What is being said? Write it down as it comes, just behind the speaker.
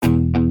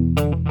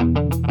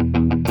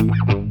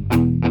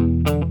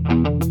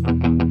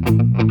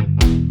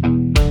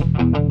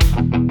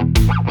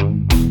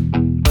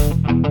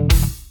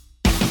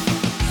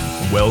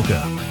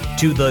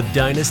to the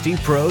Dynasty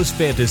Pros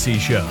Fantasy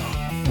Show,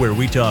 where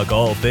we talk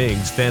all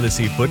things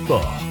fantasy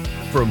football,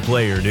 from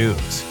player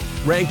news,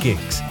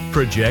 rankings,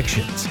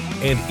 projections,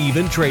 and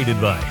even trade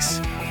advice.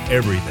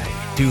 Everything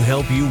to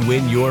help you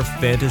win your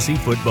fantasy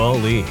football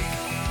league.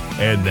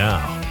 And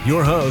now,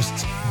 your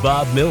hosts,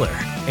 Bob Miller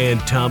and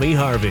Tommy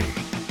Harvey.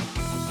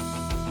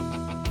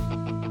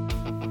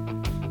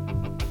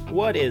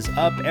 What is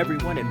up,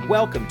 everyone, and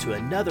welcome to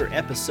another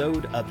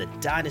episode of the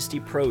Dynasty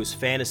Pros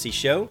Fantasy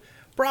Show,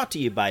 brought to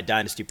you by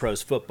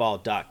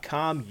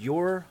DynastyProsFootball.com,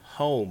 your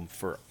home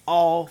for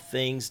all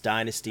things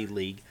Dynasty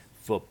League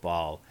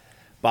football.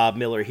 Bob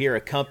Miller here,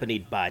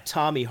 accompanied by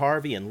Tommy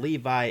Harvey and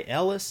Levi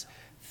Ellis.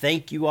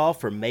 Thank you all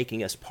for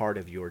making us part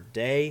of your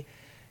day.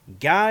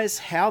 Guys,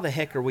 how the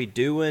heck are we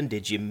doing?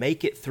 Did you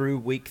make it through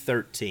Week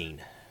 13?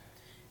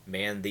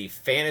 Man, the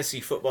fantasy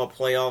football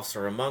playoffs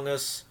are among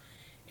us,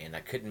 and I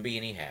couldn't be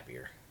any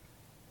happier.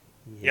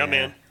 Yeah,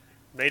 man.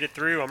 Made it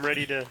through. I'm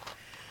ready to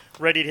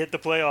hit the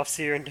playoffs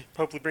here and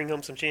hopefully bring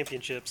home some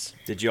championships.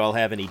 Did you all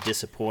have any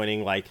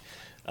disappointing,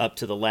 up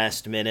to the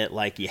last minute,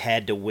 like you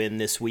had to win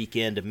this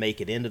weekend to make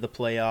it into the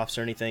playoffs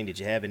or anything? Did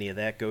you have any of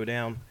that go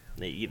down?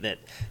 That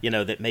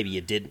maybe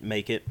you didn't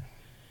make it?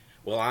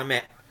 Well, I'm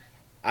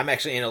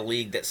actually in a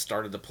league that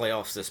started the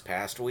playoffs this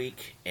past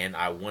week, and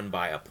I won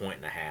by 1.5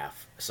 points,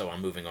 so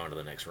I'm moving on to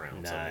the next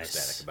round. Nice. So I'm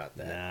ecstatic about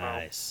that.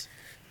 Nice.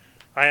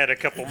 I had a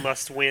couple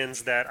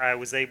must-wins that I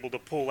was able to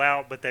pull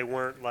out, but they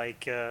weren't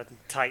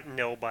tight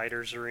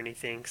nail-biters or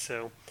anything.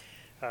 So,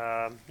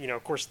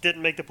 of course,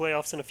 didn't make the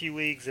playoffs in a few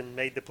leagues and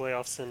made the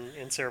playoffs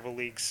in several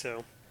leagues.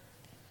 So,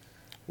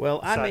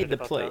 well, I made the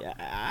that.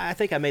 I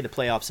think I made the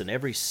playoffs in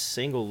every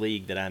single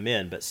league that I'm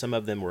in, but some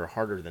of them were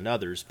harder than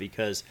others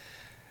because,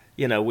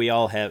 we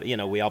all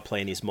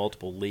play in these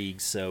multiple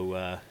leagues,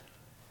 so.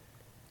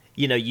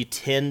 You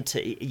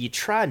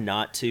try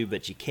not to,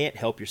 but you can't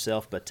help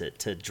yourself but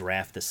to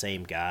draft the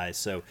same guys.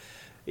 So,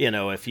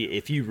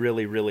 if you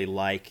really, really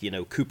like,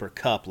 Cooper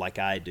Kupp like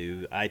I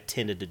do, I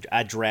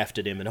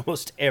drafted him in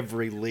almost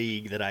every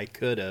league that I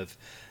could have.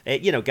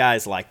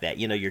 Guys like that,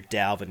 your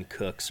Dalvin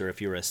Cooks, or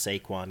if you're a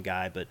Saquon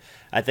guy. But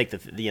I think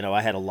that,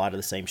 I had a lot of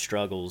the same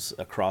struggles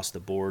across the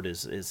board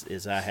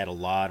as I had a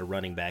lot of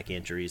running back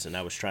injuries, and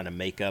I was trying to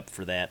make up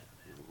for that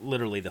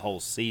literally the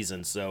whole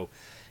season. So,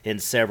 in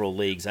several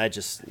leagues, I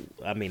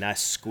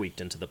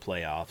squeaked into the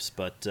playoffs.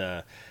 But,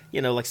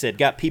 like I said,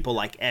 got people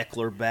like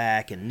Eckler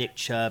back and Nick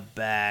Chubb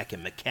back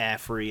and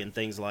McCaffrey and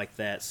things like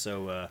that.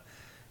 So,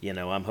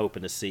 I'm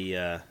hoping to see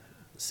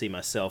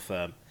myself,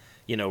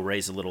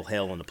 raise a little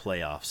hell in the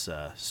playoffs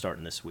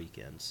starting this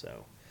weekend.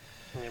 So,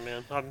 yeah,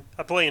 man.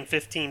 I play in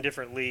 15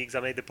 different leagues.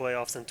 I made the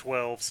playoffs in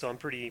 12, so I'm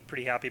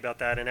pretty happy about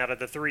that. And out of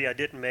the 3 I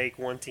didn't make,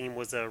 one team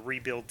was a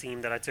rebuild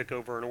team that I took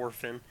over an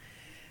orphan.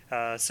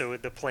 So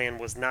the plan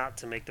was not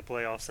to make the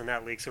playoffs in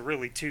that league. So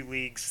really 2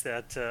 leagues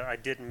that I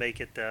didn't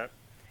make it that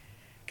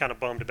kind of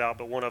bummed about,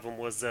 but one of them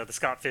was the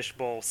Scott Fish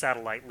Bowl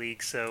Satellite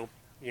League. So,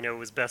 it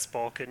was best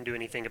ball, couldn't do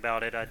anything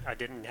about it. I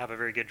didn't have a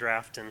very good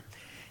draft, and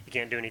you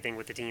can't do anything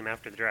with the team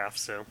after the draft.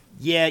 So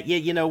yeah,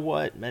 you know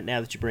what? Now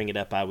that you bring it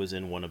up, I was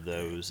in one of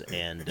those,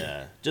 and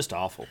just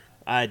awful.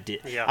 I did.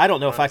 Yeah, I don't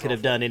know if I could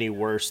have done any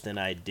worse than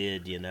I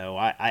did.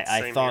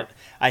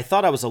 I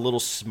thought I was a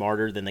little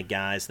smarter than the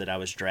guys that I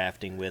was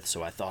drafting with,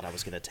 so I thought I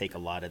was going to take a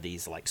lot of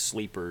these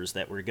sleepers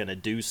that were going to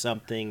do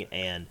something,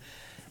 and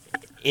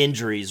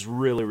injuries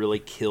really, really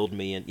killed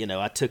me. And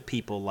I took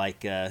people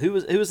like who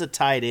was a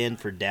tight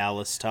end for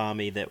Dallas,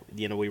 Tommy, that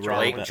we were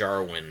Blake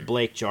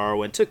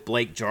Jarwin. Took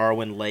Blake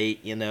Jarwin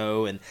late,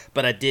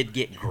 but I did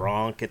get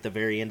Gronk at the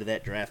very end of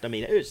that draft. I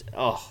mean,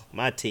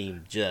 my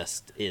team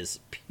just is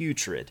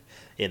putrid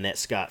in that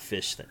Scott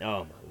Fish thing.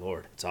 Oh my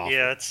Lord, it's awful.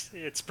 Yeah,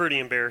 it's pretty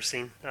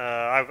embarrassing.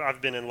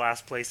 I've been in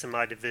last place in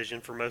my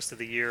division for most of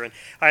the year, and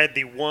I had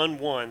the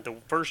 1-1, the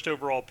first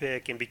overall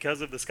pick, and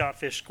because of the Scott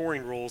Fish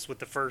scoring rules with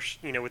the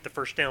first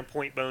down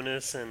point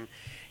bonus and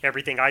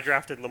everything, I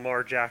drafted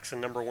Lamar Jackson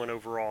number 1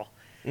 overall.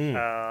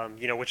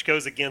 Which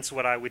goes against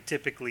what I would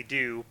typically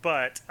do,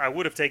 but I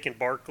would have taken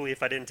Barkley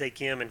if I didn't take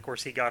him, and of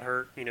course he got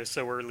hurt,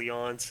 so early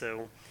on.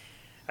 So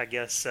I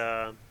guess.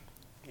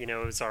 It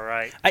was all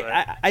right.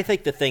 I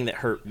think the thing that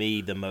hurt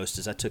me the most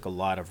is I took a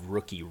lot of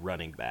rookie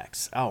running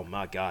backs. Oh,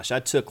 my gosh.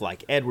 I took,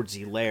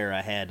 Edwards-Helaire.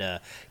 I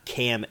had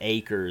Cam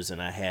Akers, and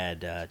I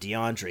had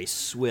DeAndre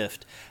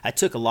Swift. I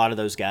took a lot of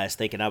those guys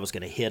thinking I was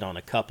going to hit on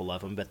a couple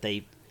of them, but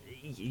they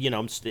 –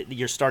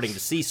 you're starting to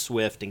see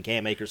Swift and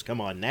Cam Akers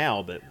come on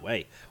now, but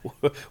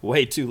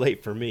way too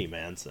late for me,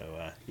 man.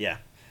 So, yeah,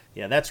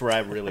 that's where I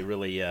really,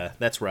 really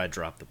that's where I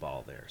dropped the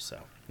ball there.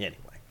 So, anyway.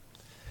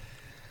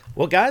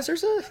 Well, guys,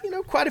 there's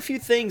quite a few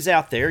things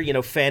out there,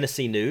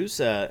 fantasy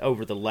news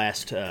over the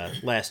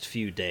last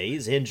few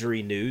days,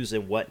 injury news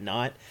and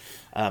whatnot.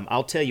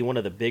 I'll tell you one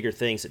of the bigger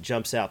things that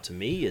jumps out to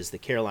me is the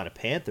Carolina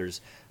Panthers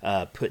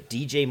put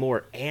DJ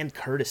Moore and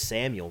Curtis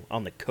Samuel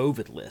on the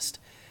COVID list,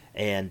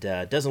 and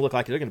it doesn't look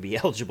like they're going to be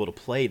eligible to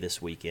play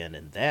this weekend,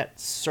 and that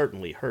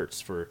certainly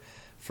hurts for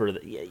for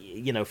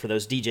for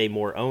those DJ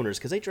Moore owners,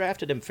 because they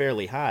drafted him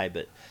fairly high,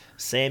 but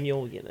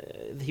Samuel,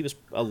 he was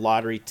a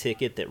lottery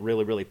ticket that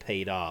really, really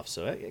paid off.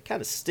 So it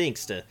kind of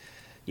stinks to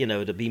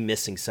be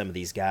missing some of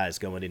these guys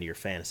going into your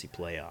fantasy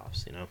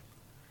playoffs.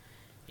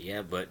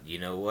 Yeah, but you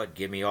know what?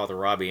 Give me all the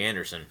Robbie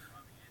Anderson.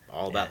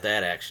 All about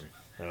that action.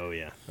 Oh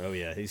yeah.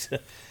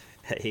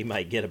 He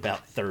might get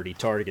about 30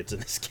 targets in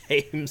this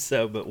game.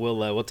 So, but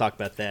we'll talk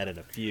about that in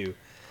a few.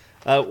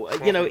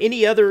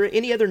 Any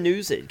other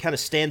news that kind of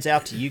stands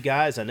out to you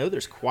guys? I know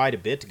there's quite a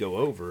bit to go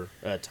over.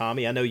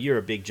 Tommy, I know you're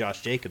a big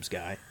Josh Jacobs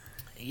guy.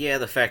 Yeah,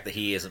 the fact that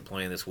he isn't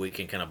playing this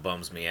weekend kind of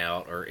bums me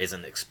out, or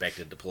isn't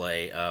expected to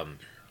play.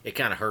 It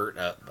kind of hurt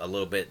a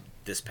little bit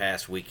this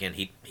past weekend.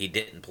 He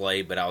didn't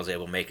play, but I was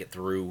able to make it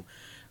through.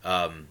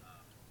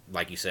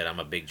 Like you said, I'm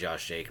a big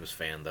Josh Jacobs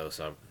fan, though,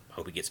 so I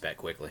hope he gets back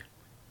quickly.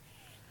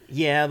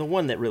 Yeah, the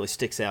one that really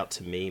sticks out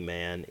to me,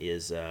 man,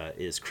 is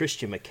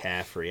Christian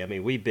McCaffrey. I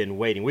mean, we've been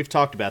waiting. We've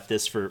talked about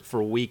this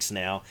for weeks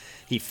now.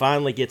 He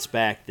finally gets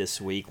back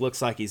this week.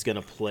 Looks like he's going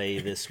to play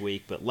this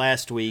week, but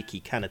last week he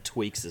kind of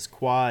tweaks his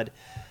quad.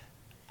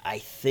 I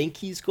think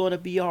he's going to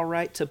be all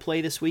right to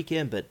play this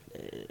weekend, but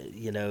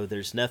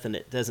there's nothing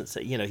that doesn't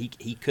say.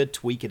 He could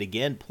tweak it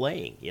again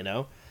playing.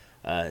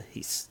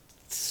 He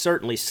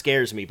certainly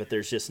scares me, but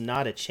there's just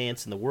not a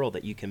chance in the world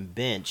that you can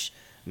bench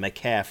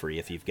McCaffrey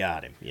if you've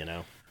got him.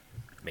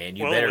 Man,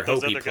 you better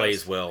hope he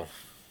plays well.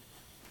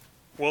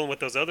 Well, with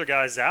those other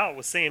guys out,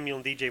 with Samuel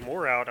and DJ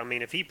Moore out, I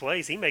mean, if he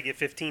plays, he may get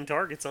 15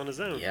 targets on his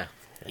own. Yeah,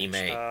 he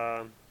may.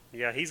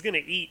 Yeah, he's going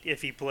to eat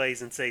if he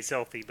plays and stays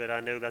healthy, but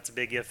I know that's a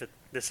big if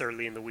this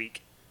early in the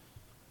week.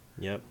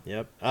 Yep.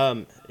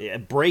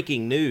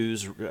 Breaking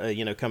news,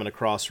 coming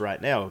across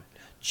right now.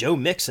 Joe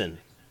Mixon,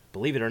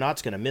 believe it or not,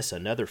 is going to miss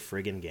another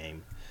friggin'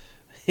 game.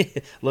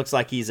 Looks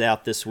like he's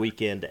out this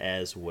weekend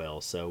as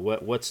well. So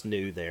what's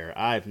new there?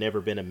 I've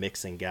never been a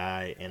Mixon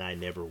guy, and I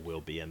never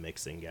will be a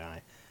Mixon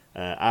guy.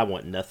 I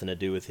want nothing to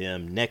do with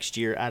him. Next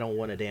year, I don't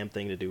want a damn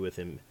thing to do with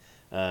him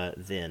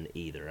then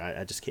either.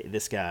 I just can't.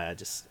 This guy,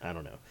 I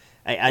don't know.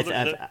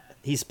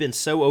 He's been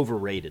so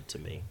overrated to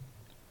me.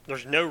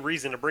 There's no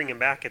reason to bring him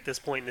back at this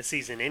point in the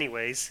season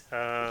anyways.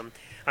 I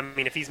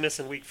mean, if he's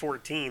missing week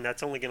 14,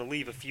 that's only going to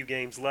leave a few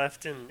games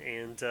left,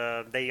 and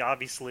they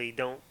obviously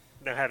don't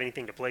have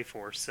anything to play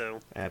for.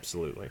 So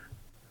absolutely.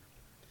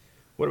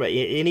 What about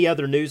any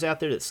other news out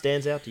there that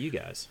stands out to you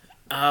guys?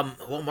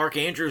 Well, Mark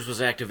Andrews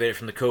was activated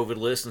from the COVID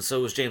list, and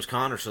so was James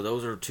Conner. So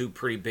those are two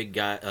pretty big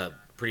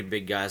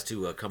guys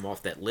to come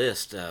off that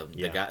list.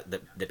 The guy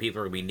that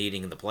people are going to be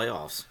needing in the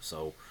playoffs.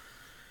 So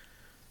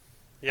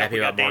happy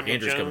about Mark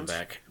Andrews coming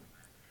back.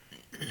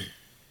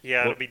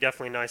 Yeah, it'll be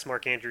definitely nice.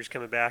 Mark Andrews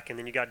coming back, and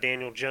then you got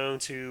Daniel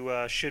Jones, who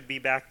should be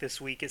back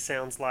this week. It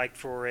sounds like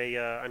for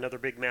another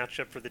big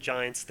matchup for the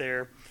Giants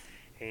there,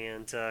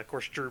 and of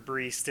course Drew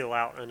Brees still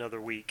out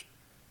another week.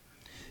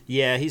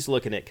 Yeah, he's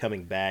looking at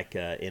coming back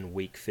in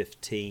week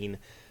 15.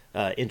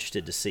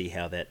 Interested to see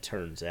how that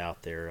turns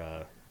out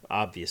there.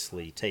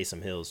 Obviously,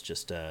 Taysom Hill's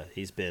just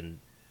he's been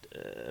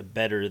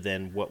better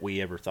than what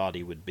we ever thought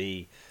he would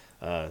be.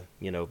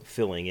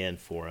 Filling in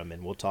for him,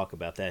 and we'll talk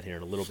about that here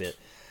in a little bit.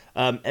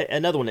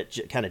 Another one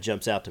that kind of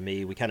jumps out to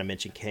me, we kind of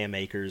mentioned Cam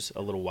Akers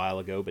a little while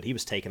ago, but he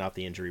was taken off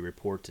the injury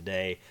report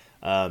today,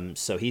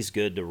 so he's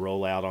good to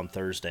roll out on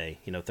Thursday,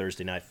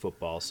 Thursday Night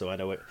Football. So I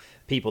know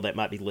people that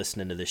might be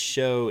listening to this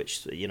show,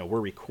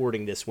 we're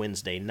recording this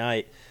Wednesday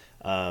night,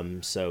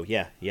 so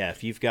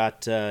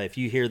if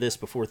you hear this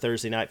before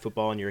Thursday Night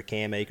Football and you're a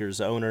Cam Akers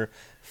owner,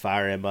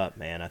 fire him up,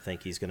 man. I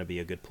think he's going to be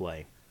a good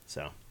play.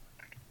 So.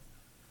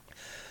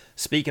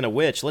 Speaking of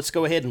which, let's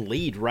go ahead and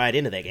lead right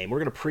into that game. We're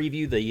going to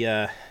preview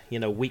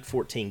the Week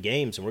 14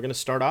 games, and we're going to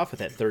start off with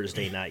that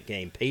Thursday night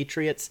game,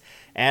 Patriots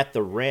at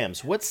the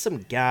Rams. What's some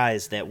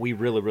guys that we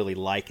really, really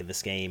like in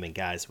this game, and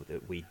guys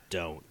that we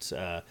don't?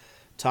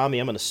 Tommy,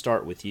 I'm going to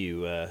start with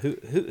you.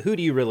 Who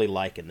do you really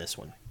like in this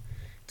one?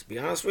 To be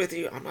honest with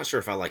you, I'm not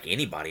sure if I like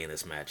anybody in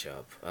this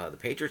matchup. The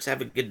Patriots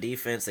have a good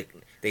defense.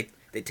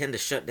 They tend to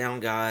shut down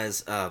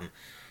guys.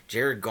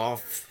 Jared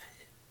Goff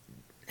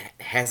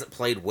hasn't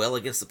played well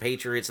against the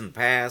Patriots in the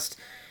past.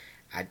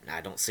 I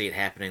don't see it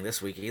happening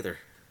this week either.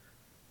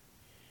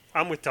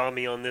 I'm with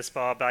Tommy on this,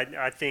 Bob.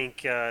 I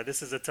think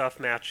this is a tough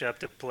matchup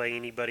to play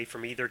anybody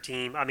from either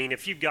team. I mean,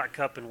 if you've got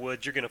Kupp and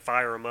Woods, you're going to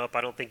fire them up.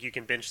 I don't think you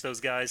can bench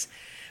those guys,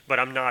 but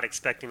I'm not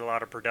expecting a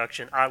lot of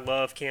production. I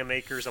love Cam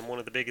Akers. I'm one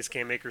of the biggest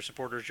Cam Akers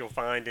supporters you'll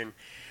find, and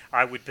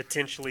I would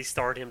potentially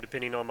start him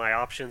depending on my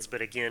options.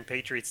 But again,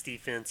 Patriots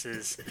defense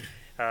is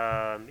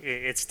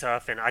it's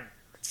tough, and I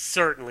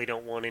certainly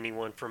don't want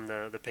anyone from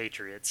the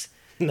Patriots.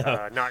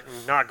 No.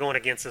 Not going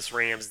against this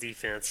Rams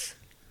defense.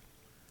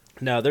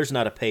 No, there's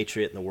not a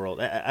Patriot in the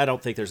world. I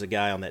don't think there's a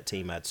guy on that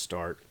team I'd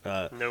start.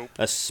 Nope.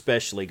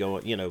 Especially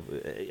going,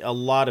 a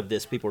lot of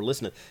this, people are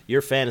listening.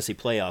 Your fantasy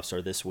playoffs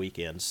are this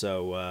weekend,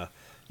 so,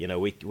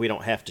 we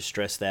don't have to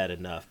stress that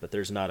enough. But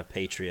there's not a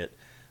Patriot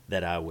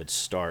that I would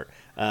start.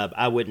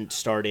 I wouldn't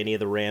start any of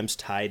the Rams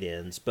tight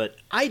ends, but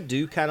I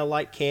do kind of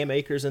like Cam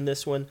Akers in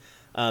this one.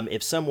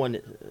 If someone,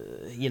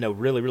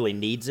 really, really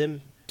needs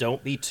him,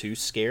 don't be too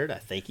scared. I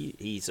think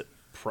he's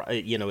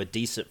a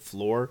decent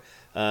floor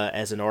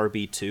as an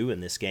RB2 in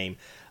this game.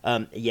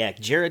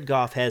 Jared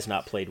Goff has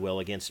not played well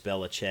against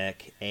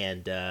Belichick,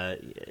 and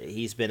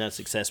he's been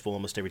unsuccessful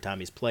almost every time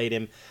he's played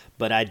him.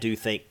 But I do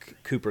think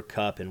Cooper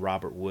Kupp and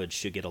Robert Woods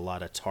should get a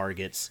lot of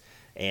targets.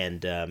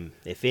 And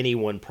if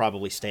anyone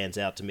probably stands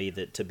out to me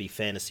that to be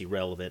fantasy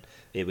relevant,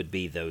 it would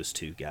be those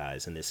two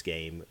guys in this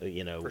game,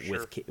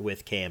 sure.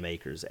 with Cam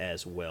Akers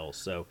as well.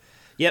 So,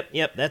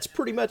 yep, that's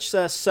pretty much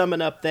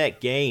summing up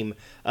that game.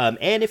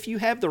 And if you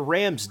have the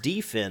Rams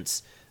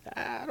defense,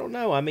 I don't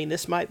know. I mean,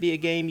 this might be a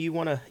game you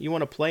want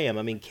to play him.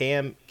 I mean,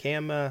 Cam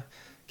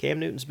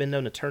Newton's been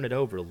known to turn it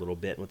over a little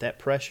bit, and with that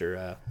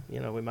pressure,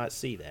 we might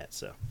see that.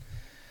 So.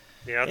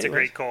 Yeah, that's a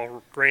great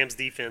call. Rams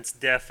defense,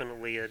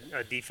 definitely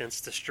a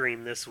defense to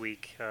stream this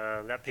week.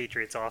 That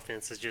Patriots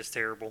offense is just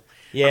terrible.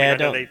 Yeah, I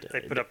know they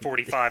put up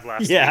 45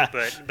 last yeah.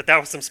 week, but that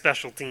was some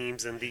special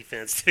teams and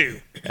defense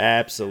too.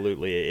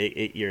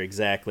 Absolutely, you're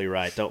exactly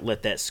right. Don't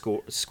let that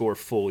score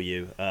fool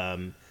you.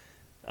 The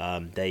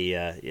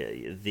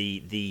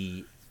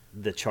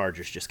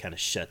Chargers just kind of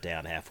shut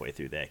down halfway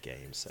through that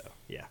game. So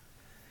yeah.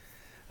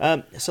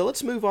 So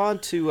let's move on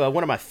to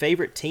one of my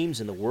favorite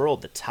teams in the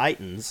world, the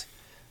Titans.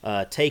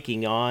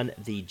 Taking on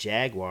the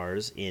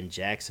Jaguars in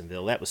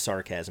Jacksonville. That was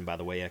sarcasm, by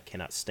the way. I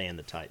cannot stand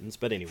the Titans.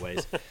 But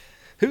anyways,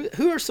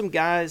 who are some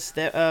guys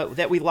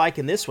that we like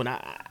in this one?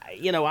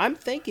 I'm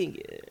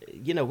thinking,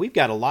 we've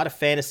got a lot of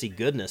fantasy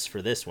goodness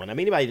for this one. I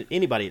mean,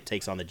 anybody that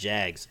takes on the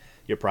Jags,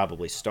 you're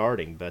probably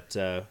starting. But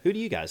who do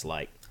you guys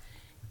like?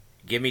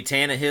 Give me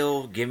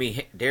Tannehill, give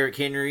me Derrick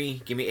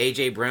Henry, give me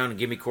A.J. Brown, and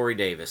give me Corey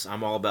Davis.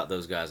 I'm all about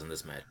those guys in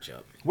this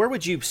matchup. Where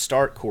would you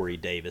start Corey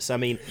Davis? I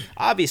mean,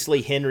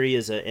 obviously Henry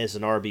is an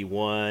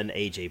RB1,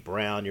 A.J.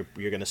 Brown, you're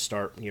going to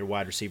start your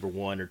wide receiver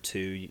 1 or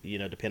 2,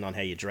 depending on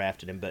how you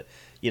drafted him. But,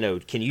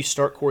 can you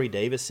start Corey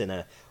Davis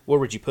in where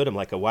would you put him,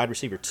 like a wide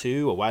receiver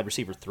 2, a wide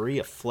receiver 3,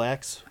 a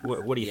flex?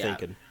 What are you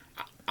thinking?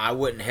 I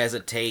wouldn't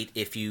hesitate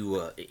if you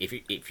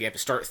have to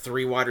start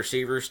 3 wide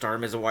receivers, start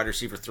him as a wide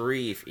receiver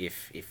 3.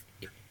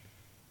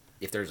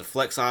 If there's a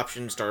flex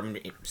option, start him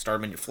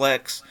in your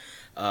flex.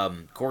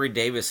 Corey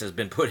Davis has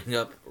been putting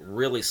up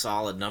really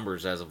solid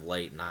numbers as of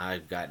late, and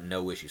I've got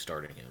no issue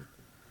starting him.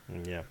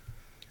 Yeah.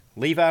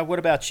 Levi, what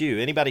about you?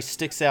 Anybody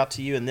sticks out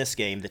to you in this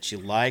game that you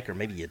like or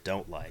maybe you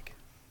don't like?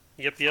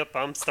 Yep.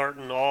 I'm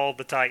starting all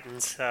the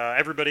Titans.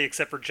 Everybody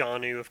except for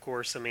Jonnu, of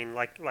course. I mean,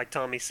 like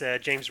Tommy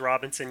said, James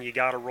Robinson, you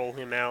got to roll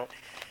him out.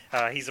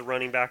 He's a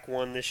running back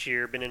 1 this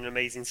year. Been an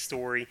amazing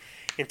story.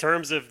 In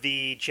terms of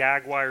the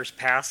Jaguars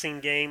passing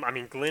game, I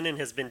mean, Glennon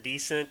has been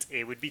decent.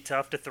 It would be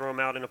tough to throw him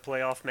out in a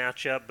playoff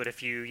matchup, but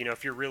if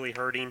you're really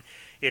hurting,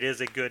 it is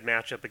a good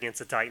matchup against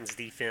the Titans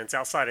defense.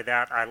 Outside of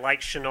that, I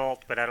like Shenault,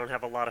 but I don't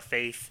have a lot of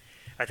faith.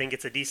 I think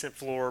it's a decent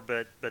floor,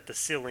 but the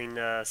ceiling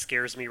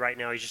scares me right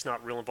now. He's just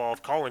not real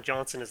involved. Colin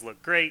Johnson has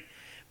looked great,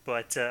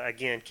 but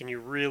again, can you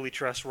really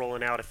trust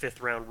rolling out a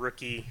 5th-round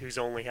rookie who's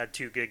only had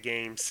 2 good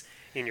games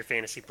in your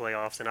fantasy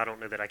playoffs? And I don't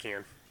know that I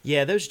can.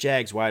 Yeah, those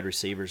Jags wide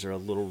receivers are a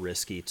little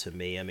risky to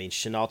me. I mean,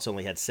 Chenault's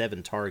only had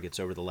 7 targets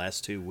over the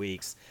last 2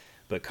 weeks,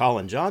 but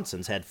Colin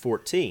Johnson's had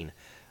 14.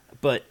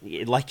 But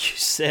like you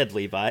said,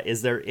 Levi,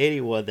 is there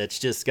anyone that's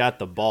just got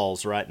the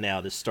balls right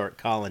now to start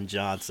Colin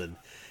Johnson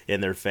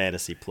in their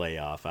fantasy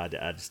playoff?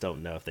 I just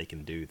don't know if they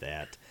can do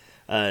that.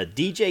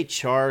 DJ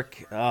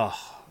Chark,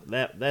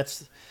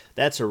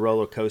 that's a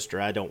roller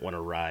coaster I don't want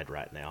to ride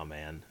right now,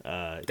 man.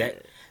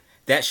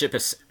 That ship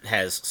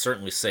has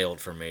certainly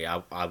sailed for me.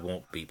 I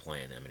won't be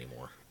playing him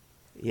anymore.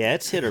 Yeah,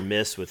 it's hit or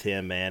miss with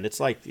him, man. It's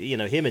like,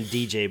 him and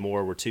DJ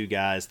Moore were 2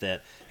 guys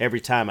that every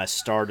time I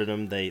started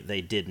them,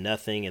 they did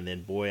nothing, and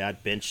then, boy,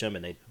 I'd bench them,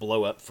 and they'd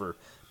blow up for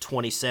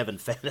 27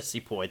 fantasy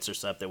points or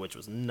something, which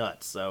was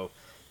nuts. So,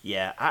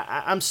 yeah,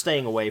 I'm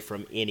staying away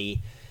from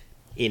any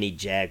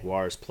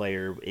Jaguars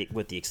player,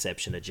 with the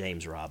exception of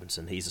James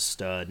Robinson. He's a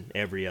stud.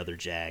 Every other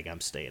Jag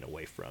I'm staying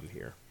away from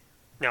here.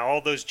 Now,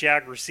 all those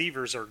Jag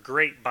receivers are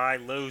great buy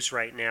lows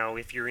right now.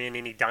 If you're in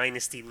any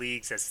dynasty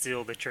leagues that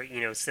still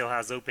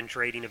has open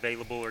trading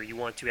available, or you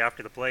want to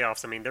after the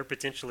playoffs, I mean, they're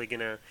potentially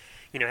going to,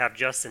 have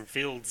Justin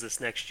Fields this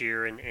next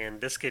year,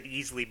 and this could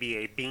easily be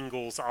a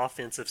Bengals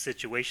offensive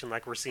situation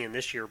like we're seeing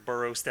this year.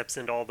 Burrow steps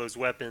into all those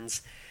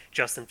weapons.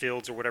 Justin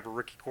Fields or whatever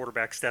rookie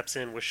quarterback steps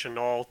in with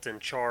Shenault and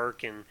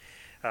Chark and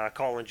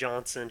Colin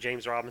Johnson,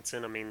 James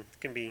Robinson. I mean, it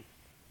can be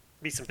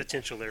some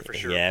potential there for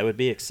sure. Yeah, it would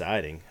be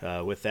exciting,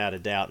 without a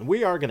doubt. And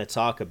we are going to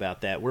talk about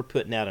that. We're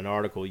putting out an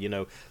article.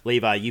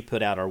 Levi, you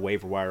put out our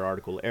waiver wire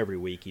article every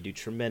week. You do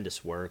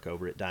tremendous work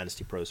over at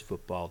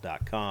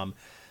dynastyprosfootball.com.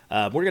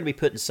 We're going to be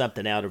putting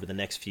something out over the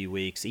next few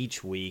weeks,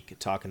 each week,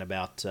 talking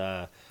about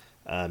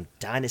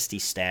dynasty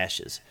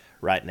stashes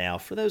right now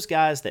for those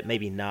guys that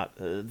maybe not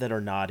that are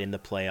not in the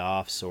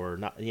playoffs, or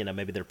not,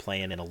 maybe they're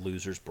playing in a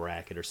loser's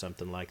bracket or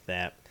something like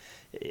that.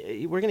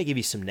 We're going to give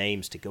you some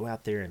names to go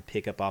out there and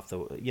pick up off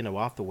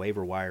the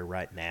waiver wire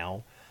right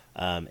now,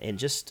 and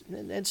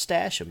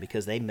stash them,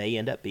 because they may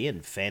end up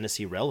being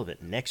fantasy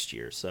relevant next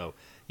year. So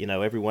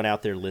everyone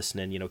out there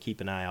listening,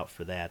 keep an eye out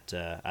for that.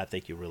 I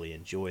think you'll really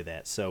enjoy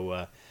that.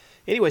 So,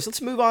 anyways,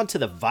 let's move on to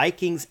the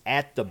Vikings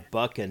at the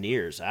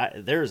Buccaneers.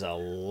 There's a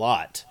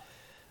lot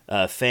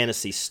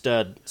fantasy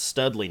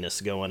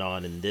studliness going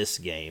on in this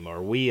game.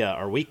 Are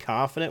we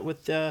confident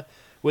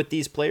with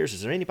these players?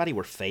 Is there anybody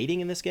we're fading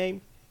in this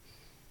game?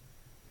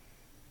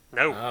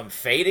 No.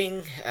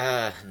 Fading?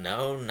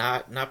 No,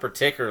 not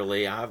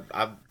particularly.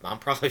 I'm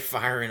probably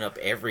firing up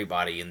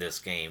everybody in this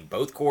game.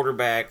 Both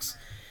quarterbacks,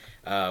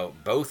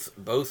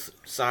 both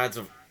sides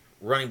of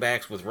running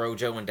backs with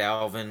Rojo and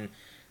Dalvin,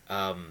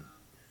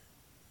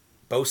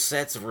 both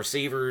sets of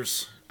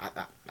receivers.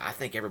 I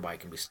think everybody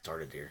can be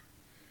started here.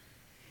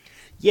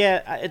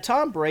 Yeah,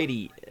 Tom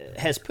Brady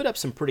has put up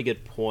some pretty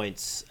good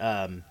points.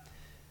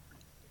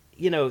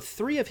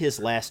 3 of his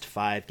last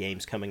 5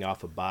 games coming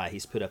off a bye,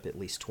 he's put up at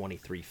least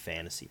 23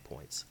 fantasy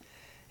points.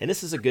 And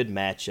this is a good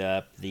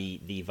matchup.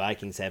 The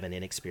Vikings have an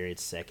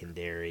inexperienced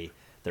secondary.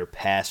 Their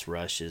pass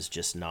rush is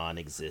just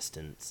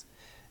non-existent.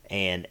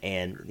 And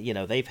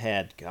they've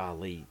had,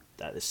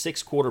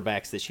 6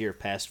 quarterbacks this year have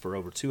passed for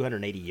over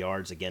 280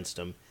 yards against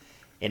them,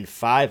 and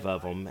 5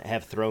 of them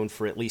have thrown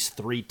for at least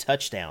 3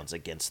 touchdowns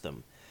against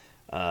them.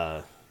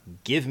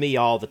 Give me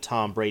all the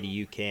Tom Brady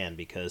you can,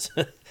 because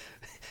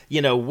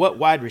what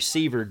wide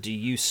receiver do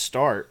you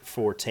start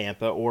for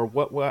Tampa, or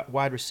what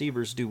wide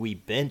receivers do we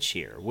bench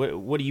here?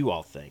 What do you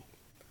all think?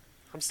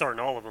 I'm starting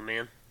all of them,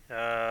 man.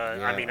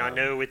 I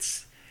know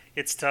it's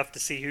tough to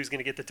see who's going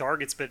to get the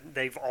targets, but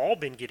they've all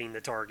been getting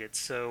the targets.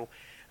 So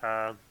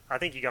I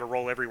think you got to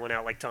roll everyone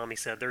out, like Tommy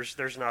said.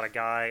 There's not a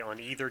guy on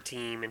either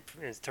team in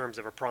terms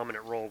of a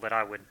prominent role that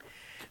I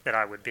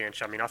would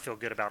bench. I mean, I feel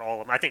good about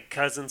all of them. I think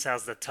Cousins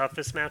has the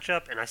toughest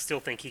matchup, and I still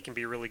think he can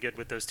be really good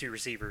with those 2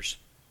 receivers.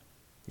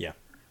 Yeah.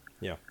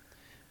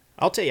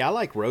 I'll tell you, I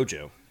like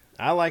Rojo.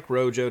 I like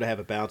Rojo to have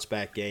a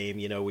bounce-back game.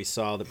 We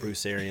saw that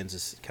Bruce Arians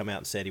has come out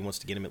and said he wants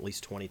to get him at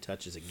least 20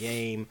 touches a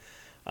game.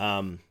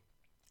 Yada,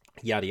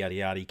 yada,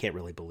 yada. You can't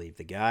really believe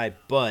the guy.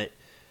 But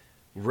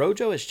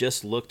Rojo has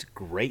just looked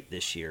great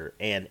this year.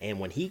 And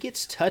when he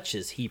gets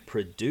touches, he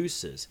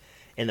produces.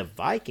 And the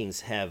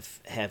Vikings have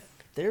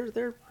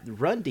their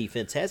run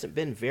defense hasn't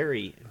been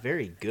very,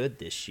 very good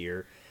this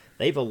year.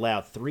 They've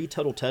allowed 3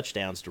 total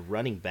touchdowns to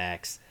running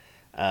backs,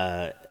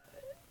 to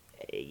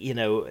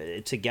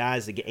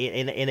guys,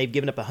 and they've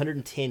given up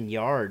 110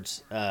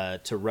 yards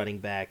to running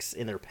backs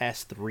in their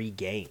past 3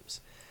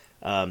 games.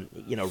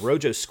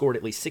 Rojo scored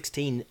at least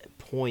 16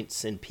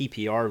 points in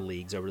PPR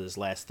leagues over his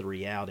last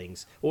 3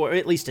 outings, or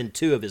at least in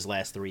 2 of his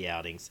last 3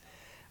 outings.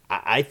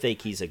 I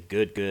think he's a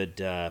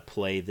good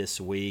play this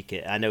week.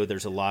 I know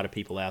there's a lot of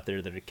people out there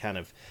that have kind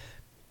of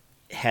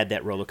had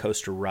that roller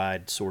coaster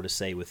ride, sort of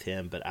say, with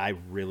him, but I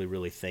really,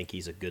 really think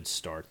he's a good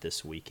start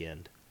this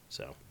weekend.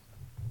 So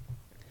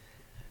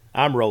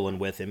I'm rolling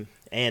with him,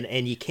 and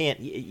you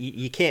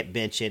can't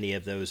bench any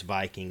of those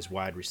Vikings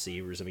wide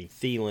receivers. I mean,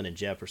 Thielen and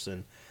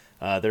Jefferson,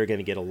 they're going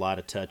to get a lot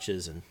of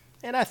touches, and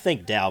I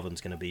think Dalvin's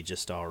going to be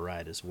just all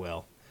right as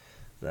well.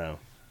 So,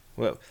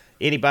 well,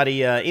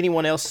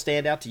 anyone else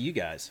stand out to you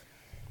guys?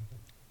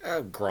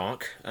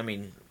 Gronk. I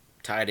mean,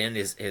 tight end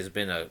has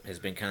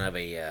been kind of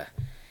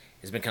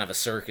a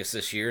circus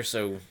this year.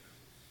 So,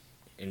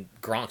 and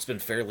Gronk's been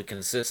fairly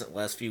consistent the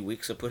last few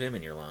weeks. So put him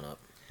in your lineup.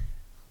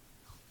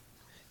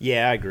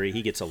 Yeah, I agree.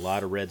 He gets a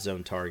lot of red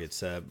zone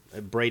targets.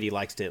 Brady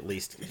likes to at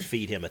least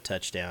feed him a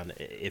touchdown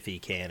if he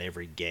can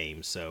every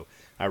game. So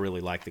I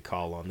really like the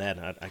call on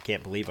that. I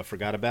can't believe I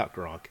forgot about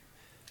Gronk.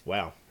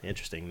 Wow,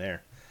 interesting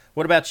there.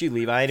 What about you,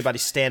 Levi? Anybody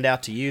stand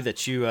out to you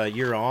that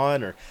you're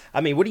on? Or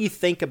what do you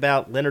think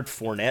about Leonard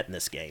Fournette in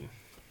this game?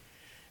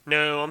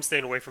 No, I'm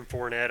staying away from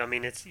Fournette. I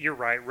mean, you're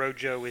right.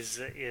 Rojo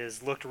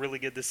is looked really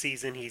good this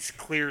season. He's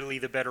clearly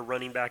the better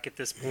running back at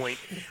this point.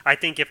 I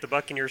think if the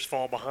Buccaneers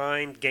fall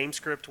behind, game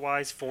script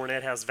wise,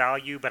 Fournette has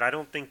value, but I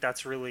don't think they're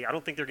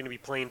going to be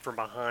playing from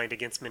behind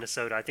against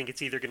Minnesota. I think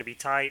it's either going to be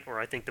tight, or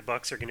I think the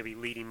Bucs are going to be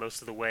leading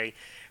most of the way.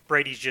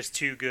 Brady's just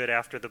too good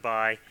after the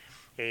bye,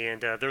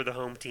 and they're the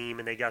home team,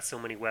 and they got so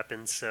many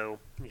weapons. So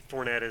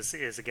Fournette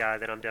is a guy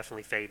that I'm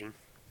definitely fading.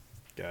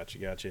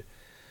 Gotcha.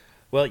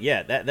 Well,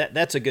 yeah,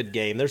 that's a good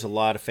game. There's a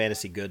lot of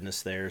fantasy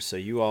goodness there. So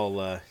you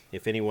all,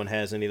 if anyone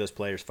has any of those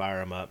players, fire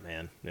them up,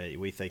 man.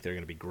 We think they're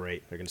going to be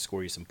great. They're going to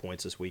score you some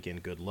points this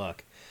weekend. Good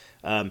luck.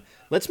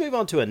 Let's move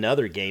on to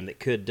another game that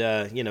could,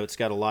 it's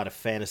got a lot of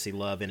fantasy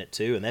love in it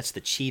too, and that's the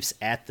Chiefs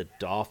at the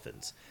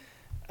Dolphins.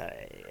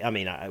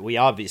 We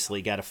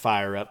obviously got to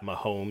fire up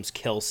Mahomes,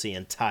 Kelsey,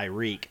 and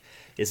Tyreek.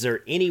 Is there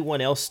anyone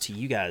else to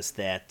you guys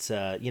that,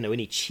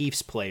 any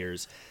Chiefs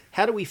players?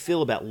 How do we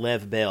feel about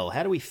Lev Bell?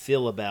 How do we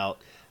feel about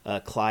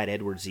Clyde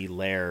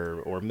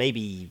Edwards-Helaire, or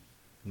maybe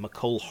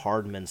McCole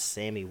Hardman,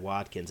 Sammy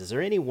Watkins? Is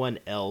there anyone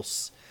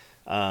else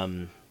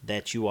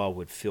that you all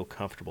would feel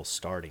comfortable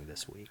starting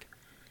this week?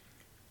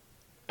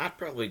 I'd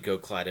probably go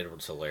Clyde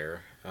Edwards-Helaire.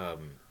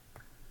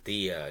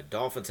 The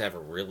Dolphins have a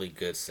really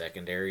good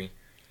secondary.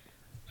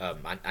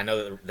 I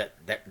know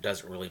that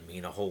doesn't really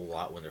mean a whole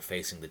lot when they're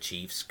facing the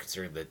Chiefs,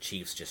 considering the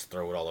Chiefs just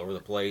throw it all over the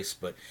place,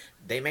 but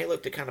they may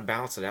look to kind of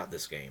balance it out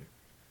this game.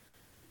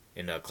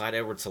 And Clyde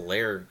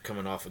Edwards-Helaire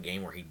coming off a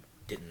game where he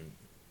didn't,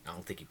 I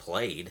don't think he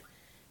played.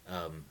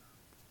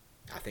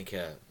 I think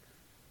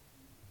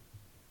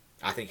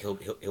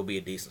he'll be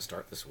a decent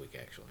start this week,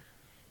 actually.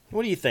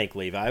 What do you think,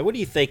 Levi? What do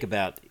you think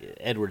about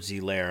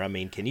Edwards-Helaire? I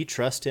mean, can you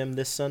trust him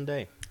this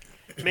Sunday?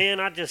 Man,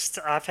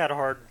 I've had a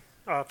hard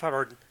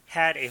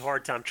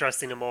time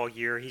trusting him all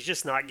year. He's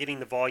just not getting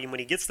the volume.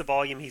 When he gets the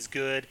volume, he's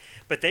good.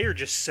 But they are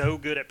just so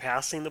good at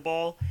passing the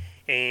ball,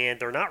 and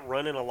they're not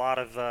running a lot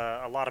of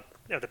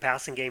the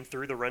passing game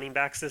through the running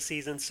backs this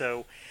season.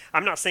 So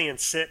I'm not saying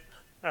sit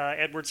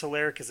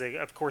Edwards-Helaire because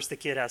of course the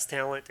kid has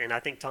talent, and I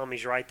think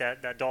Tommy's right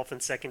that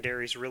Dolphins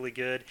secondary is really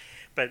good.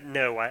 But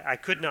no, I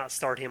could not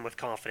start him with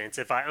confidence.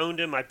 If I owned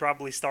him, I'd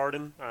probably start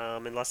him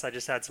unless I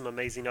just had some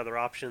amazing other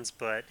options.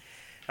 But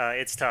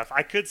it's tough.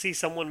 I could see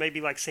someone maybe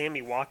like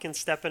Sammy Watkins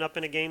stepping up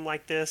in a game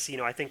like this. You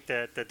know, I think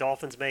that the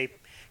Dolphins may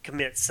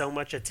commit so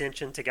much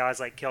attention to guys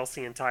like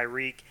Kelsey and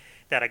Tyreek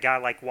that a guy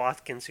like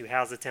Watkins, who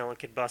has the talent,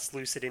 could bust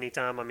loose at any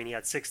time. I mean, he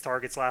had 6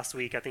 targets last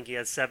week. I think he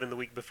had 7 the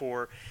week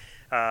before.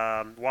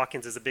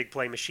 Watkins is a big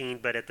play machine,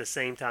 but at the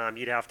same time,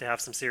 you'd have to have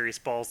some serious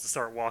balls to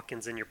start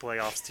Watkins in your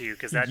playoffs too,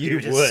 because that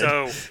dude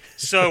is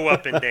so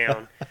up and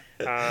down.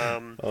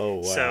 Oh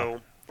wow!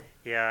 So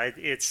yeah,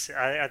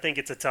 I think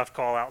it's a tough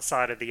call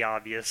outside of the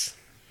obvious.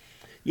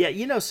 Yeah,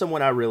 you know,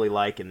 someone I really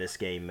like in this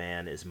game,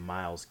 man, is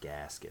Myles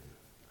Gaskin.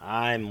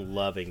 I'm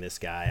loving this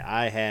guy.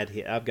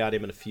 I've got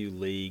him in a few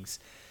leagues,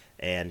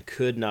 and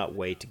could not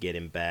wait to get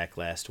him back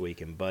last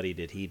week. And buddy,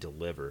 did he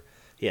deliver!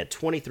 He had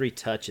 23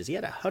 touches. He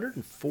had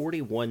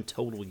 141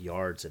 total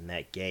yards in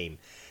that game.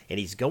 And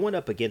he's going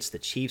up against the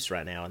Chiefs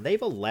right now. And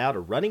they've allowed a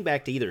running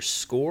back to either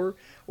score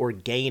or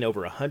gain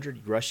over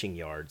 100 rushing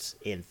yards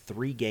in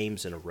 3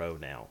 games in a row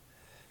now.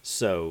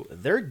 So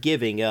they're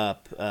giving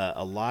up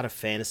a lot of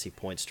fantasy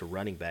points to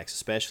running backs,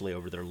 especially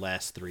over their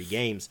last 3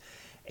 games.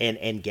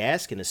 And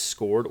Gaskin has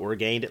scored or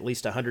gained at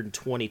least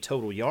 120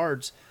 total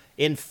yards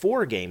in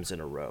 4 games in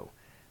a row.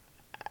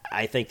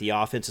 I think the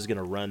offense is going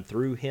to run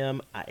through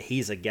him.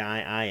 He's a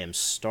guy I am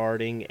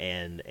starting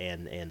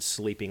and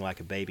sleeping like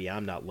a baby.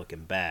 I'm not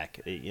looking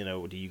back. You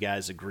know, do you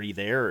guys agree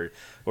there?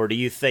 Or do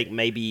you think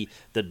maybe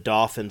the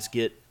Dolphins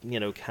get,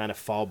 kind of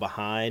fall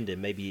behind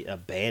and maybe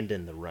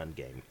abandon the run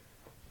game?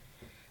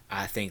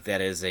 I think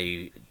that is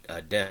a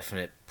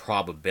definite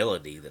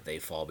probability that they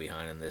fall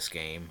behind in this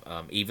game.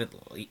 Even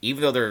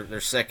though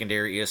their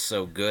secondary is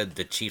so good,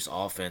 the Chiefs'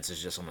 offense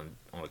is just on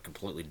a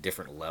completely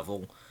different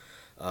level.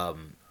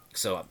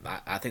 So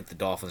I think the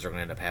Dolphins are going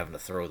to end up having to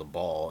throw the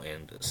ball,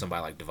 and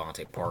somebody like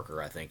Devontae Parker,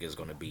 I think, is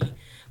going to be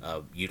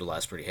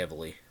utilized pretty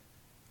heavily.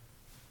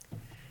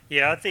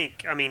 Yeah,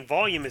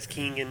 volume is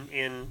king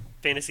in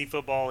fantasy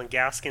football, and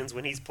Gaskins,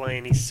 when he's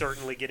playing, he's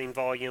certainly getting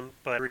volume,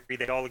 but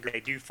they all agree they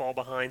do fall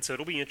behind, so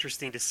it'll be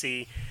interesting to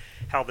see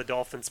how the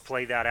Dolphins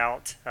play that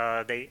out.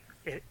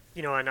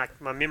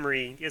 My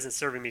memory isn't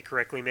serving me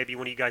correctly. Maybe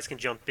one of you guys can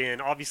jump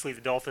in. Obviously, the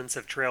Dolphins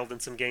have trailed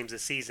in some games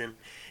this season.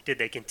 Did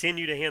they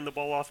continue to hand the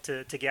ball off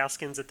to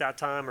Gaskins at that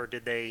time, or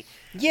did they?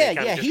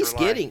 Yeah, he's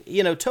getting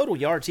total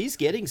yards. He's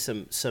getting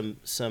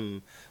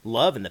some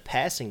love in the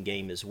passing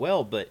game as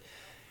well. But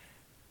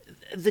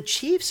the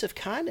Chiefs have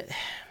kind of.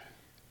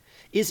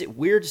 Is it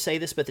weird to say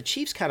this? But the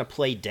Chiefs kind of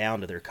played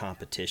down to their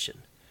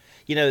competition.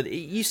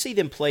 You see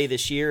them play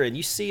this year, and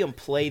you see them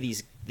play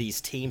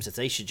these teams that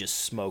they should just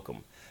smoke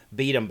them.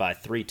 Beat them by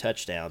 3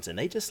 touchdowns, and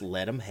they just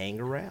let them hang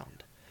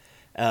around.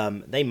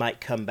 They might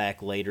come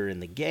back later in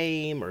the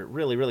game or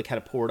really, really kind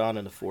of pour it on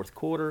in the fourth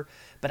quarter.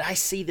 But I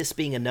see this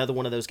being another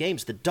one of those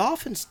games. The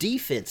Dolphins'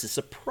 defense is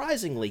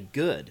surprisingly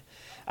good.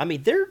 I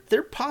mean,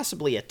 they're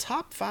possibly a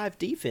top 5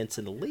 defense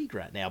in the league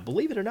right now.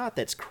 Believe it or not,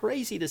 that's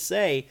crazy to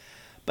say.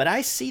 But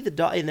I see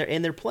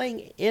and they're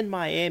playing in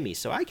Miami,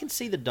 so I can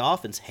see the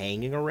Dolphins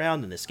hanging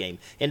around in this game.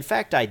 In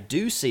fact, I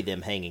do see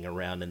them hanging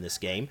around in this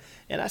game,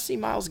 and I see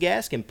Myles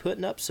Gaskin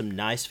putting up some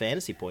nice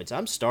fantasy points.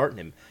 I'm starting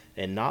him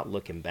and not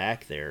looking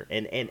back there.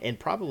 And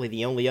probably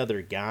the only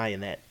other guy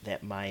in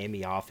that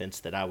Miami offense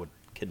that I would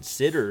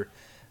consider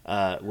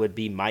would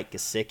be Mike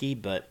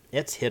Gesicki, but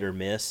it's hit or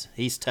miss.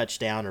 He's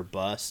touchdown or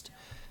bust.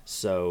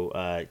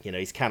 So,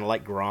 he's kind of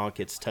like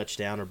Gronk. It's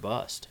touchdown or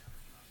bust.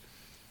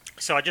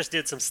 So I just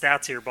did some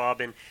stats here,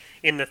 Bob, and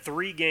in the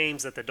 3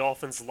 games that the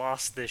Dolphins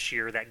lost this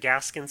year that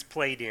Gaskins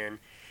played in,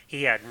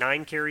 he had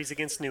 9 carries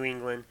against New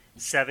England,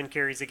 7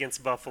 carries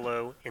against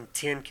Buffalo, and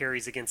 10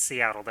 carries against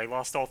Seattle. They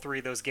lost all 3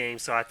 of those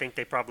games, so I think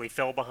they probably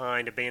fell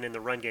behind, abandoned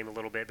the run game a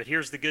little bit. But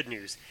here's the good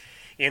news.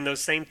 In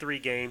those same 3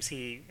 games,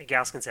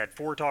 Gaskins had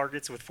 4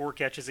 targets with 4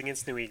 catches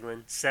against New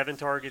England, 7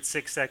 targets,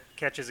 6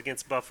 catches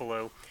against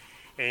Buffalo,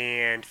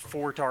 and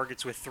 4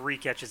 targets with 3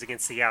 catches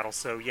against Seattle.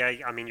 So, yeah,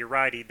 I mean, you're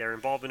right. They're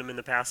involving him in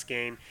the pass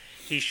game.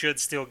 He should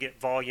still get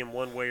volume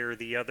one way or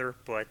the other,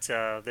 but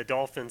the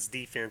Dolphins'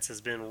 defense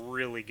has been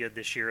really good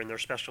this year, and their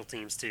special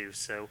teams too.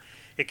 So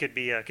it could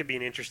be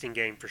an interesting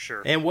game for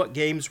sure. And what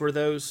games were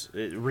those?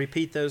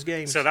 Repeat those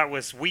games. So that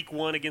was Week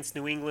 1 against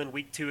New England,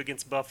 Week 2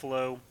 against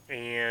Buffalo,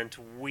 and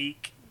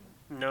Week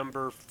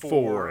number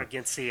 4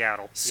 against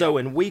Seattle. So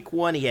in Week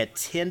 1, he had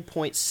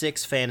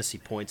 10.6 fantasy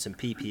points in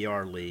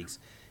PPR leagues.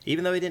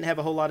 even though he didn't have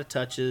a whole lot of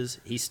touches,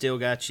 he still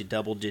got you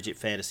double-digit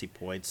fantasy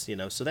points,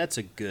 so that's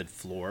a good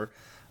floor.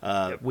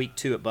 Week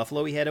 2 at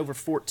Buffalo, he had over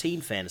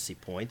 14 fantasy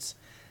points.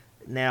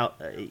 Now,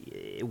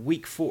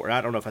 week 4,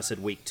 I don't know if I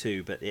said week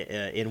 2, but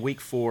in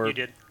week 4, You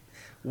did.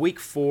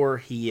 Week 4,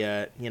 he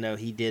had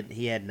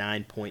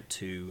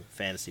 9.2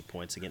 fantasy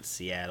points against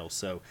Seattle.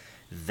 So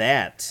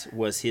that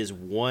was his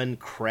one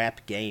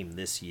crap game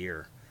this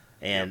year,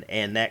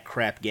 and that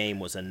crap game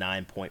was a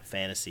 9-point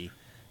fantasy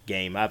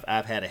game.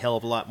 I've had a hell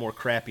of a lot more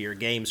crappier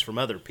games from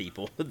other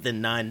people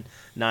than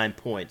 9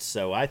 points.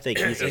 So I think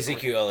he's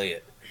Ezekiel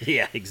Elliott.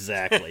 Yeah,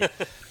 exactly.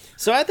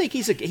 So I think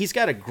he's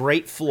got a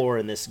great floor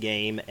in this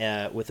game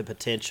with the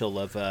potential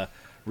of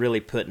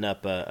really putting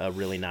up a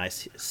really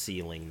nice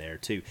ceiling there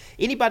too.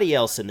 Anybody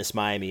else in this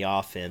Miami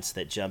offense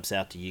that jumps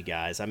out to you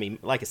guys? I mean,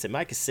 like I said,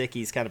 Mike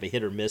Gesicki's kind of a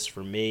hit or miss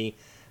for me.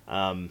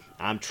 I'm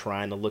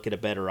trying to look at a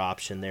better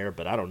option there,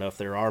 but I don't know if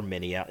there are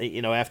many out.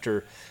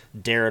 After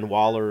Darren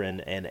Waller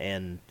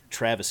and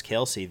Travis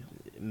Kelce,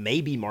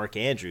 maybe Mark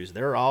Andrews,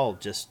 they're all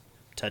just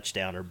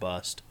touchdown or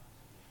bust.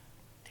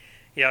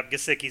 Yeah,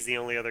 Gesicki's the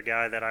only other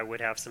guy that I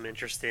would have some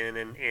interest in,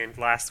 and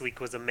last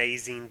week was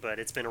amazing, but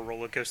it's been a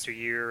roller coaster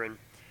year, and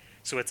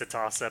so it's a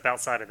toss-up.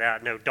 Outside of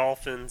that, no,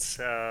 Dolphins.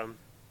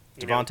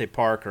 Devontae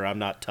Parker, I'm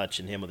not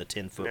touching him with a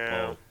 10-foot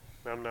pole.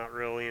 I'm not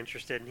really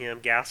interested in him.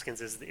 Gaskins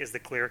is the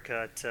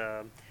clear-cut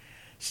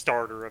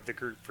starter of the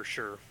group for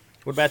sure.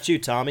 What about you,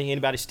 Tommy?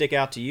 Anybody stick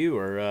out to you,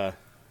 or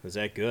was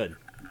that good?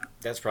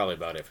 That's probably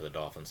about it for the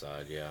Dolphin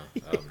side, yeah.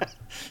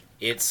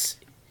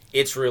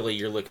 It's really,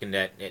 you're looking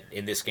at,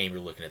 in this game, you're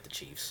looking at the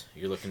Chiefs.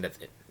 You're looking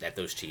at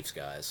those Chiefs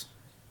guys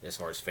as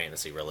far as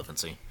fantasy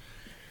relevancy.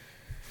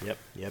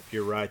 Yep,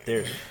 you're right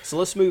there. So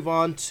let's move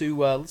on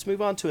to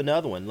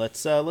another one.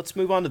 Let's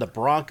move on to the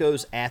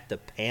Broncos at the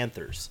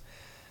Panthers.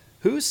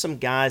 Who's some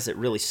guys that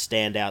really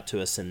stand out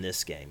to us in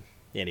this game?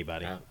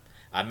 Anybody?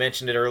 I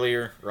mentioned it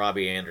earlier,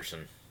 Robbie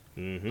Anderson.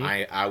 Mm-hmm.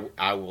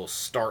 I will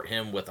start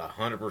him with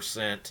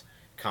 100%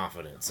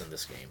 confidence in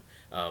this game.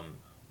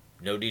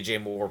 No DJ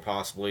Moore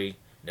possibly,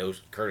 no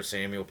Curtis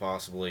Samuel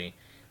possibly.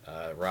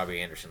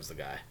 Robbie Anderson's the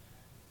guy.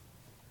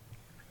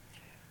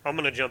 I'm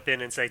going to jump in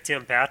and say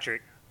Tim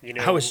Patrick.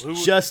 I was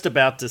just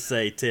about to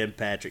say Tim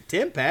Patrick.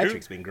 Tim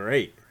Patrick's been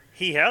great.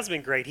 He has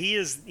been great. He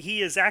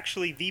is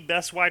actually the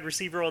best wide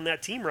receiver on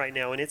that team right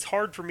now, and it's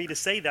hard for me to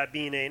say that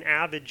being an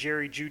avid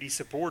Jerry Jeudy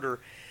supporter.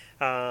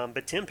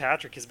 But Tim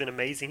Patrick has been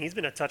amazing. He's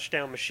been a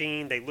touchdown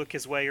machine. They look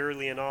his way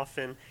early and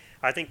often.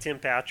 I think Tim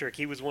Patrick,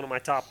 he was one of my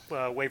top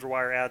waiver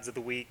wire ads of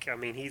the week. I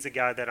mean, he's a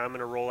guy that I'm going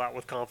to roll out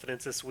with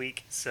confidence this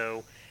week.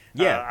 So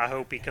I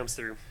hope he comes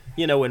through.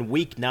 In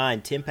Week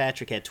 9, Tim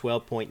Patrick had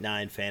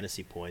 12.9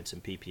 fantasy points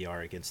in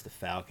PPR against the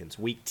Falcons.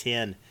 Week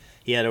 10,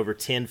 he had over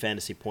 10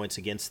 fantasy points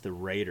against the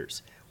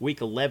Raiders.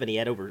 Week 11, he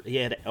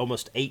had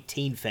almost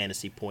 18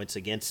 fantasy points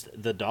against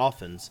the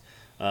Dolphins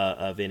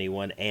of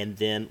anyone. And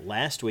then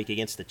last week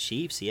against the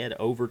Chiefs, he had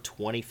over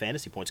 20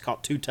 fantasy points,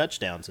 caught 2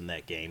 touchdowns in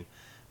that game.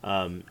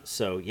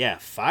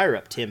 Fire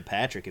up Tim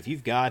Patrick. If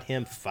you've got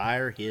him,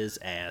 fire his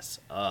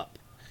ass up.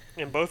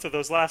 And both of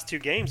those last 2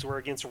 games were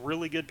against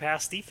really good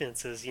pass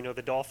defenses,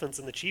 the Dolphins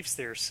and the Chiefs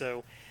there.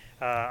 So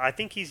I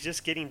think he's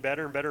just getting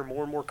better and better,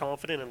 more and more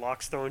confident, and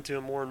Locke's throwing to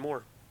him more and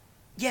more.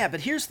 Yeah,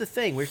 but here's the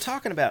thing. We're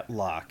talking about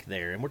Locke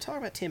there, and we're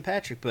talking about Tim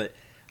Patrick, but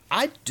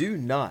I do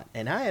not,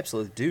 and I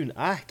absolutely do,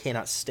 I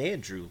cannot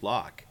stand Drew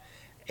Locke.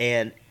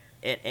 And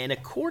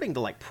according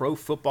to Pro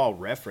Football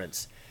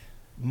Reference,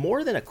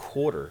 more than a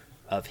quarter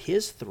of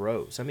his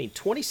throws,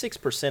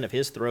 26% of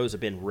his throws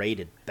have been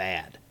rated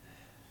bad.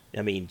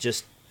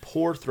 Just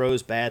poor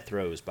throws, bad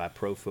throws by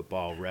Pro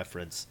Football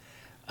Reference.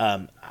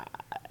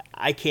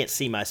 I can't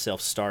see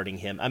myself starting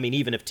him.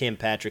 Even if Tim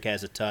Patrick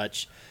has a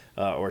touch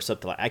or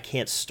something I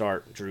can't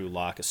start Drew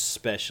Locke,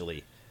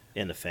 especially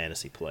in the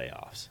fantasy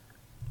playoffs.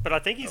 But I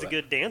think he's a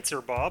good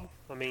dancer, Bob.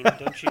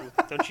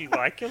 Don't you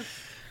like him?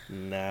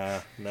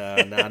 No,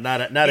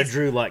 not a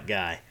Drew Locke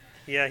guy.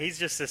 Yeah, he's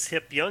just this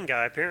hip young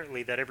guy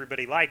apparently that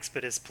everybody likes,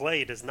 but his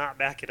play does not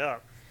back it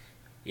up.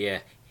 Yeah.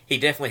 He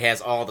definitely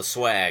has all the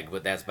swag,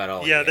 but that's about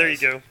all he has. There you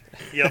go.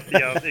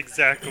 Yep,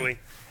 exactly.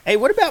 Hey,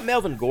 what about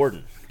Melvin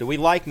Gordon? Do we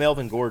like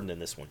Melvin Gordon in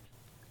this one?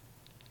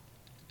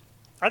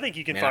 I think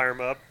you can fire him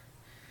up.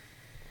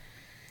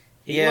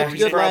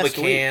 You probably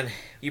can.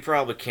 You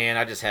probably can.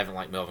 I just haven't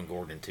liked Melvin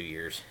Gordon in 2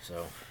 years,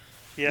 so.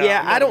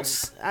 Yeah, I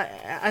don't.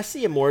 I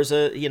see him more as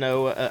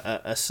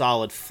a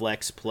solid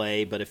flex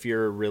play, but if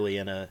you're really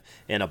in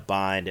a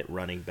bind at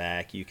running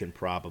back, you can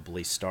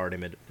probably start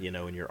him at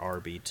in your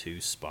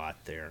RB2 spot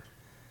there.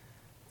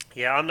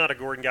 Yeah, I'm not a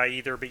Gordon guy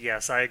either, but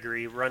yes, I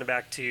agree. Running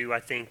back 2,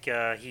 I think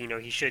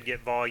he should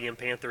get volume.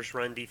 Panthers'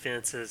 run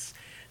defense has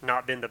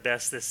not been the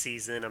best this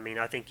season.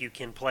 I think you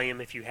can play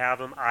him if you have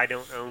him. I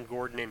don't own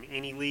Gordon in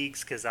any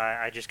leagues because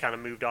I just kind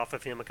of moved off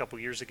of him a couple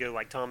years ago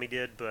like Tommy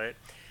did, But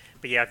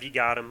yeah, if you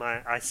got him,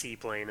 I see you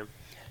playing him.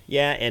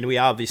 Yeah, and we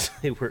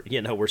obviously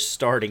we're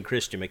starting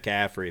Christian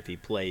McCaffrey if he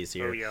plays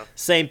here. Oh yeah.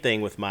 Same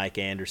thing with Mike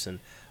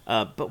Anderson.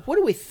 But what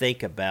do we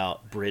think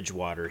about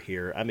Bridgewater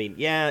here? I mean,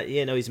 yeah,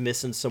 he's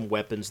missing some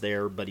weapons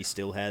there, but he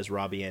still has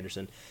Robbie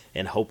Anderson,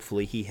 and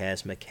hopefully he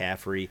has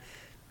McCaffrey.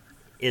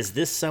 Is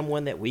this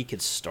someone that we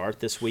could start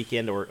this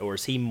weekend, or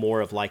is he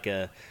more of like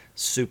a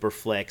super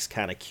flex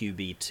kind of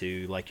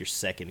QB2, like your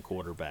second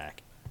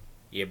quarterback?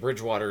 Yeah,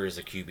 Bridgewater is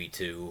a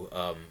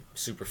QB2,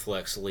 super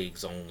flex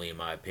leagues only, in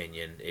my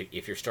opinion.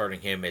 If you're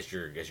starting him as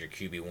your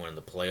QB1 in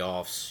the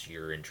playoffs,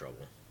 you're in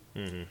trouble.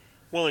 Mm-hmm.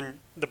 Well, and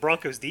the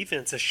Broncos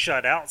defense has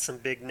shut out some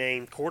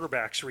big-name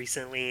quarterbacks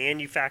recently,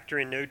 and you factor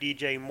in no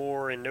DJ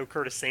Moore and no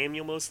Curtis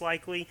Samuel most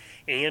likely,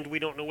 and we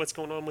don't know what's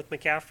going on with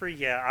McCaffrey.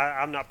 Yeah,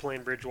 I'm not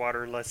playing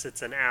Bridgewater unless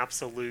it's an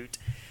absolute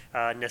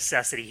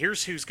necessity.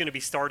 Here's who's going to be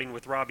starting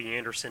with Robbie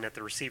Anderson at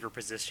the receiver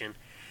position.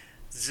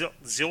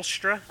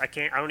 Zylstra, I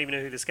don't even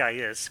know who this guy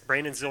is.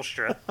 Brandon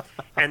Zylstra,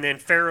 and then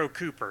Pharaoh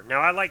Cooper.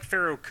 Now I like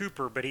Pharaoh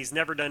Cooper, but he's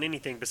never done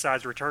anything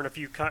besides return a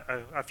few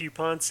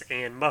punts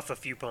and muff a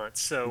few punts.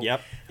 So,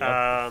 yep.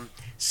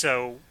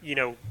 So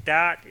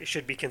that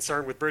should be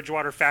concerned with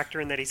Bridgewater,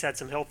 factoring that he's had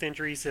some health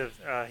injuries of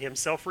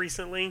himself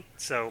recently.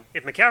 So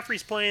if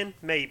McCaffrey's playing,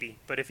 maybe,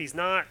 but if he's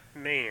not,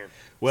 man.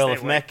 Well,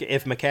 if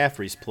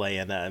McCaffrey's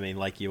playing, I mean,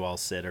 like you all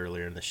said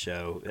earlier in the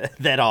show,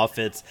 that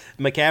offense,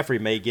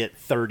 McCaffrey may get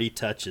 30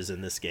 touches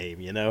in this game,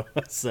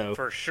 So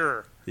for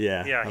sure.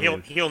 Yeah.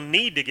 Yeah, he'll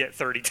need to get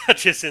 30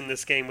 touches in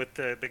this game with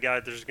the guy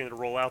that's going to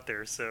roll out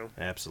there. So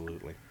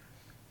absolutely.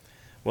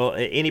 Well,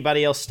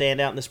 anybody else stand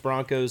out in this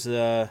Broncos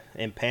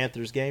and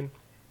Panthers game?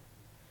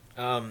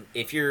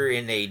 If you're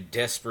in a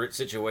desperate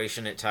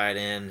situation at tight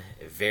end,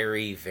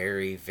 very,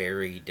 very,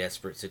 very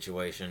desperate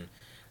situation,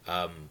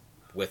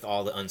 with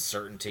all the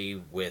uncertainty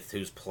with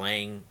who's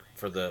playing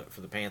for the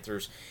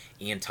Panthers,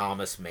 Ian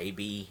Thomas may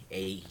be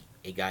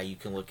a guy you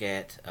can look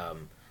at.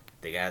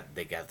 They got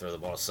to throw the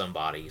ball to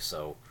somebody.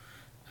 So,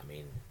 I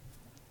mean,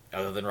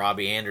 other than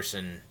Robbie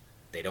Anderson,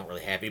 they don't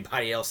really have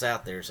anybody else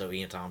out there. So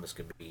Ian Thomas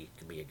could be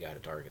a guy to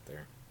target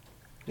there.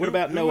 What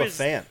about Noah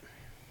Fant?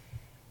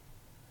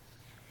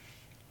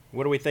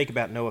 What do we think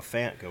about Noah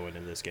Fant going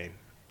into this game?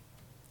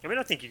 I mean,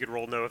 I think you could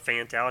roll Noah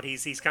Fant out.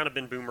 He's kind of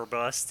been boomer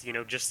bust,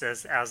 just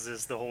as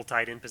is the whole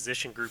tight end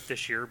position group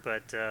this year.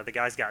 But the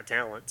guy's got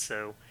talent,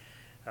 so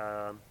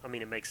I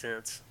mean, it makes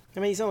sense. I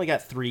mean, he's only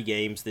got 3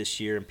 games this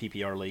year in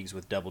PPR leagues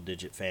with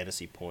double-digit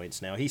fantasy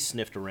points. Now, he's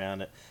sniffed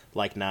around at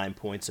like 9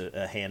 points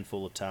a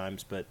handful of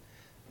times, but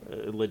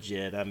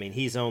legit. I mean,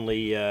 he's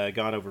only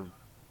gone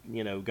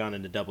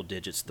into double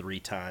digits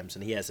 3 times,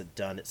 and he hasn't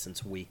done it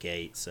since week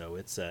 8. So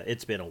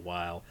it's been a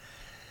while.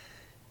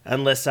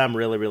 Unless I'm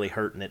really, really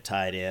hurting at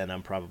tight end,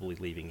 I'm probably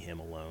leaving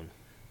him alone.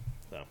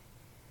 So,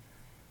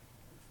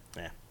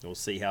 yeah, we'll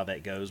see how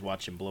that goes.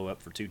 Watch him blow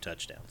up for 2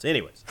 touchdowns.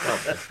 Anyways,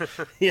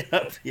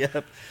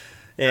 yep.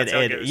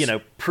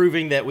 And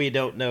proving that we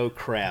don't know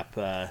crap.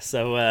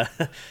 So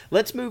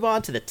let's move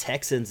on to the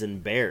Texans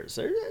and Bears.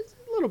 There's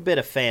a little bit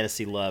of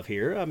fantasy love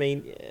here. I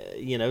mean,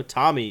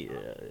 Tommy,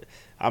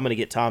 I'm going to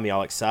get Tommy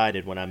all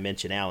excited when I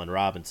mention Allen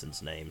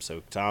Robinson's name.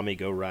 So, Tommy,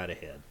 go right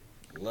ahead.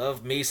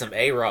 Love me some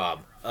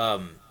A-Rob.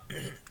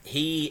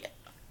 He,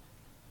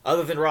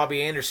 other than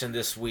Robbie Anderson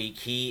this week,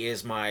 he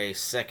is my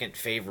second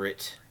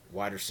favorite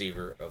wide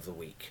receiver of the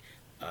week.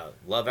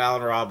 Love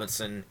Allen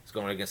Robinson. He's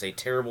going against a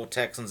terrible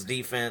Texans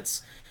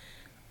defense.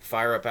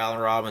 Fire up Allen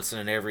Robinson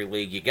in every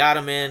league you got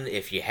him in.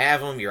 If you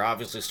have him, you're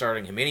obviously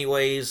starting him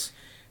anyways.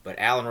 But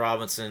Allen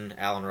Robinson.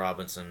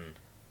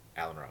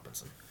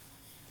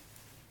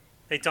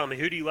 Hey, Tommy,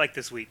 who do you like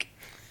this week?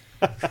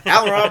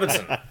 Allen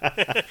Robinson.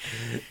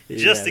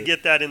 Just to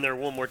get that in there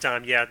one more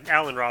time. Yeah,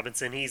 Allen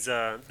Robinson, he's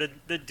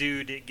the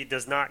dude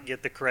does not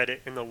get the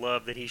credit and the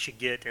love that he should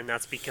get, and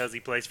that's because he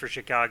plays for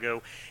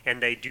Chicago,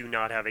 and they do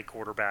not have a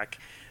quarterback.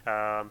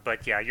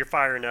 But, yeah, you're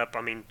firing up,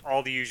 I mean,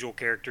 all the usual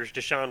characters,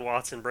 Deshaun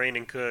Watson,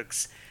 Brandon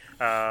Cooks,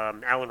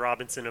 Allen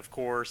Robinson, of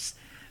course,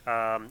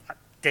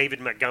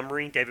 David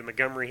Montgomery. David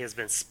Montgomery has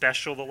been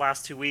special the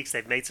last 2 weeks.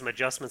 They've made some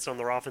adjustments on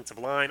their offensive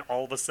line.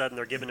 All of a sudden,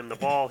 they're giving him the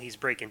ball. He's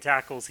breaking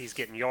tackles. He's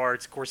getting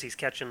yards. Of course, he's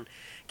catching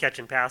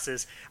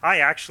passes.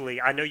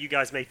 I know you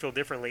guys may feel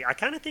differently. I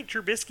kind of think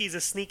Trubisky's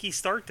a sneaky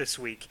start this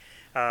week.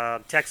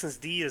 Texans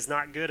D is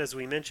not good, as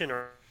we mentioned,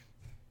 or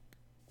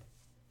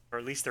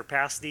at least their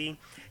pass D.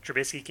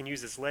 Trubisky can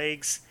use his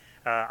legs.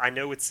 I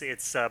know it's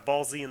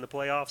ballsy in the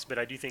playoffs, but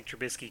I do think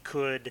Trubisky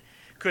could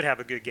have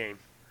a good game.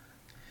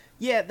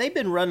 Yeah, they've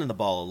been running the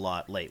ball a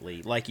lot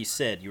lately. Like you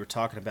said, you were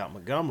talking about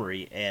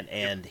Montgomery,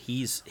 and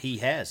he's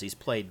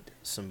played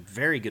some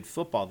very good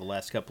football the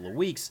last couple of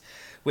weeks,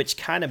 which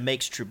kind of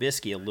makes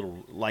Trubisky a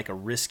little like a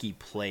risky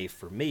play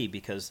for me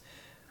because,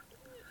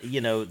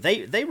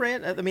 they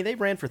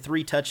ran for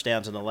 3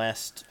 touchdowns in the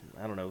last,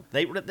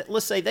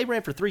 let's say they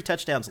ran for 3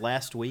 touchdowns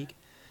last week,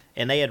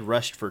 and they had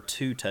rushed for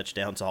 2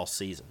 touchdowns all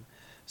season.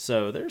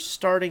 So they're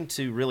starting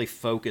to really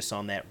focus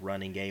on that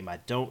running game. I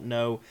don't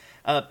know.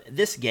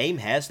 This game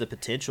has the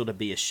potential to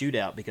be a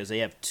shootout because they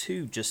have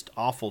 2 just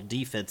awful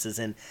defenses.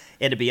 And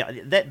to be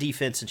that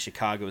defense in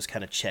Chicago is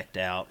kind of checked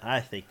out.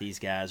 I think these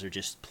guys are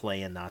just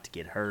playing not to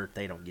get hurt.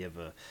 They don't give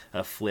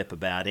a flip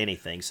about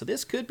anything. So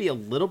this could be a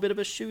little bit of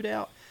a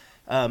shootout.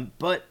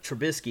 But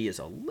Trubisky is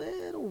a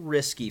little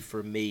risky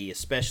for me,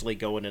 especially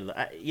going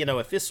into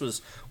if this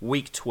was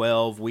week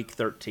 12, week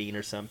 13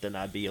 or something,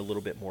 I'd be a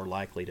little bit more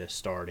likely to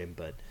start him.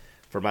 But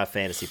for my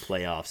fantasy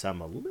playoffs,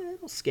 I'm a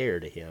little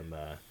scared of him.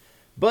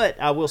 But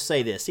I will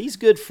say this: he's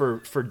good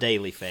for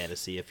daily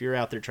fantasy. If you're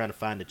out there trying to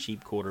find a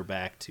cheap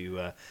quarterback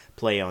to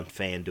play on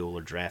FanDuel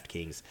or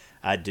DraftKings,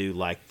 I do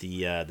like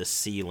the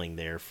ceiling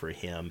there for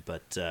him.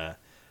 But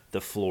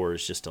the floor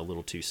is just a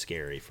little too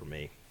scary for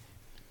me.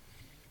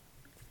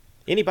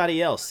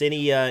 Anybody else?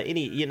 Any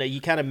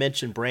you kind of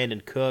mentioned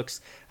Brandon Cooks.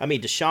 I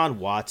mean, Deshaun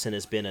Watson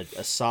has been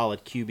a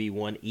solid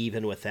QB1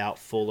 even without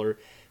Fuller.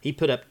 He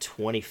put up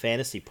 20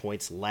 fantasy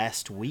points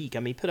last week. I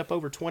mean, he put up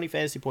over 20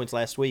 fantasy points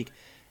last week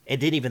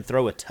and didn't even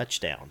throw a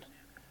touchdown.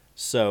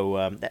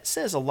 So that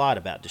says a lot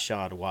about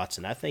Deshaun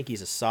Watson. I think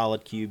he's a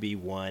solid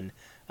QB1.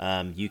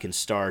 You can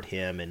start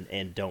him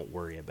and don't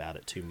worry about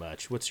it too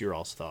much. What's your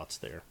all's thoughts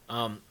there?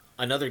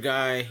 Another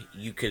guy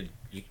you'd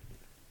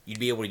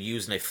be able to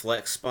use in a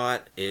flex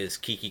spot is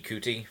Keke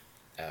Coutee.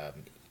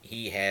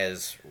 He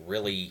has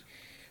really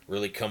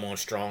come on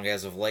strong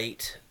as of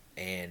late,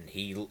 and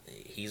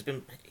he's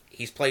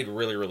played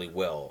really, really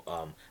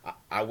well.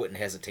 I wouldn't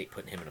hesitate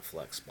putting him in a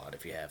flex spot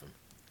if you have him.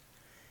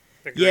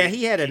 Agreed. Yeah,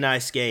 he had a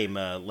nice game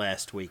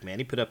last week, man.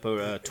 He put up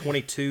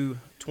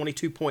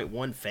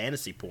 22.1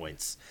 fantasy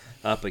points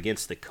up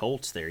against the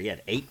Colts there. He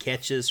had 8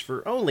 catches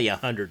for only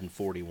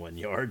 141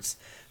 yards.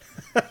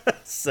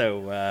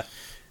 So,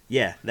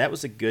 yeah, that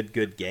was a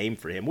good game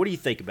for him. What do you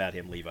think about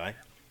him, Levi?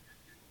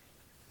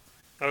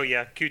 Oh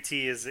yeah,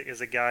 Coutee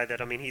is a guy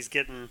that, I mean,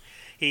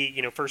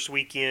 first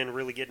weekend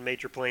really getting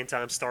major playing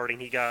time starting.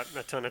 He got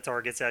a ton of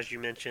targets, as you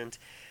mentioned.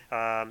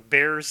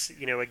 Bears,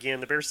 again,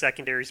 the Bears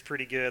secondary is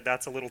pretty good.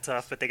 That's a little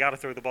tough, but they got to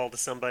throw the ball to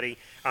somebody.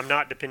 I'm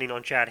not depending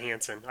on Chad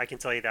Hansen. I can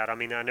tell you that. I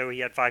mean, I know he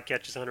had 5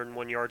 catches,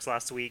 101 yards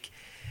last week.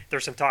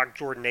 There's some talk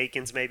Jordan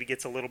Akins maybe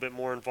gets a little bit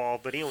more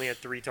involved, but he only had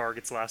 3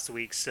 targets last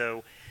week.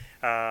 So,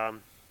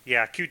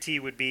 yeah,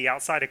 Coutee would be,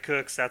 outside of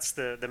Cooks, that's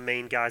the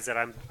main guys that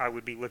I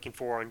would be looking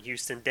for on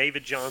Houston.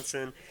 David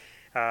Johnson,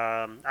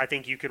 I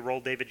think you could roll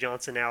David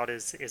Johnson out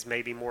as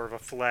maybe more of a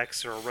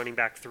flex or a running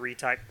back 3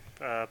 type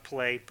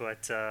play,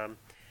 but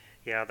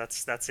yeah,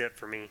 that's it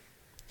for me.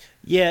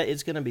 Yeah,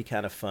 it's going to be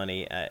kind of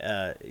funny.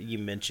 You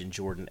mentioned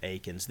Jordan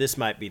Akins. This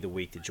might be the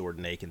week that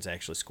Jordan Akins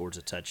actually scores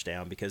a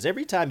touchdown, because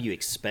every time you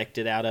expect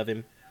it out of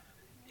him,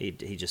 he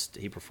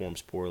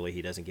performs poorly.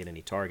 He doesn't get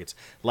any targets.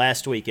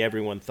 Last week,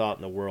 everyone thought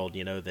in the world,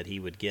 that he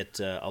would get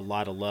a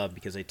lot of love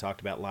because they talked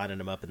about lining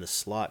him up in the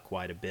slot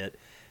quite a bit.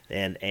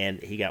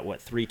 And he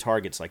got 3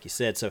 targets, like you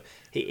said. So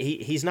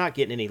he's not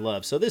getting any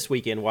love. So this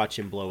weekend, watch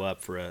him blow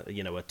up for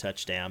a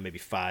touchdown, maybe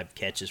 5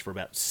 catches for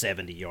about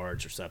 70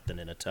 yards or something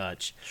and a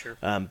touch. Sure.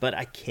 But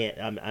I can't.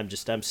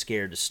 I'm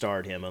scared to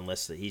start him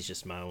unless he's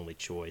just my only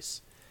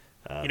choice.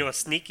 A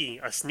sneaky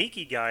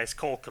guy is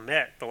Cole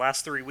Kmet. The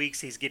last 3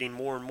 weeks, he's getting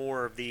more and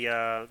more of the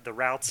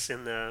routes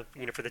in the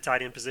for the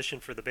tight end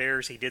position for the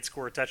Bears. He did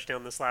score a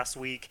touchdown this last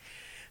week.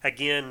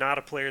 Again, not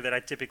a player that I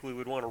typically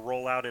would want to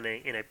roll out in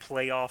a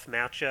playoff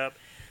matchup.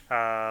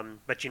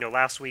 But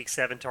last week,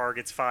 7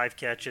 targets, 5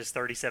 catches,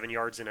 37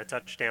 yards, and a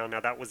touchdown. Now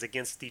that was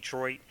against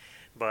Detroit,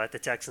 but the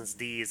Texans'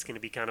 D is going to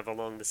be kind of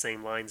along the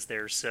same lines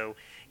there. So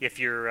if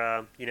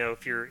you're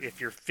if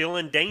you're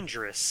feeling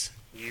dangerous,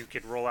 you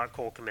could roll out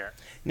Cole Kmet.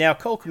 Now,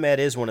 Cole Kmet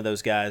is one of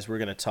those guys we're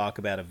going to talk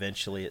about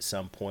eventually at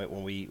some point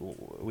when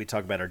we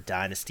talk about our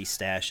dynasty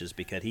stashes,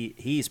 because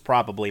he's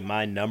probably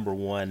my number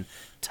one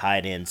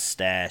tight end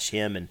stash,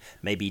 him and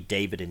maybe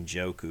David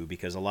Njoku,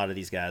 because a lot of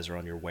these guys are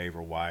on your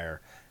waiver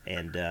wire.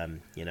 And,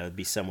 it'd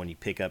be someone you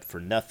pick up for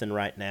nothing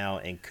right now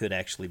and could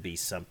actually be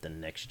something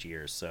next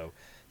year. So,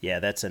 yeah,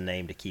 that's a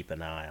name to keep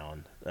an eye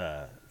on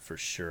for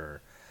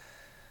sure.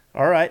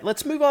 All right,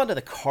 let's move on to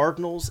the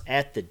Cardinals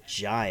at the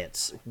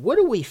Giants. What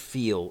do we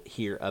feel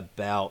here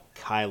about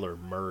Kyler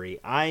Murray?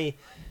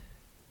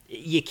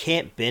 You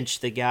can't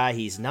bench the guy.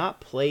 He's not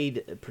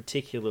played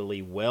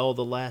particularly well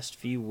the last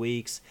few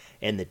weeks,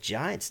 and the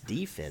Giants'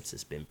 defense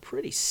has been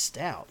pretty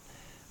stout.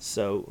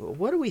 So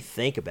what do we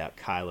think about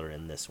Kyler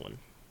in this one?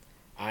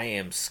 I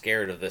am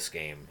scared of this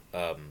game.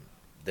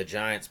 The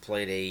Giants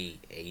played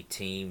a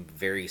team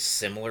very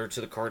similar to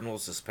the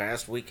Cardinals this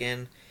past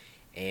weekend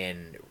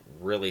and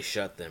really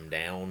shut them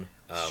down.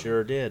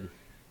 Sure did.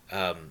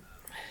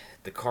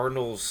 The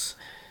Cardinals,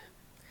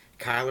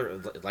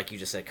 Kyler, like you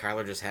just said,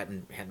 Kyler just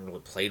hadn't really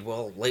played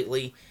well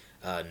lately.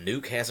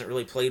 Nuke hasn't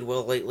really played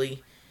well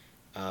lately,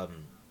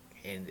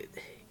 and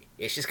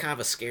it's just kind of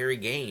a scary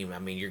game. I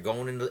mean, you're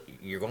going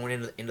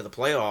into the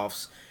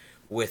playoffs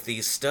with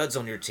these studs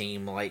on your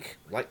team, like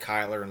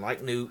Kyler and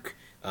like Nuke.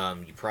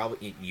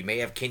 You may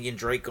have Kenyon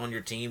Drake on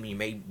your team. You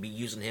may be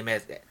using him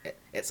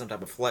at some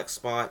type of flex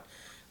spot.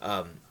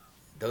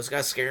 Those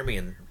guys scare me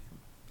in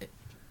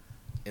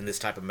this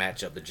type of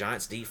matchup. The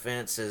Giants'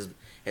 defense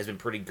has been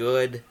pretty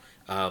good.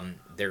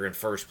 They're in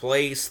first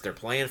place. They're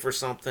playing for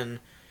something.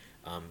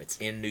 It's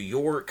in New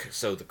York,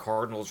 so the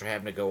Cardinals are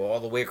having to go all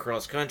the way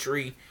across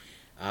country.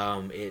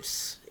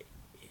 It's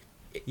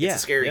a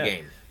scary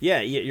game. Yeah,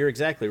 you're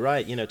exactly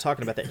right.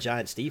 Talking about that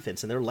Giants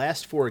defense, in their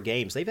last 4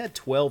 games, they've had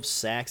 12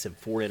 sacks and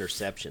 4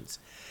 interceptions.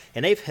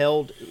 And they've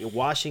held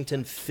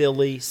Washington,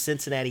 Philly,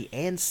 Cincinnati,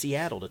 and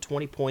Seattle to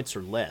 20 points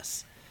or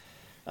less.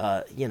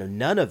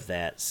 None of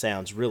that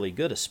sounds really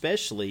good,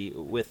 especially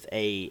with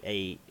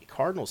a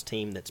Cardinals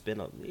team that's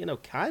been,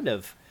 kind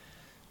of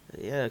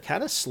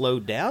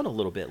slowed down a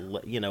little bit,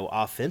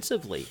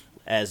 offensively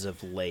as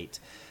of late.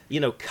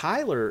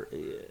 Kyler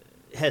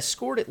has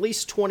scored at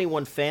least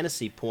 21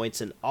 fantasy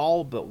points in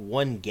all but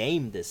one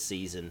game this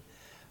season,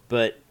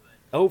 but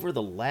over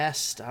the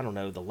last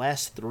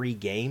 3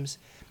 games,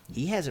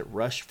 he hasn't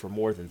rushed for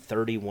more than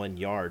 31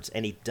 yards,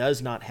 and he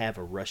does not have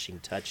a rushing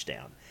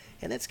touchdown.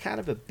 And that's kind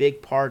of a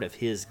big part of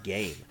his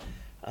game.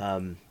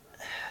 I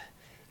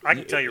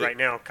can tell you right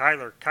now,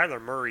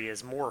 Kyler Murray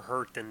is more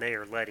hurt than they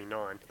are letting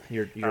on.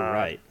 You're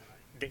right.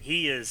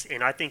 He is,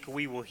 and I think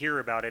we will hear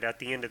about it at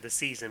the end of the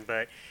season,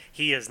 but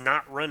he is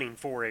not running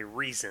for a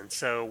reason.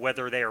 So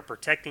whether they are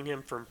protecting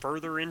him from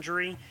further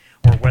injury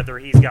or whether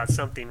he's got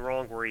something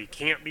wrong where he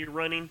can't be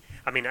running,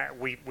 I mean,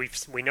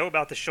 we know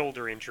about the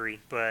shoulder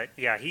injury, but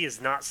yeah, he is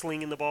not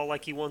slinging the ball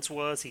like he once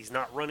was. He's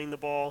not running the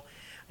ball.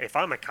 If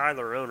I'm a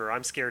Kyler owner,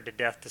 I'm scared to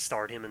death to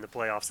start him in the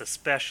playoffs,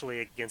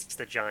 especially against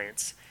the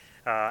Giants.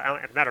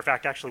 As a matter of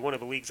fact, actually, one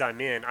of the leagues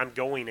I'm in, I'm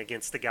going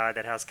against the guy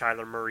that has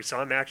Kyler Murray, so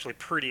I'm actually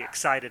pretty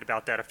excited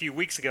about that. A few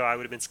weeks ago, I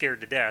would have been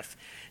scared to death.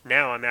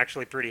 Now I'm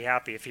actually pretty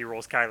happy if he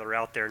rolls Kyler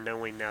out there,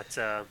 knowing that's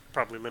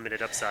probably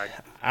limited upside.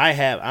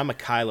 I'm a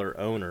Kyler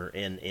owner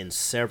in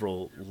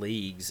several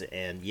leagues,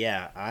 and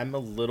yeah, I'm a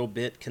little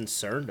bit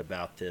concerned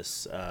about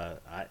this.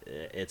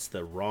 It's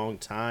the wrong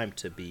time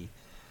to be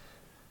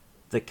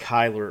the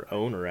Kyler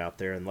owner out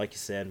there, and like you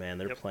said, man,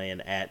 they're playing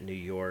at New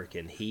York,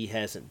 and he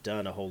hasn't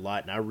done a whole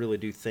lot. And I really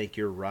do think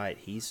you're right.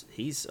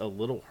 He's a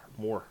little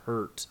more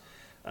hurt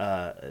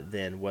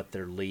than what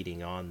they're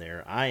leading on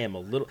there. I am a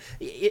little.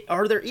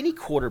 Are there any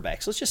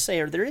quarterbacks? Let's just say,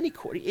 are there any?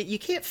 You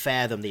can't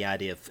fathom the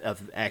idea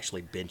of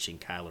actually benching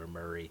Kyler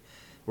Murray.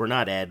 We're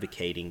not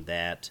advocating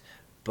that.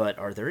 But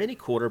are there any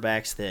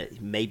quarterbacks that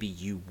maybe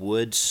you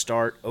would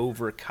start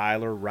over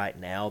Kyler right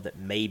now that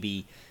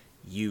maybe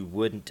you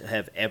wouldn't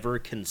have ever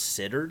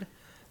considered?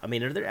 I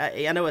mean, are there?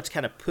 I know it's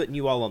kind of putting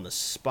you all on the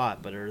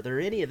spot, but are there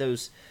any of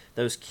those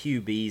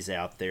QBs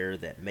out there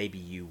that maybe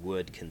you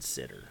would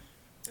consider?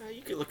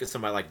 You could look at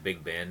somebody like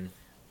Big Ben.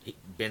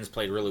 Ben's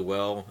played really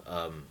well.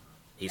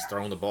 He's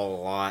thrown the ball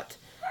a lot,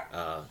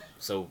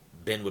 so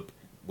Ben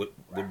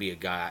would be a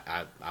guy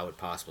I would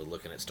possibly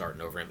looking at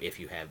starting over him if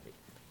you have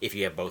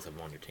both of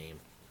them on your team.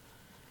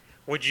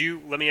 Would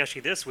you? Let me ask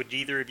you this: would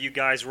either of you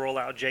guys roll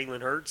out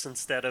Jalen Hurts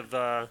instead of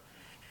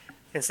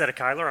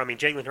Kyler? I mean,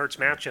 Jalen Hurts'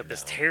 matchup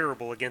is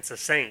terrible against the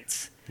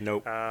Saints.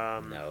 Nope.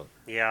 No.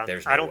 Yeah,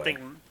 There's no I don't way. think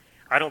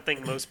I don't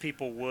think most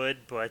people would,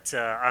 but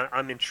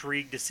I'm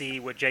intrigued to see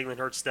what Jalen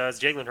Hurts does.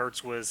 Jalen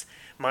Hurts was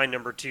my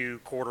number 2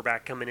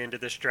 quarterback coming into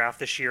this draft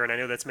this year, and I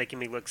know that's making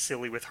me look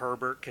silly with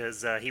Herbert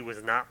because he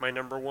was not my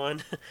number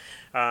 1.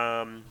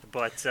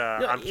 But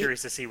I'm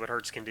curious to see what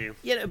Hurts can do.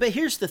 Yeah, but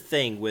here's the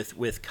thing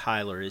with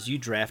Kyler is you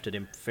drafted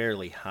him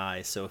fairly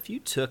high, so if you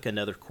took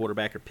another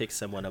quarterback or picked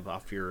someone up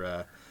off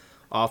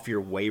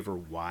your waiver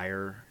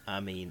wire, I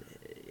mean,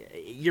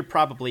 you're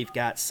probably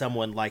got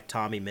someone like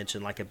Tommy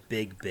mentioned, like a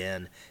Big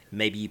Ben.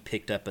 Maybe you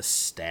picked up a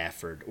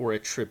Stafford or a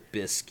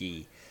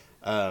Trubisky,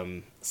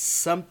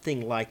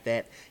 something like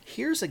that.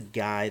 Here's a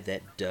guy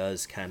that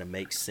does kind of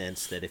make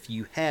sense that if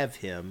you have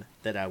him,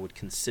 that I would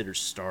consider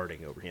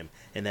starting over him,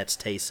 and that's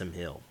Taysom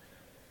Hill.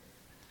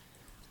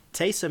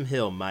 Taysom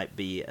Hill might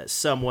be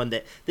someone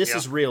that this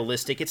is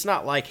realistic. It's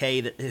not like, hey,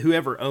 that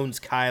whoever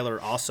owns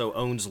Kyler also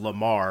owns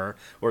Lamar,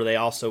 or they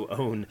also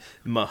own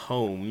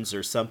Mahomes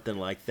or something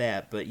like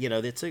that. But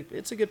it's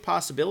a good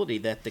possibility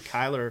that the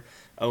Kyler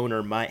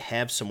owner might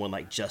have someone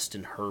like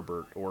Justin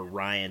Herbert or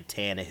Ryan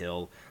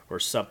Tannehill or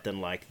something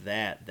like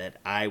that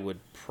I would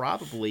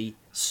probably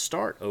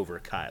start over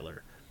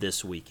Kyler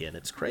this weekend.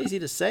 It's crazy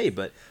to say,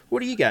 but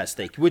what do you guys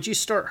think? Would you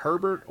start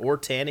Herbert or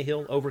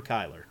Tannehill over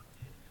Kyler?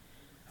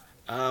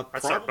 I'd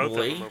start both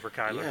of them over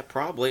Kyler. Yeah,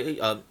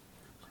 probably.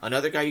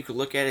 Another guy you could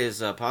look at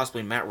is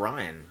possibly Matt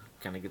Ryan.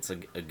 Kind of gets a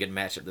good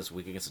matchup this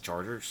week against the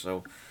Chargers.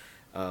 So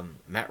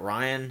Matt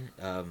Ryan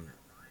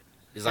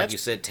is, like you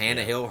said,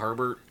 Tannehill,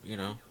 Herbert.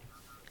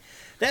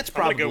 That's I'm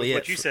probably gonna go with it.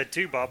 what you said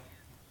too, Bob.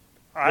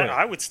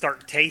 I would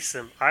start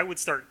Taysom. I would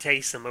start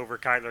Taysom over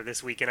Kyler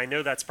this week, and I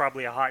know that's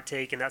probably a hot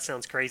take, and that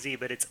sounds crazy,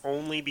 but it's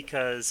only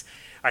because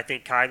I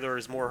think Kyler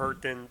is more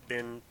hurt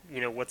than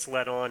what's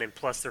let on, and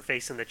plus they're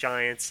facing the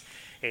Giants,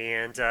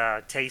 and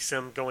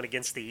Taysom going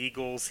against the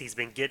Eagles. He's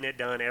been getting it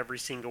done every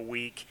single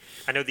week.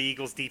 I know the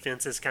Eagles'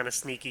 defense is kind of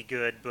sneaky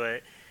good,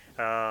 but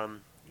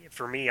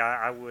for me,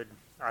 I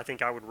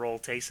think I would roll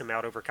Taysom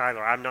out over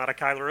Kyler. I'm not a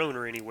Kyler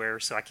owner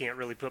anywhere, so I can't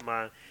really put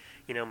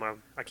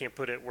I can't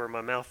put it where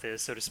my mouth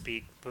is, so to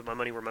speak, put my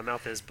money where my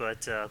mouth is,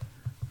 but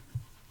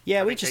Yeah,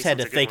 Yeah, I we think just had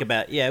to Taysom's a good think one.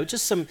 about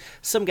just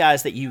some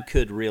guys that you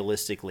could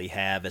realistically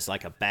have as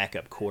like a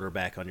backup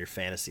quarterback on your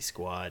fantasy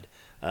squad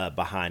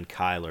behind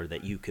Kyler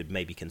that you could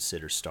maybe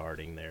consider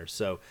starting there.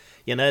 So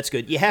that's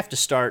good. You have to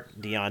start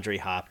DeAndre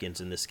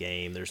Hopkins in this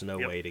game. There's no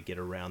Yep. way to get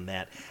around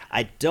that.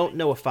 I don't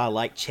know if I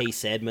like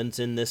Chase Edmonds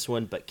in this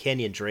one, but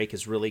Kenyon Drake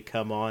has really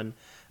come on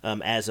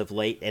as of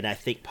late, and I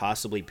think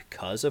possibly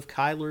because of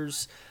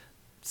Kyler's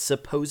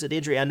supposed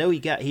injury. I know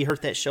he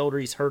hurt that shoulder.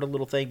 He's hurt a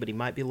little thing, but he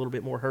might be a little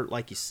bit more hurt,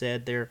 like you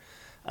said there.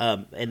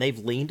 And they've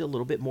leaned a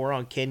little bit more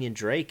on Kenyon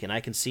Drake, and I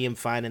can see him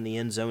finding the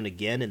end zone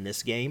again in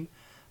this game.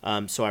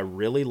 So I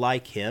really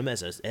like him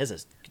as a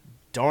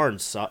darn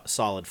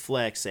solid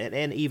flex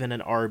and even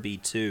an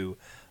RB2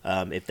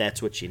 if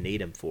that's what you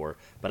need him for.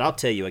 But I'll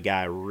tell you a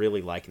guy I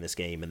really like in this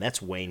game, and that's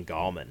Wayne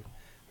Gallman.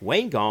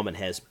 Wayne Gallman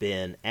has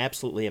been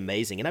absolutely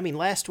amazing. And I mean,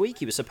 last week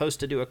he was supposed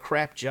to do a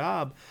crap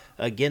job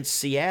against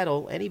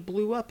Seattle, and he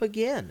blew up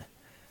again.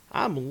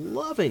 I'm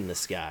loving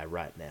this guy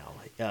right now.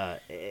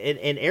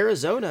 In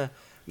Arizona,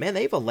 man,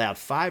 they've allowed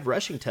 5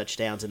 rushing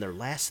touchdowns in their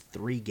last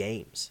 3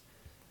 games.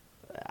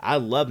 I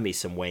love me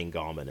some Wayne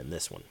Gallman in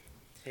this one.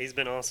 He's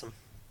been awesome.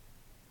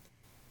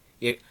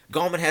 Yeah,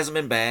 Gallman hasn't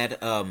been bad.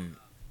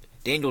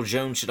 Daniel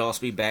Jones should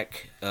also be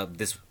back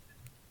this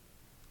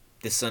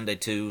Sunday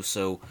too,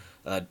 so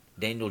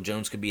Daniel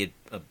Jones could be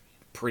a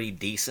pretty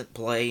decent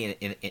play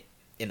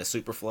in a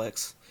super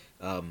flex.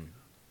 I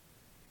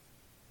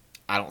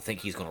don't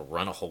think he's going to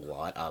run a whole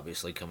lot,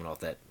 obviously, coming off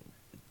that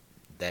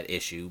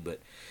issue,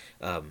 but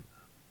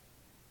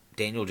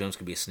Daniel Jones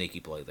could be a sneaky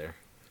play there.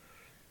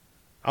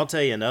 I'll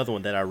tell you another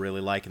one that I really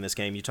like in this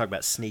game. You talk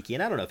about sneaky,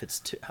 and I don't know if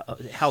it's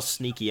how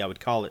sneaky I would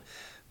call it,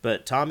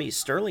 but Tommy,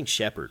 Sterling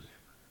Shepard.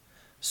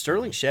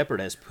 Sterling Shepard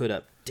has put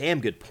up damn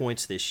good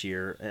points this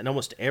year in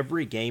almost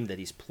every game that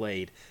he's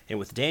played, and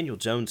with Daniel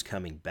Jones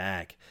coming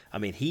back, I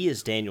mean, he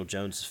is Daniel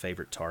Jones'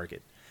 favorite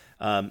target.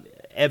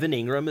 Evan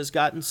Ingram has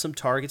gotten some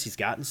targets. He's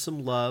gotten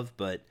some love,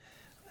 but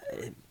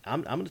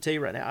I'm going to tell you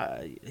right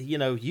now,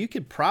 you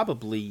could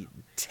probably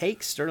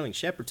take Sterling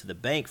Shepard to the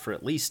bank for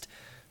at least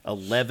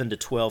 11 to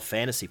 12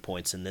 fantasy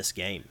points in this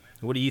game.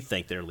 What do you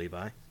think there,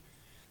 Levi?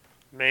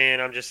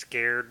 Man, I'm just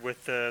scared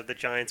with the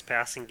Giants'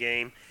 passing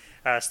game.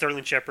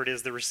 Sterling Shepard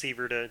is the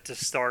receiver to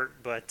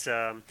start, but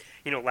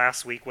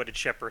last week what did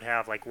Shepard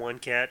have? Like 1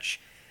 catch.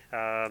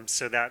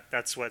 So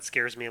that's what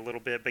scares me a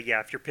little bit. But yeah,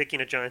 if you're picking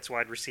a Giants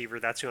wide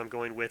receiver, that's who I'm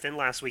going with. And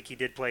last week he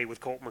did play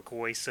with Colt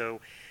McCoy, so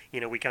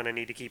we kind of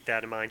need to keep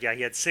that in mind. Yeah,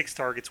 he had 6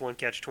 targets, 1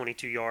 catch,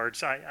 22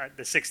 yards.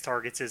 The 6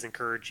 targets is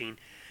encouraging.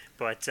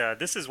 But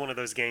this is one of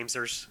those games.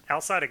 There's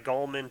outside of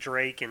Gallman,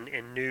 Drake, and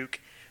Nuke,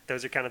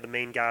 those are kind of the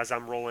main guys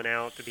I'm rolling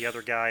out. The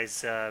other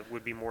guys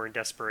would be more in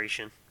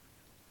desperation.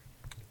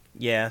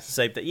 Yeah,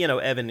 same thing.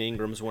 Evan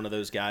Ingram's one of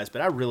those guys, but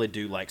I really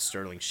do like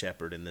Sterling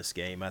Shepard in this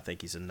game. I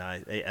think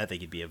I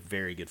think he'd be a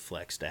very good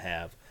flex to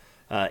have.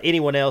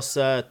 Anyone else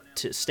to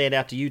stand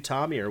out to you,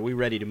 Tommy? Or are we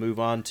ready to move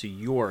on to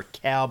your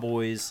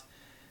Cowboys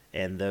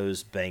and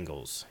those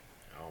Bengals?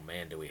 Oh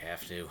man, do we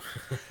have to?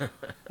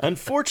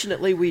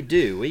 Unfortunately, we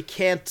do. We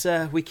can't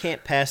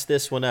pass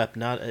this one up.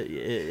 Not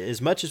as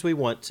much as we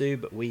want to,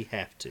 but we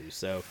have to.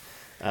 So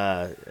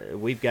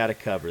we've got to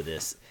cover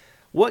this.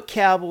 What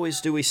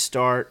Cowboys do we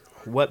start?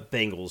 What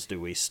Bengals do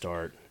we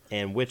start?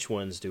 And which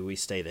ones do we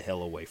stay the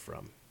hell away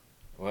from?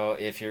 Well,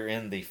 if you're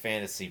in the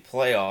fantasy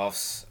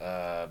playoffs,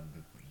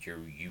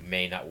 you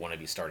may not want to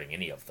be starting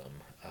any of them.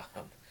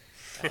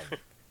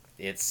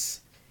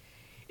 It's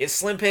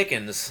slim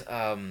pickings.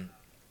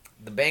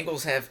 The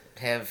Bengals have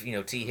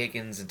T.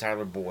 Higgins and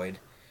Tyler Boyd.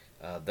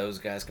 Those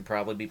guys could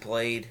probably be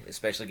played,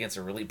 especially against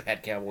a really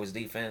bad Cowboys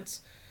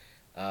defense.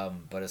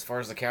 But as far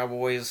as the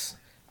Cowboys,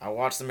 I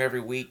watch them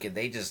every week, and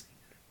they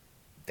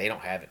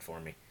don't have it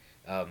for me.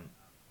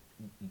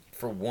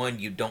 For one,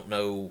 you don't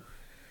know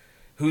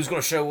who's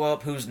going to show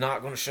up, who's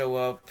not going to show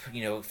up.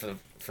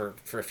 For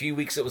a few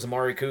weeks it was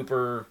Amari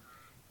Cooper.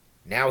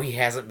 Now he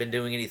hasn't been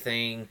doing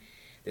anything.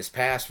 This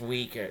past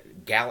week,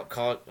 Gallup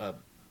caught a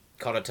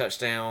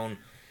touchdown,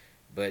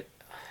 but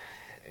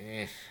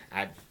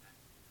I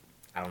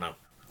don't know.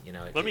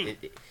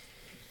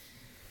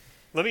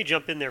 Let me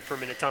jump in there for a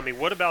minute, Tommy.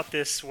 What about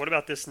this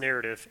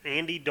narrative?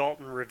 Andy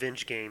Dalton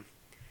revenge game.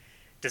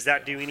 Does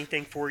that do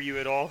anything for you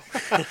at all?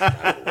 No.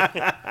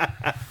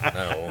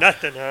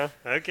 Nothing, huh?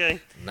 Okay.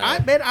 No.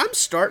 I'm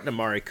starting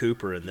Amari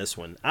Cooper in this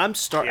one.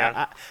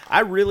 Yeah. I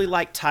really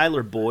like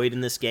Tyler Boyd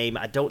in this game.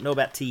 I don't know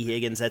about T.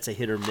 Higgins. That's a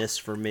hit or miss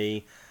for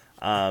me.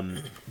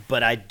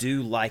 But I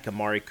do like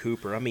Amari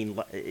Cooper. I mean,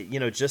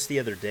 just the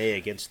other day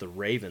against the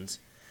Ravens,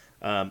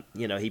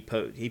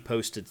 he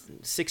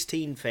posted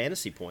 16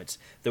 fantasy points.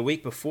 The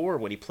week before,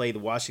 when he played the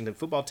Washington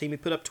football team, he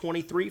put up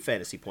 23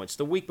 fantasy points.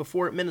 The week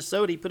before at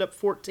Minnesota, he put up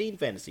 14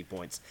 fantasy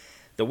points.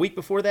 The week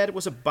before that, it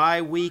was a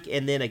bye week,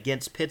 and then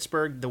against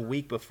Pittsburgh, the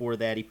week before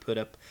that, he put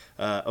up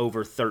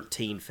over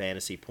 13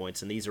 fantasy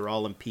points, and these are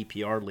all in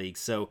PPR leagues.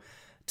 So,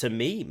 to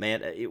me,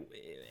 man,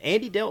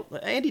 Andy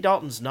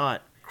Dalton's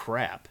not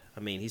crap. I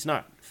mean, he's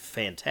not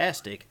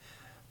fantastic,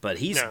 But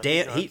he's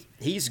No,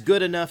 he's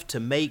good enough to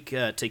make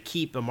to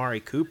keep Amari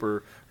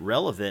Cooper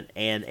relevant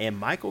and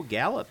Michael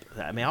Gallup.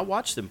 I mean, I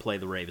watched them play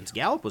the Ravens.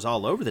 Gallup was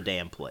all over the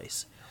damn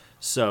place.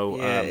 So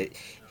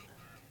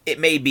it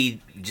may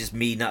be just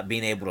me not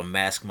being able to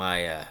mask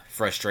my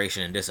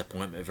frustration and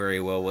disappointment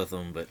very well with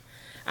them, but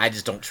I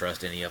just don't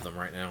trust any of them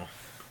right now.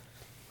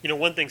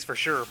 One thing's for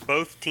sure: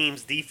 both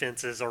teams'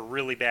 defenses are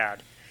really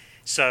bad.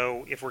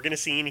 So if we're going to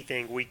see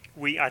anything,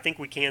 I think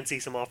we can see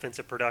some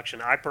offensive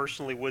production. I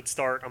personally would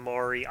start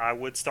Amari. I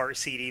would start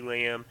CeeDee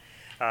Lamb.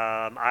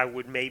 I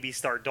would maybe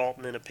start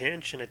Dalton in a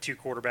pinch in a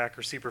 2-quarterback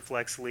or super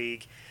flex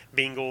league.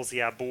 Bengals,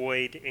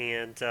 Boyd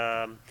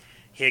and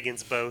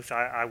Higgins both.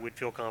 I would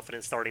feel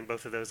confident starting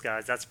both of those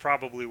guys. That's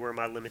probably where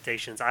my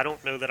limitations. I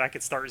don't know that I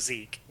could start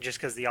Zeke just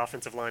because the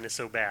offensive line is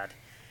so bad.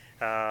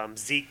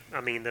 Zeke,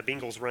 the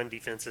Bengals' run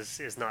defense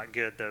is not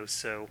good, though.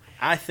 So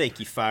I think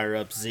you fire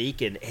up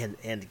Zeke and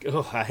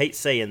I hate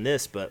saying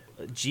this, but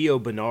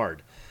Gio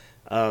Bernard.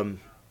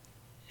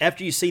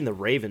 After you've seen the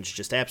Ravens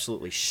just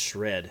absolutely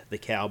shred the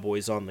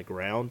Cowboys on the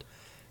ground,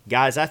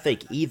 guys, I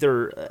think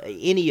either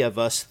any of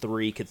us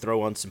three could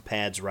throw on some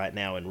pads right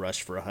now and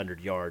rush for 100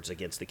 yards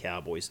against the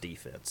Cowboys'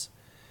 defense.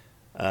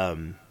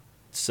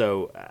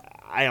 So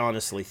I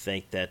honestly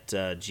think that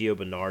Gio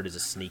Bernard is a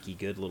sneaky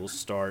good little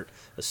start,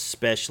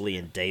 especially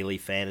in daily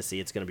fantasy.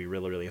 It's going to be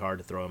really, really hard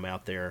to throw him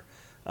out there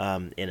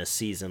in a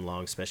season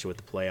long, especially with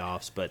the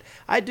playoffs. But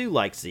I do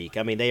like Zeke.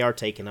 I mean, they are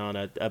taking on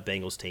a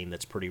Bengals team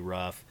that's pretty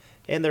rough,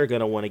 and they're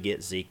going to want to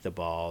get Zeke the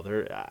ball.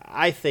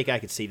 I think I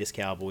could see this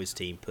Cowboys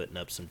team putting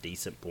up some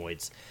decent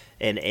points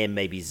and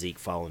maybe Zeke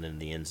falling into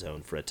the end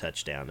zone for a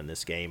touchdown in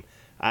this game.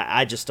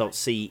 I just don't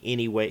see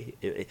any way.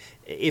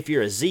 If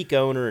you're a Zeke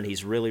owner and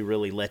he's really,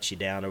 really let you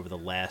down over the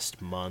last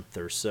month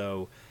or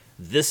so,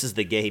 this is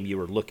the game you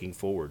were looking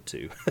forward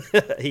to,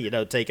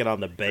 taking on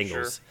the Bengals.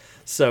 Sure.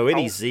 So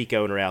any Zeke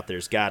owner out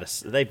there's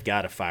they've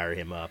got to fire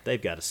him up.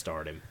 They've got to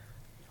start him.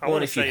 Well,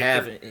 if you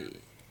have him,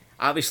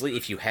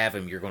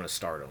 you're going to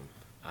start him.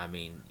 I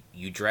mean,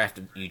 you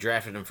drafted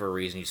him for a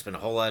reason. You spent a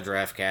whole lot of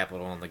draft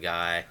capital on the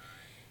guy.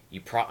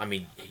 You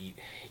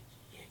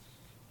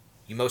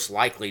most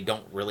likely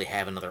don't really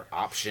have another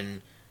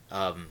option.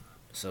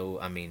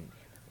 So,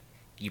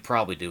 you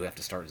probably do have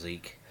to start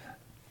Zeke.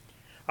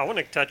 I want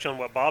to touch on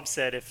what Bob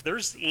said. If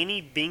there's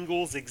any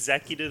Bengals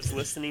executives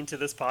listening to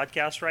this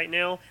podcast right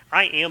now,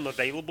 I am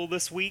available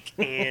this week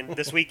and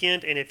this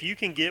weekend. And if you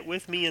can get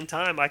with me in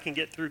time, I can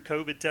get through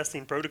COVID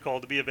testing protocol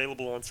to be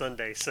available on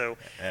Sunday. So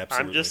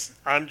absolutely.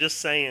 I'm just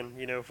saying,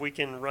 if we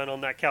can run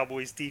on that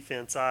Cowboys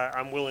defense,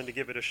 I'm willing to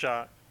give it a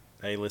shot.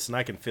 Hey, listen,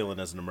 I can fill in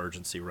as an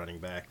emergency running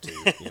back,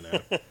 too,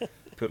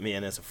 Put me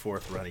in as a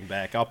fourth running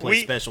back. I'll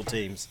play special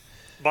teams.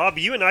 Bob,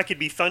 you and I could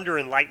be thunder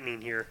and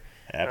lightning here.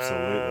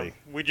 Absolutely.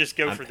 We just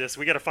go for this.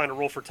 We got to find a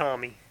role for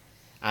Tommy.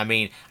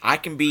 I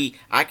can do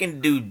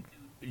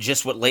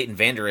just what Leighton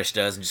Vander Esch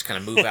does and just kind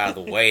of move out of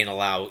the way and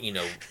allow,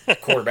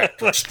 quarterback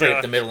to straight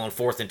up the middle on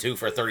 4th and 2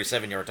 for a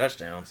 37-yard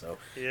touchdown. So,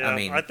 yeah,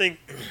 I think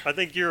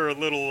you're a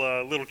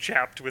little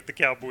chapped with the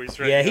Cowboys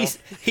right now.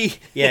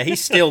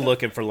 He's still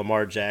looking for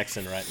Lamar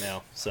Jackson right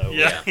now. So,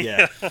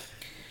 yeah.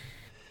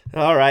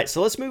 All right,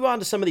 so let's move on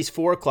to some of these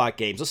 4 o'clock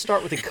games. Let's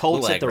start with the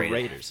Colts at the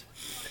Raiders.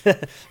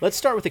 Let's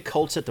start with the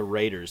Colts at the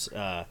Raiders.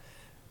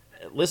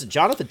 Listen,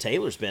 Jonathan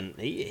Taylor's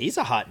he's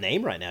a hot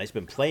name right now. He's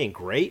been playing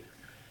great.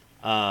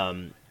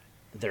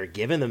 They're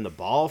giving them the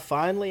ball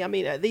finally. I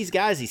mean, these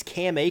guys, these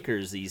Cam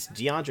Akers, these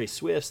DeAndre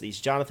Swifts, these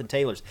Jonathan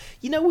Taylors.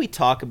 We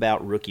talk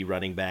about rookie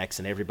running backs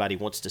and everybody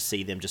wants to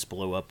see them just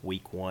blow up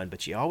week 1,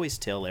 but you always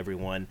tell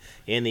everyone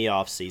in the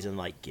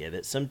offseason, give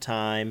it some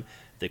time.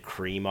 The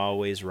cream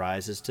always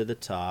rises to the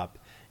top,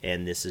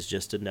 and this is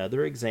just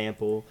another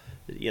example.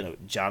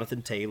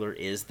 Jonathan Taylor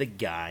is the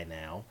guy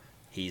now.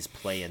 He's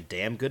playing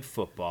damn good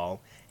football,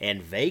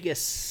 and Vegas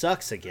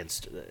sucks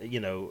against,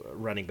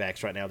 running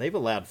backs right now. They've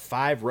allowed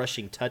 5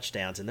 rushing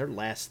touchdowns in their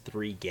last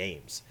 3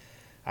 games.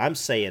 I'm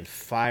saying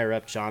fire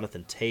up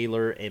Jonathan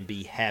Taylor and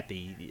be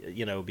happy,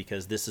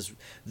 because this is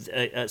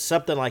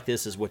something like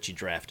this is what you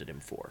drafted him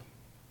for.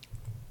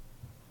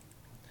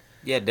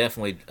 Yeah,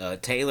 definitely.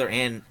 Taylor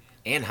and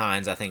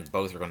Hines, I think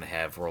both are going to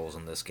have roles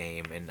in this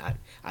game, and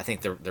I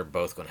think they're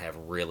both going to have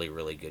really,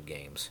 really good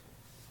games.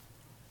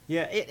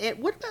 Yeah, and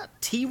what about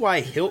T.Y.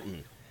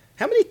 Hilton?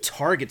 How many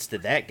targets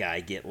did that guy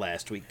get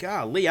last week?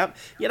 Golly,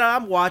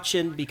 I'm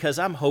watching because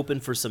I'm hoping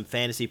for some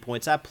fantasy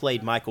points. I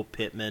played Michael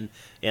Pittman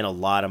in a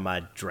lot of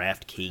my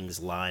DraftKings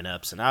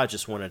lineups, and I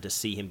just wanted to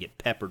see him get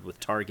peppered with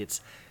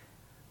targets.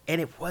 And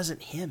it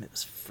wasn't him. It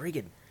was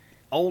friggin'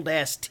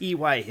 old-ass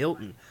T.Y.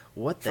 Hilton.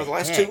 What the heck?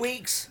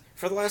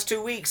 For the last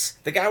 2 weeks,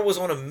 the guy was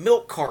on a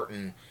milk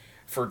carton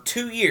for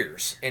 2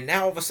 years, and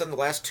now all of a sudden, the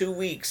last 2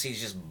 weeks,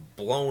 he's just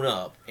blown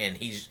up, and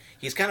he's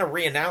kind of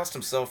re-announced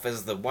himself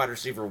as the wide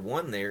receiver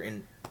 1 there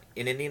in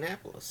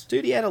Indianapolis.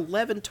 Dude, he had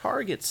 11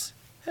 targets.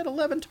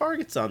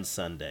 On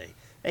Sunday.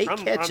 8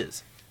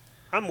 catches.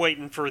 I'm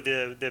waiting for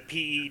the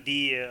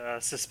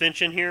PED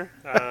suspension here.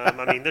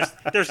 I mean,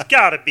 there's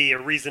got to be a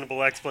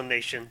reasonable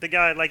explanation. The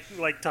guy,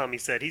 like Tommy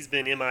said, he's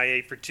been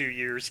MIA for 2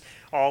 years.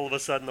 All of a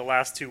sudden, the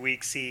last 2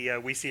 weeks,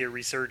 we see a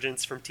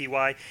resurgence from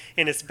TY.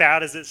 And as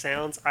bad as it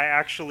sounds, I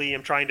actually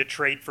am trying to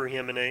trade for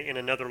him in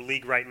another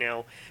league right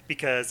now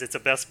because it's a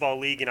best ball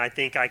league, and I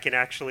think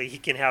he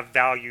can have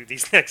value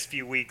these next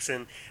few weeks.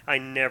 And I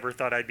never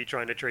thought I'd be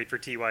trying to trade for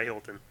T.Y.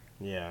 Hilton.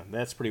 Yeah,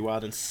 that's pretty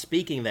wild. And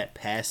speaking of that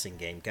passing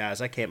game,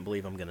 guys, I can't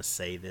believe I'm going to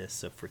say this,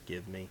 so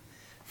forgive me.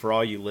 For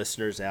all you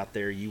listeners out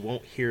there, you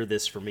won't hear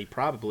this from me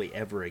probably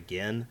ever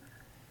again,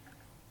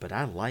 but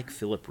I like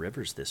Phillip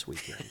Rivers this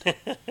weekend.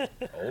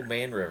 Old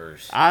man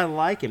Rivers. I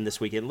like him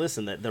this weekend.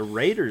 Listen, the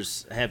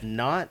Raiders have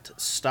not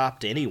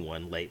stopped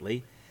anyone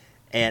lately,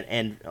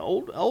 and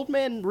old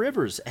man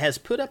Rivers has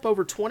put up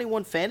over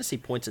 21 fantasy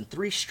points in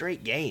 3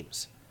 straight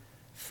games.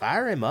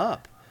 Fire him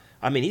up.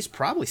 I mean, he's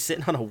probably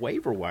sitting on a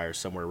waiver wire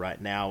somewhere right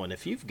now, and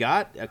if you've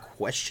got a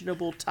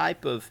questionable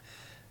type of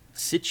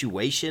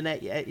situation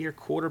at your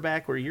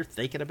quarterback where you're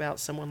thinking about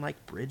someone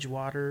like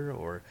Bridgewater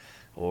or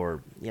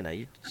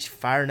you're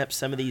firing up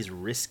some of these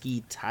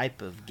risky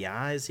type of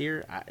guys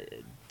here,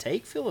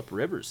 take Phillip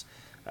Rivers.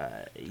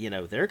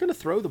 They're going to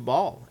throw the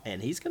ball,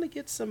 and he's going to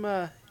get some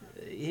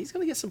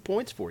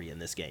points for you in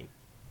this game.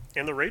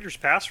 And the Raiders'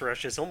 pass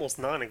rush is almost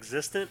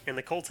non-existent, and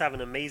the Colts have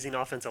an amazing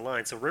offensive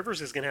line. So Rivers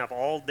is going to have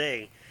all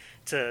day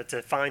to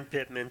find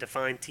Pittman, to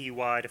find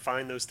T.Y., to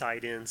find those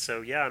tight ends.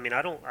 So yeah, I mean,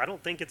 I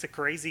don't think it's a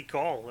crazy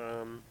call.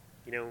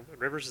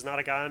 Rivers is not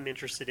a guy I'm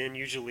interested in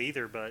usually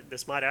either, but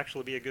this might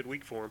actually be a good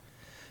week for him.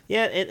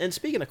 Yeah, and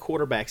speaking of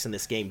quarterbacks in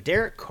this game,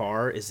 Derek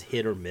Carr is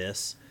hit or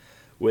miss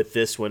with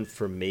this one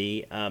for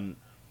me.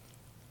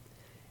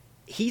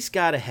 He's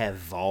got to have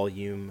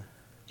volume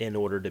in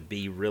order to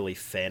be really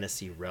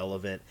fantasy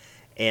relevant,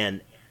 and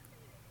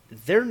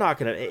they're not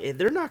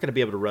gonna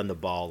be able to run the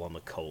ball on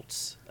the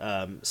Colts,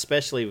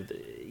 especially with,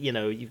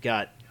 you've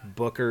got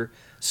Booker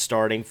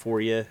starting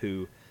for you,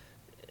 who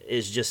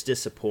is just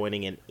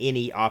disappointing in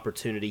any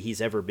opportunity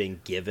he's ever been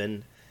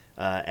given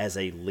as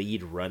a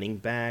lead running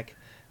back,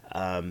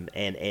 and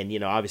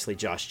obviously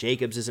Josh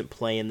Jacobs isn't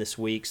playing this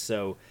week,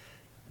 so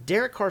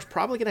Derek Carr's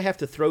probably going to have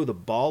to throw the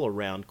ball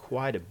around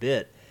quite a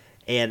bit,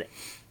 and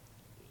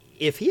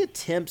if he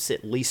attempts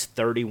at least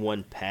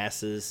 31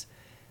 passes,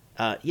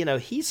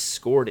 he's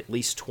scored at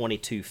least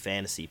 22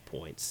 fantasy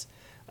points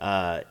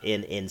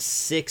in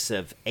 6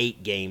 of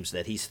 8 games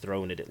that he's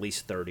thrown it at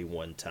least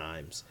 31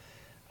 times.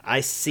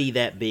 I see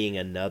that being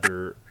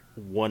another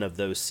one of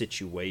those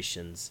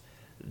situations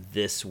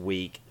this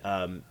week.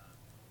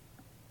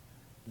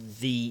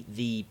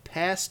 The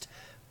past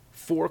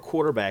 4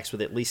 quarterbacks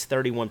with at least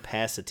 31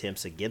 pass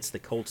attempts against the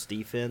Colts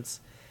defense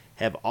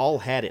have all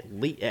had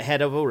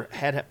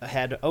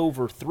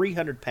over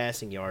 300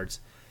 passing yards,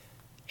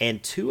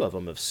 and 2 of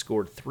them have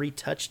scored 3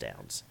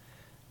 touchdowns.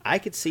 I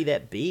could see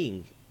that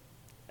being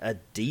a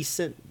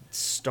decent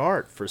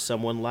start for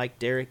someone like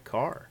Derek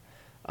Carr.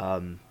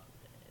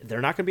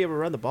 They're not going to be able to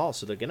run the ball,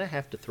 so they're going to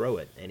have to throw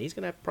it, and he's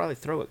going to have to probably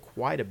throw it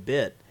quite a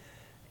bit.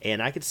 And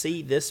I could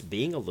see this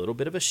being a little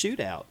bit of a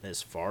shootout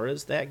as far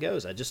as that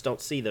goes. I just don't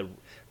see the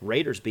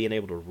Raiders being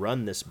able to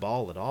run this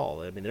ball at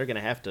all. I mean, they're going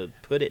to have to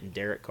put it in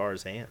Derek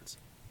Carr's hands.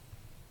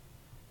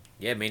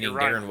 Yeah, meaning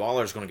right. Darren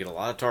Waller's going to get a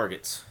lot of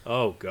targets.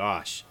 Oh,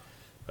 gosh.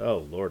 Oh,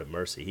 Lord of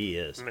mercy, he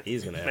is.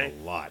 He's going to have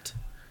a lot.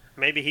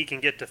 Maybe he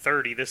can get to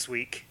 30 this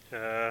week.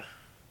 That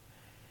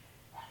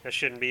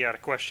shouldn't be out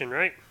of question,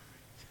 right?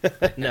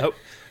 Nope.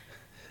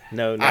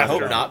 No, I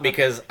hope not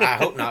because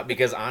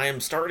I am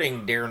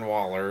starting Darren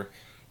Waller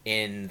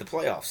in the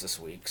playoffs this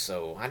week,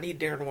 so I need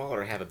Darren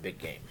Waller to have a big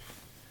game.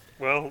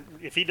 Well,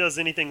 if he does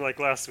anything like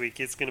last week,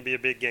 it's going to be a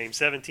big game.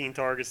 17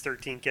 targets,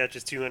 13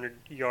 catches, 200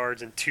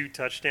 yards, and 2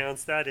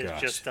 touchdowns. That is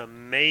just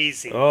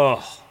amazing.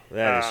 Oh,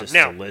 that is just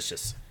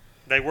delicious.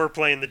 They were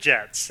playing the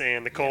Jets,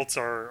 and the Colts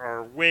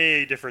are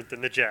way different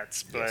than the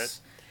Jets. But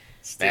Yes.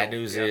 still, Bad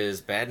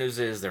news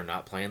is they're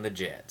not playing the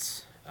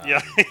Jets.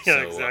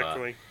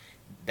 Exactly.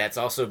 That's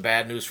also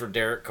bad news for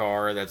Derek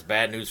Carr. That's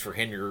bad news for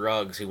Henry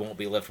Ruggs. He won't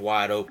be left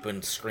wide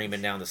open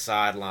screaming down the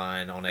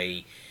sideline on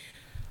a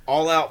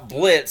all-out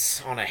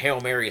blitz on a Hail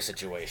Mary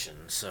situation.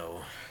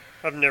 So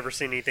I've never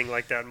seen anything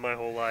like that in my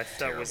whole life.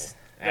 That was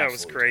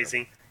Absolutely crazy.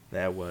 terrible.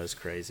 That was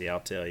crazy,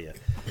 I'll tell you.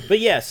 But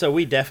yeah, so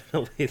we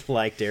definitely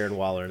like Darren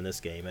Waller in this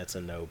game. That's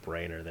a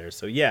no-brainer there.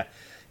 So yeah,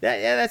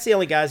 that's the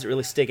only guys that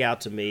really stick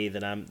out to me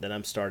that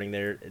I'm starting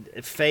there.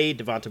 Fade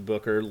Devonta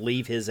Booker,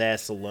 leave his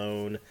ass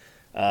alone.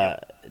 I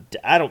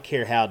don't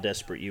care how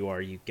desperate you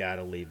are, you got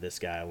to leave this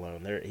guy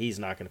alone. He's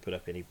not going to put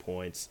up any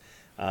points.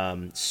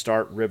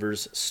 Start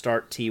Rivers,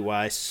 start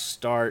T.Y.,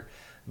 start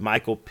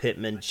Michael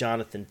Pittman,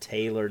 Jonathan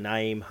Taylor,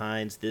 Nyheim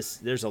Hines.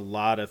 There's a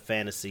lot of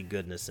fantasy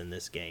goodness in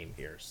this game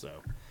here.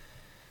 So,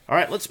 all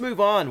right, let's move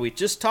on. We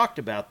just talked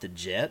about the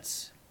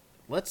Jets.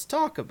 Let's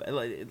talk about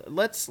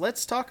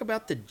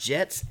the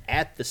Jets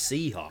at the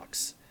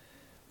Seahawks.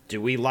 Do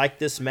we like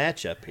this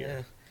matchup here?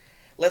 Yeah.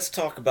 Let's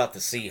talk about the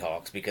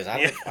Seahawks because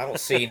I don't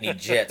see any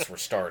Jets we're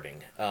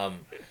starting.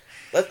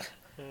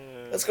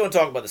 Let's go and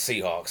talk about the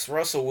Seahawks.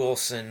 Russell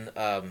Wilson,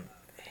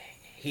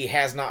 he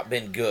has not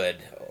been good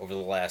over the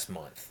last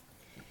month.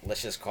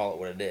 Let's just call it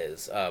what it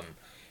is.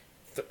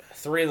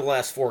 3 of the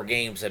last 4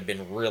 games have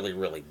been really,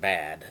 really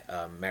bad.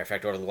 Matter of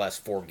fact, over the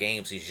last 4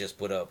 games, he's just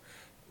put up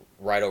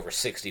right over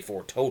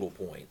 64 total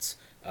points,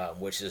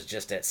 which is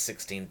just at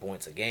 16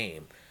 points a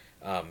game.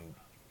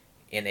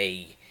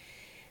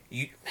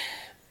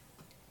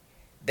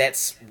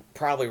 That's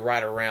probably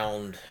right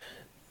around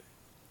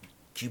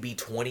QB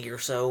 20 or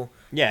so.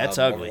 Yeah, it's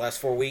over ugly. the last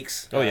 4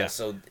 weeks. Oh, yeah.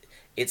 So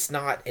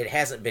it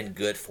hasn't been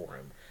good for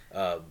him.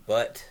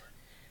 But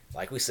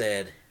like we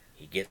said,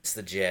 he gets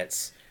the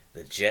Jets.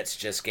 The Jets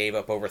just gave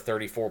up over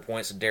 34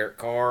 points to Derek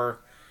Carr.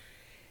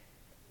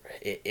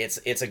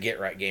 It's a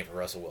get-right game for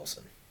Russell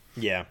Wilson.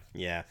 Yeah.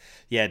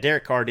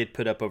 Derek Carr did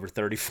put up over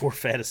 34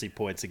 fantasy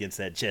points against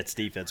that Jets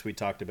defense. We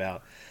talked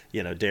about,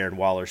 Darren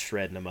Waller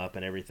shredding them up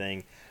and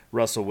everything.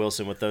 Russell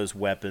Wilson with those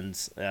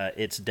weapons,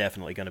 it's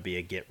definitely going to be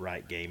a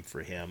get-right game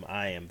for him.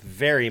 I am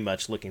very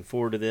much looking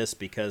forward to this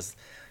because,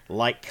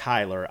 like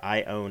Kyler,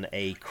 I own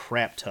a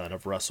crap ton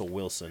of Russell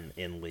Wilson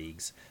in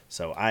leagues.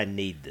 So I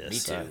need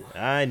this. Me too.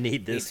 I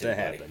need this Me too, to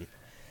happen.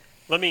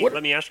 buddy.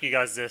 Let me ask you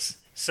guys this.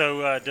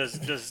 So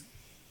does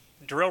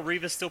Darrelle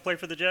Revis still play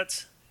for the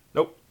Jets?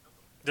 Nope.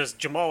 Does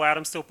Jamal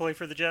Adams still play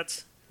for the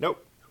Jets?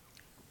 Nope.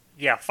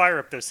 Yeah, fire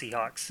up those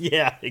Seahawks.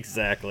 Yeah,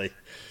 exactly.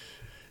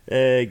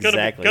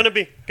 Exactly.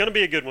 Gonna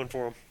be a good one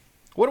for them.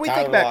 What do we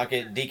Tyler think about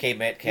Lockett, DK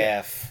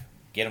Metcalf,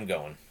 get them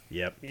going.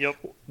 Yep. Yep.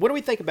 What do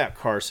we think about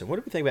Carson? What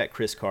do we think about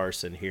Chris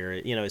Carson here?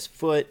 His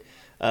foot.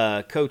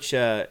 Coach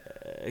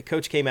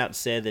came out and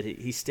said that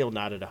he's still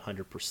not at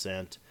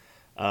 100%.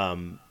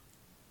 And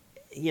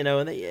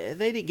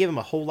they didn't give him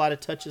a whole lot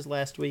of touches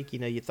last week.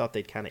 You thought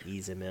they'd kind of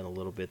ease him in a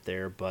little bit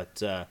there.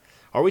 But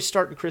are we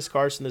starting Chris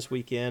Carson this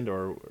weekend?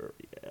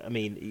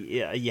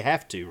 You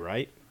have to,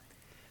 right?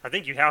 I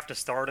think you have to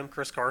start him.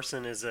 Chris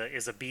Carson is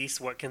a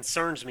beast. What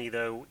concerns me,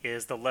 though,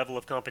 is the level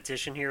of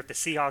competition here. If the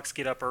Seahawks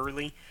get up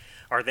early,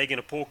 are they going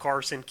to pull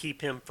Carson,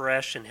 keep him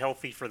fresh and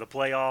healthy for the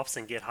playoffs,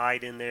 and get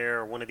Hyde in there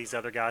or one of these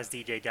other guys,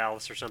 DJ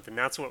Dallas or something?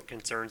 That's what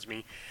concerns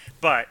me.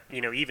 But,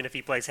 even if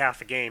he plays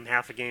half a game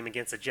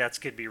against the Jets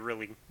could be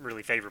really,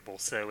 really favorable.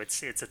 So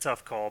it's a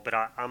tough call, but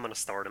I'm going to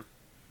start him.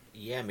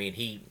 Yeah,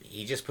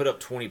 he just put up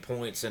 20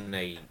 points in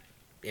a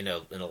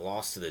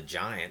loss to the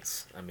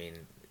Giants.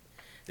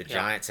 The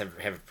Giants have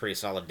a pretty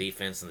solid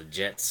defense, and the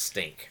Jets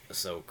stink.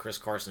 So Chris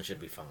Carson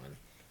should be fine.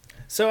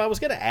 So I was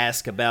going to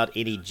ask about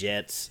any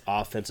Jets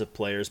offensive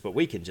players, but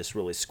we can just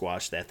really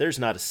squash that. There's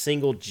not a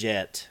single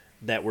Jet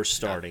that we're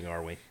starting,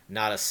 are we?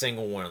 Not a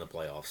single one in the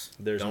playoffs.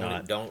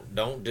 Not.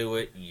 Don't do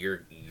it.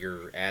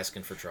 You're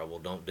asking for trouble.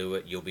 Don't do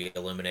it. You'll be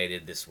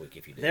eliminated this week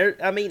if you do.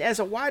 As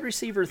a wide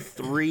receiver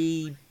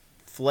 3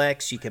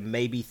 flex, you can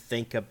maybe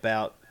think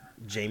about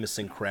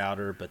Jamison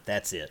Crowder, but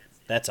that's it.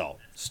 That's all.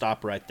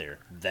 Stop right there.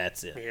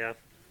 That's it. Yeah.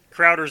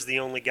 Crowder's the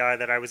only guy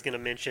that I was going to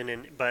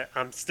mention, but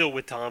I'm still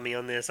with Tommy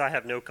on this. I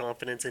have no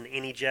confidence in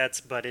any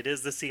Jets, but it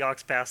is the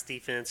Seahawks pass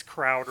defense.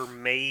 Crowder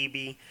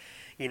maybe,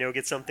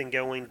 get something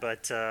going,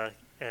 but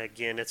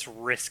again, it's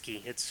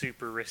risky. It's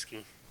super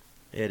risky.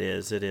 It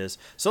is.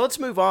 So let's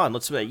move on.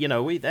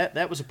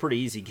 That was a pretty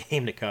easy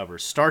game to cover.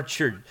 Start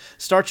your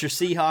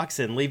Seahawks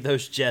and leave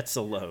those Jets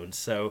alone.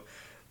 So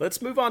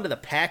let's move on to the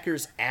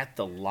Packers at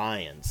the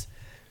Lions.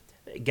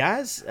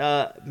 Guys,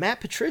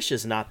 Matt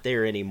Patricia's not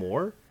there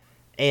anymore,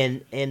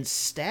 and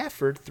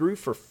Stafford threw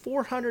for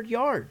 400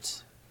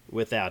 yards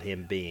without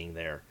him being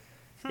there.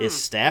 Is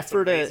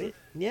Stafford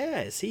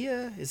is he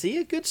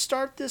a good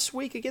start this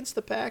week against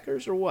the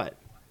Packers or what?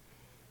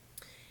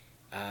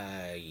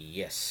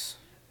 Yes.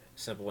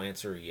 Simple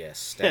answer, yes.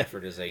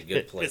 Stafford is a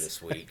good play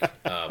this week.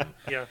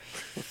 Yeah.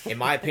 In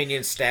my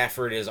opinion,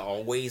 Stafford is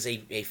always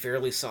a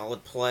fairly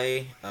solid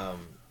play.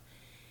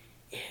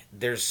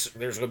 There's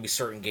going to be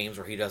certain games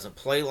where he doesn't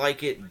play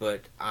like it,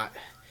 but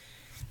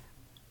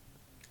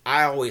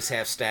I always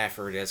have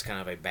Stafford as kind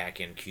of a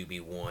back-end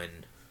QB1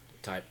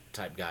 type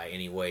guy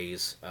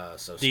anyways.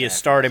 So do you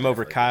start him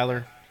over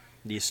Kyler?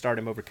 Do you start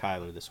him over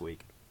Kyler this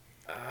week?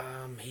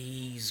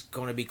 He's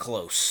going to be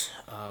close.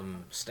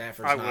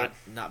 Stafford's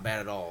not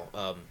bad at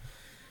all.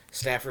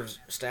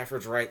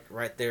 Stafford's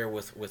right there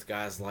with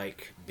guys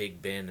like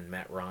Big Ben and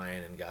Matt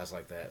Ryan and guys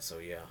like that. So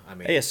yeah,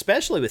 hey,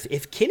 especially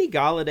if Kenny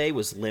Golladay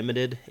was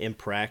limited in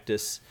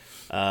practice,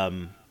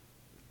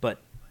 but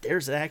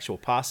there's an actual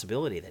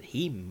possibility that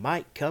he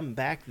might come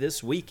back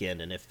this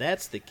weekend, and if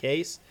that's the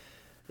case,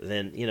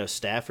 then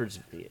Stafford's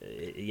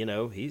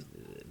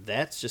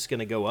that's just going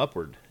to go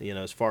upward,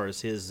 as far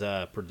as his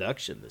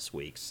production this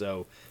week.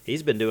 So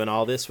he's been doing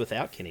all this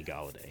without Kenny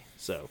Golladay.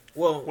 So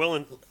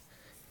and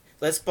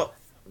let's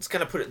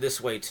kind of put it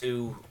this way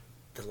too.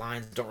 The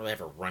Lions don't really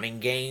have a running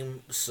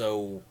game,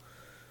 so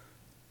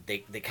they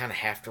kind of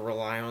have to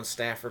rely on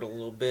Stafford a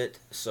little bit.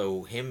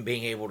 So him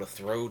being able to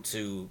throw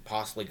to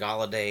possibly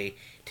Golladay,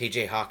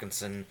 T.J.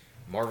 Hawkinson,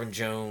 Marvin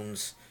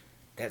Jones,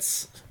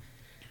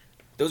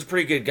 those are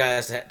pretty good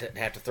guys to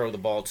have to throw the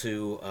ball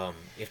to.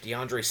 If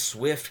DeAndre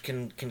Swift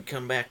can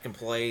come back and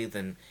play,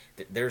 then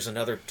there's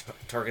another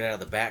target out of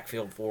the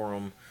backfield for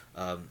him.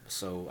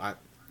 So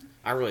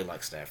I really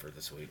like Stafford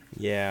this week.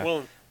 Yeah.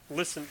 Well,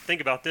 listen,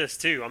 think about this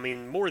too. I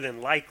mean, more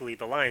than likely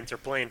the Lions are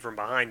playing from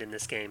behind in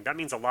this game. That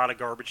means a lot of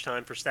garbage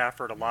time for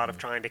Stafford, a lot of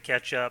trying to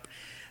catch up.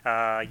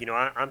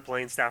 I'm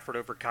playing Stafford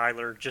over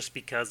Kyler just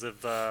because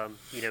of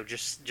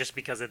just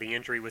because of the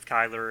injury with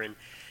Kyler,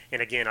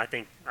 and again, I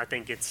think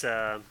it's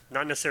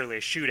not necessarily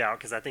a shootout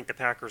because I think the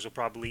Packers will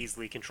probably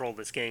easily control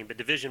this game. But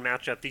division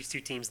matchup, these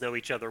two teams know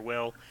each other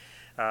well.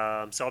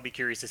 So I'll be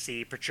curious to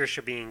see.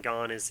 Patricia being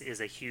gone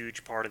is a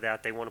huge part of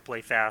that. They want to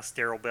play fast.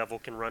 Darrell Bevel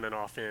can run an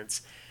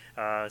offense.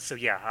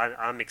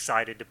 I'm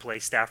excited to play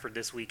Stafford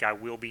this week. I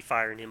will be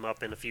firing him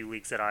up in a few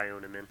leagues that I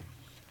own him in.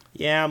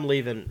 Yeah, I'm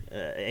leaving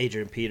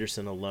Adrian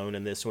Peterson alone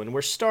in this one.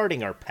 We're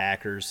starting our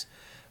Packers.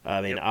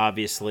 I mean,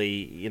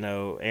 obviously,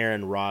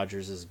 Aaron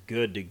Rodgers is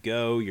good to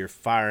go. You're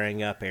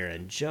firing up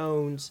Aaron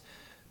Jones,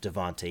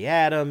 Devontae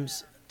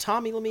Adams.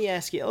 Tommy, let me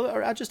ask you,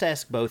 or I'll just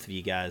ask both of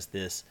you guys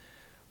this.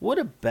 What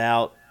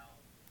about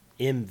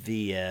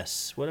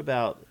MVS? What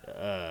about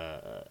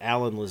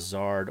Alan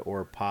Lazard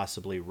or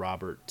possibly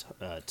Robert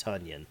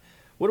Tonyan?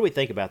 What do we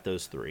think about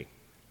those three?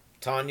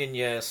 Tonyan,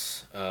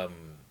 yes.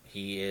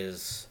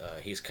 He's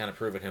kind of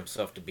proven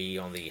himself to be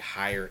on the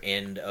higher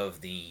end of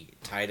the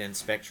tight end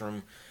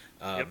spectrum.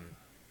 Alan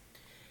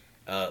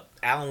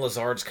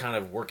Lazard's kind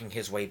of working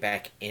his way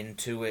back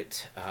into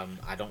it.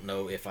 I don't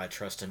know if I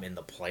trust him in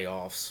the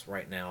playoffs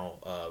right now,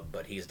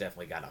 but he's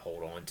definitely got to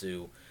hold on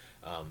to.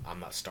 I'm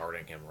not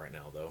starting him right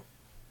now, though.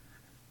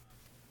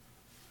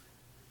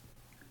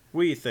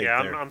 What do you think?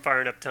 Yeah, there? I'm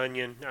firing up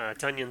Tonyan.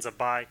 Tunyan's a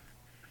buy.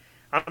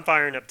 I'm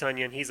firing up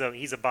Tonyan.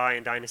 He's a buy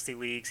in dynasty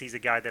leagues. He's a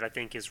guy that I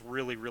think is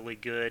really, really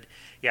good.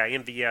 Yeah,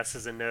 MVS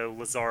is a no.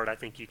 Lazard, I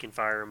think you can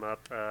fire him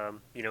up.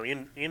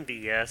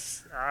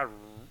 MVS,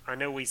 I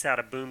know he's had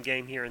a boom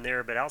game here and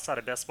there, but outside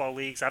of best ball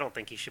leagues, I don't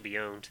think he should be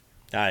owned.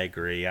 I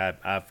agree.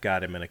 I've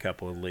got him in a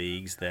couple of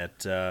leagues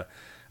that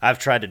I've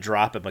tried to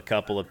drop him a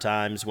couple of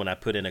times when I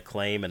put in a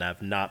claim, and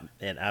I've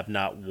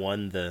not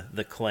won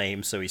the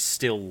claim, so he's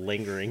still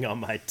lingering on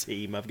my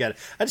team. I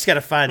just got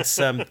to find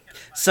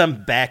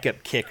some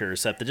backup kicker or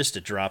something just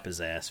to drop his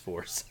ass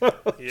for. So,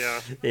 yeah.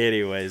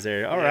 Anyways,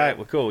 there. All right.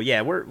 Well, cool.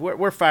 Yeah,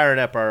 we're firing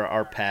up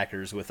our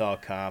Packers with all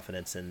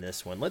confidence in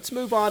this one. Let's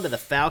move on to the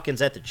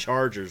Falcons at the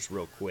Chargers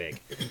real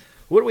quick.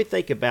 What do we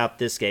think about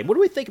this game? What do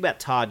we think about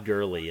Todd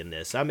Gurley in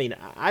this? I mean,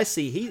 I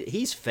see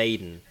he's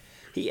fading.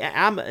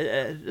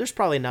 There's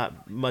probably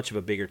not much of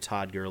a bigger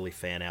Todd Gurley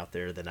fan out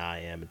there than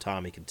I am, and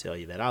Tommy can tell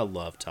you that. I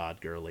love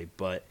Todd Gurley,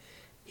 but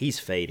he's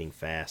fading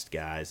fast,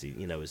 guys.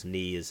 His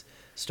knee is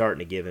starting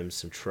to give him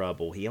some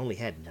trouble. He only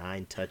had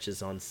 9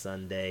 touches on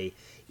Sunday.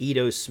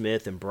 Ito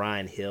Smith and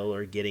Brian Hill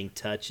are getting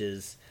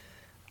touches.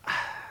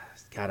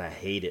 God, I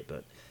hate it,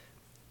 but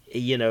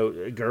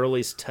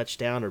Gurley's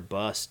touchdown or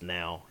bust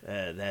now.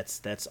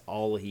 That's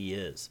all he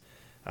is.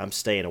 I'm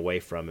staying away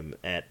from him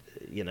at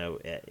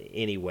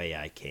any way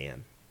I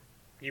can.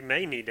 You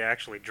may need to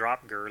actually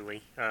drop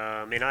Gurley.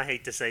 And I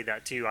hate to say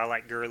that too. I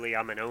like Gurley.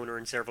 I'm an owner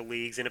in several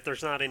leagues, and if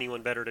there's not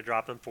anyone better to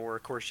drop him for,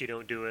 of course you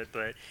don't do it.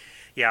 But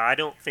yeah, I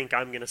don't think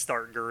I'm going to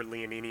start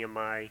Gurley in any of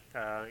my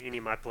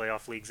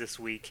playoff leagues this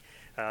week.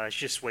 It's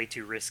just way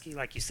too risky.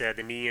 Like you said,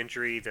 the knee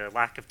injury, the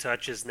lack of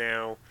touches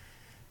now.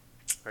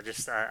 I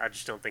just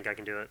don't think I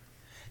can do it.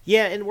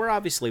 Yeah, and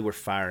we're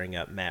firing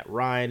up Matt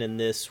Ryan in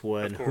this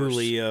one,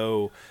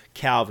 Julio,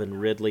 Calvin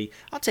Ridley.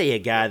 I'll tell you a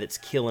guy that's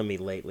killing me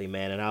lately,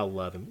 man, and I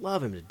love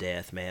him to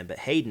death, man. But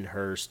Hayden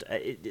Hurst,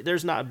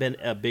 there's not been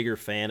a bigger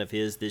fan of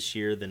his this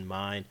year than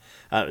mine,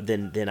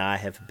 than I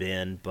have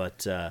been.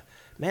 But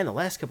man, the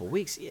last couple of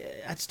weeks,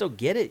 I still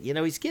get it.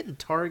 He's getting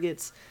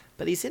targets,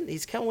 but he's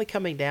only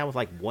coming down with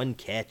like 1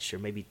 catch or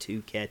maybe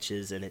 2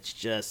 catches, and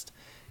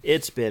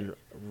it's been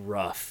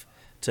rough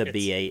to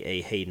be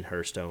a Hayden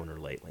Hurst owner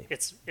lately.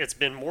 It's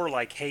been more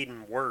like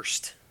Hayden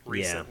Worst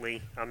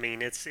recently. Yeah. I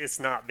mean, it's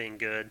not been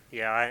good.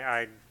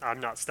 Yeah,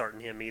 I'm not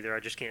starting him either. I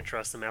just can't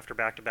trust him after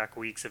back-to-back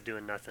weeks of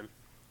doing nothing.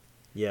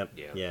 Yep.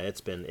 Yeah, it's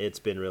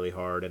been really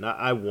hard, and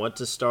I want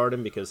to start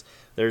him because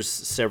there's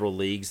several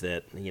leagues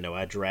that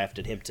I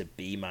drafted him to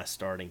be my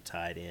starting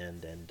tight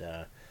end, and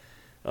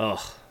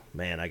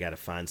man, I got to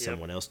find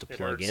someone else to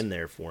plug in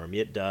there for him.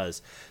 It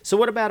does. So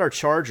what about our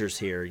Chargers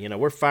here?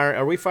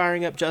 Are we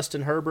firing up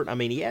Justin Herbert? I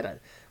mean, he had a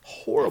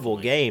horrible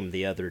game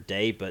the other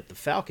day, but the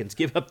Falcons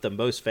give up the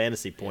most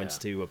fantasy points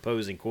to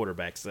opposing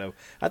quarterbacks. So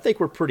I think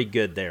we're pretty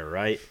good there,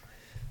 right?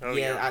 Oh,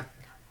 yeah.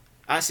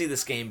 I see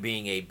this game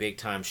being a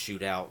big-time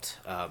shootout.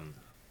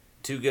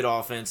 2 good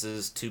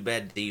offenses, 2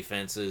 bad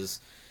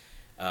defenses.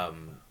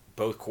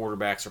 Both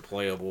quarterbacks are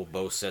playable.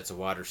 Both sets of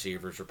wide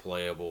receivers are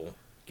playable.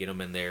 Get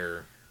them in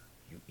there.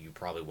 You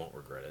probably won't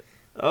regret it.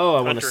 Oh,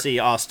 I want to see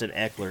Austin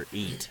Eckler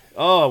eat.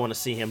 Oh, I want to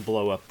see him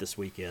blow up this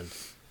weekend.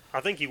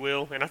 I think he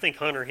will, and I think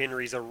Hunter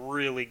Henry's a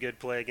really good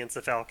play against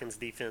the Falcons'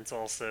 defense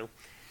also.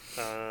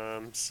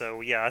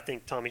 I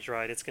think Tommy's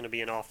right. It's going to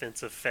be an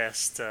offensive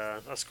fest, a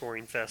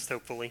scoring fest,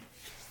 hopefully.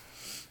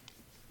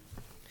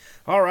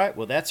 All right,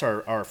 well, that's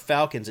our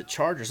Falcons at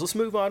Chargers. Let's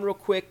move on real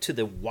quick to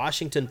the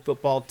Washington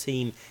football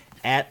team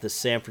at the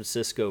San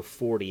Francisco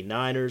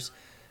 49ers.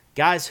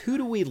 Guys, who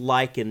do we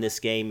like in this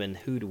game and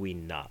who do we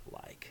not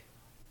like?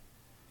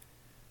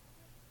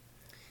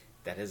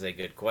 That is a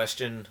good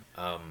question.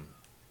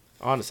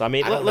 Honestly, I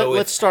mean,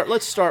 let's start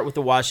with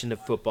the Washington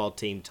football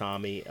team,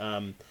 Tommy.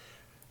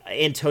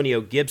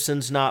 Antonio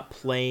Gibson's not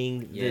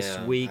playing this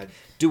week.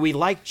 Do we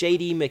like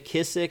J.D.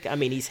 McKissick? I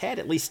mean, he's had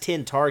at least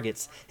 10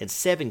 targets and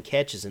 7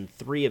 catches in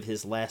 3 of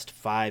his last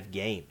 5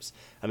 games.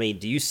 I mean,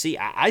 do you see?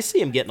 I see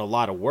him getting a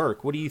lot of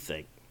work. What do you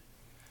think?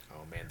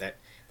 Oh man,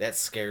 that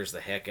scares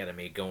the heck out of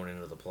me going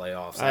into the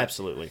playoffs.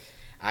 Absolutely.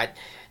 I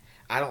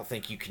don't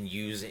think you can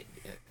use it.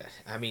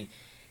 I mean,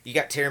 you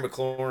got Terry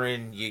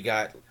McLaurin, you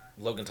got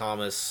Logan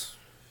Thomas.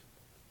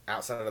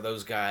 Outside of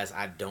those guys,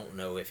 I don't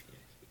know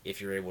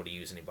if you're able to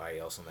use anybody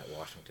else on that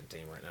Washington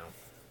team right now.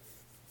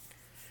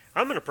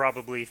 I'm going to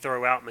probably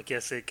throw out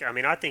McKissick. I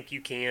mean, I think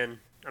you can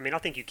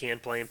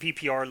play in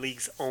PPR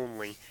leagues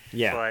only.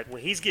 Yeah. But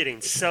when he's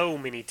getting so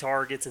many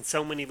targets and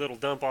so many little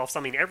dump-offs, I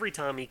mean, every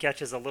time he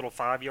catches a little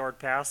 5-yard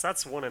pass,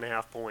 that's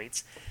 1.5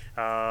 points.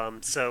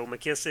 So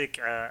McKissick,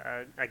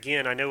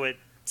 again, I know it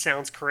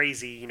sounds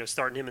crazy,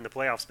 starting him in the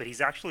playoffs, but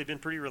he's actually been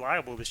pretty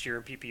reliable this year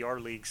in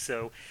PPR leagues.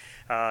 So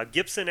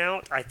Gibson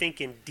out, I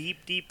think in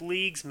deep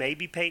leagues,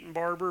 maybe Peyton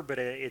Barber, but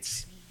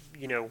it's,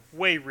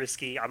 way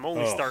risky. I'm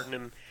only starting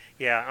him.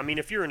 Yeah, I mean,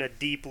 if you're in a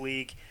deep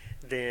league,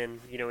 then,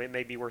 it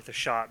may be worth a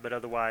shot. But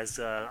otherwise,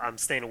 I'm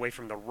staying away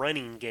from the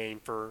running game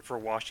for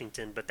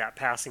Washington. But that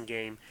passing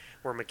game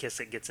where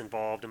McKissick gets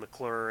involved and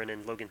McLaurin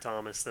and Logan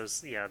Thomas,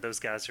 those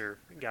guys are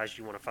guys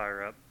you want to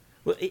fire up.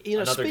 Well,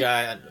 another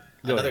guy,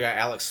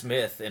 Alex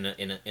Smith in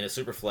a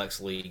super flex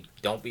league.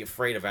 Don't be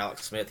afraid of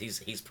Alex Smith.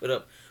 He's put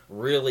up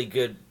really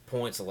good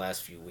points the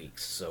last few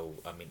weeks. So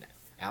I mean,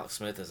 Alex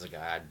Smith is a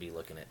guy I'd be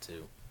looking at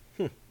too.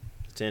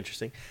 It's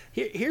interesting.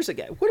 Here's a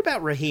guy. What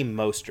about Raheem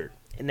Mostert?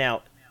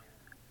 Now,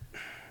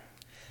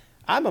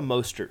 I'm a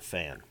Mostert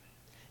fan,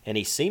 and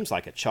he seems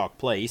like a chalk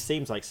play. He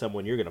seems like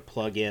someone you're going to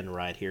plug in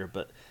right here.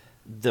 But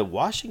the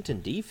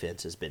Washington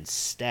defense has been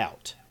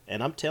stout.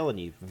 And I'm telling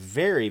you,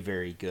 very,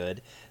 very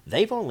good.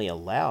 They've only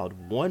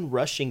allowed 1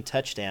 rushing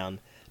touchdown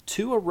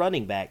to a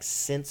running back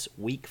since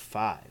week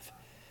 5.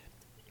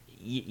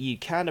 You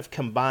kind of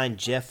combine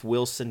Jeff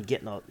Wilson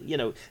getting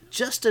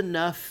just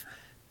enough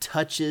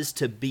touches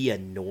to be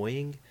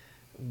annoying.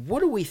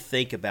 What do we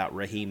think about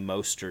Raheem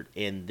Mostert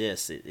in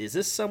this? Is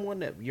this someone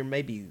that you're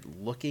maybe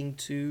looking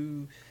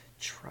to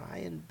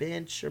try and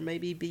bench or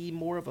maybe be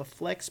more of a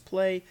flex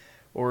play?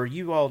 Or are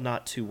you all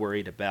not too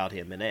worried about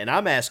him? And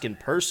I'm asking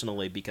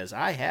personally because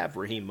I have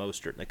Raheem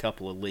Mostert in a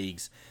couple of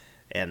leagues,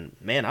 and,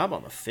 man, I'm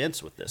on the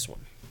fence with this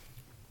one.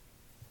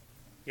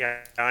 Yeah,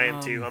 I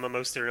am too. I'm a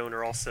Mostert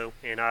owner also,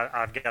 and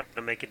I've got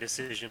to make a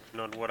decision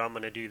on what I'm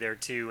going to do there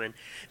too. And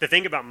the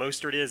thing about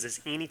Mostert is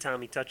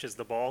anytime he touches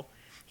the ball,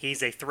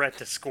 he's a threat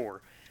to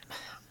score.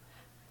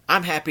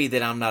 I'm happy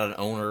that I'm not an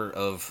owner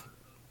of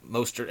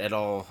Mostert at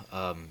all.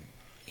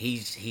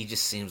 He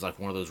just seems like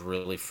one of those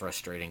really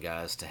frustrating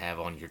guys to have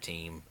on your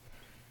team.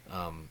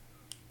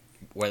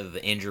 Whether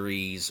the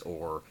injuries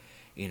or,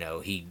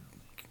 he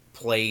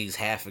plays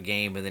half a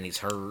game and then he's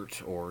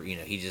hurt, or,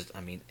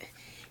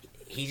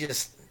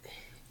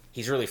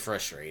 he's really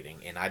frustrating,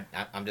 and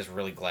I'm just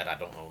really glad I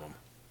don't own him.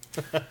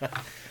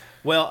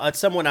 Well,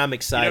 someone I'm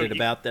excited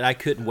about that I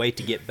couldn't wait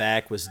to get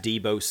back was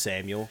Deebo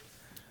Samuel,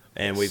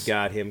 and we've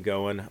got him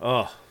going.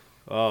 Oh,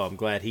 I'm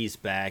glad he's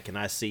back, and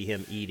I see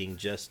him eating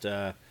just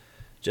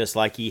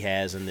like he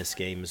has in this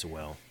game as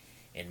well.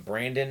 And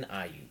Brandon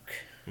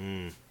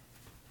Ayuk.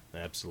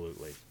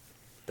 Absolutely.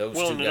 Those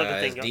two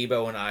guys,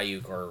 Deebo and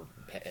Ayuk,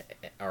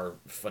 are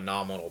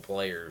phenomenal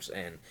players,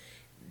 and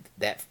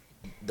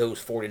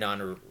those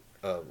 49er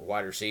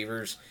wide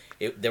receivers,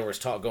 there was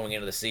talk going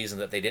into the season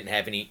that they didn't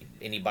have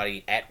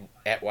anybody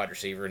at wide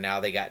receiver, and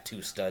now they got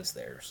 2 studs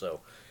there. So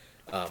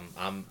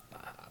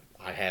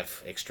I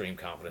have extreme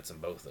confidence in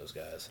both those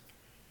guys.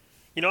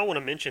 I want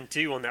to mention,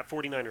 too, on that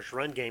 49ers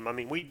run game, I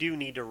mean, we do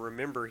need to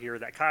remember here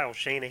that Kyle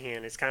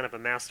Shanahan is kind of a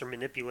master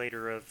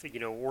manipulator of,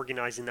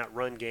 organizing that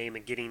run game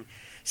and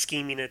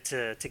scheming it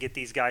to get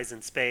these guys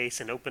in space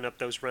and open up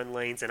those run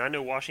lanes. And I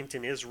know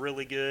Washington is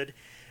really good,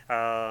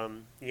 a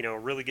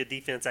really good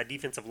defense. That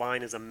defensive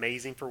line is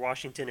amazing for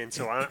Washington. And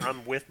so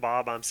I'm with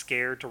Bob. I'm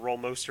scared to roll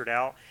Mostert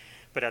out.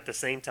 But at the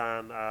same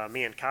time,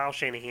 Kyle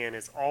Shanahan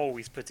has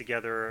always put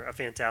together a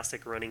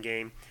fantastic running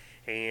game.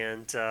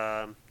 And,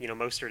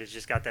 Mostert has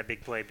just got that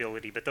big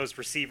playability. But those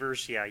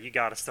receivers, you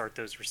got to start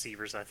those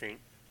receivers, I think.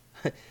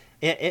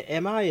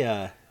 Am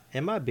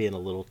I being a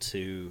little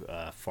too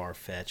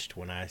far-fetched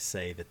when I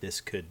say that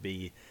this could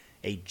be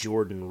a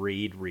Jordan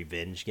Reed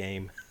revenge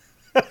game?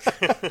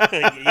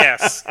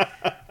 Yes.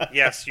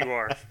 Yes, you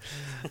are.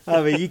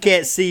 I mean, you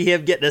can't see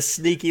him getting a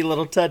sneaky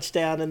little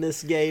touchdown in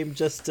this game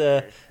just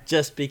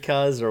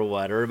because, or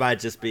what? Or am I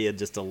just being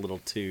just a little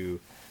too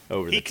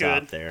over the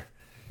top there?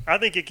 I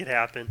think it could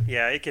happen.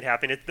 Yeah, it could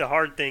happen. The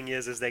hard thing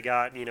is they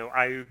got,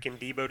 Ayuk and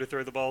Deebo to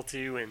throw the ball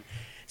to, and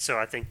so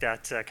I think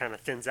that kind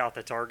of thins out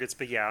the targets.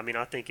 But, yeah,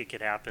 I think it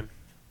could happen.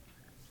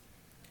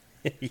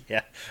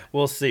 Yeah,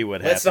 we'll see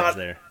what happens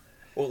there.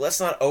 Well, let's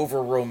not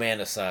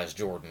over-romanticize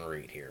Jordan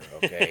Reed here,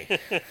 okay?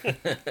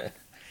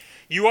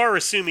 You are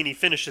assuming he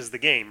finishes the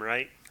game,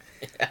 right?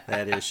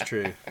 That is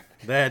true.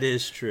 That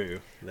is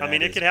true. I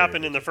mean, it could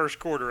happen in the first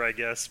quarter, I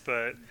guess,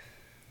 but...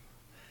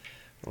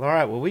 All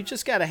right, well, we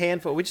just got a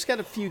handful. We just got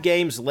a few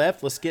games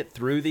left. Let's get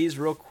through these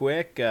real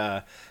quick.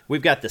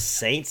 We've got the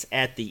Saints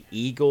at the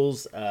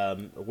Eagles.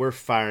 We're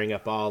firing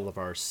up all of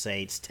our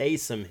Saints.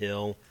 Taysom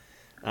Hill,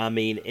 I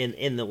mean,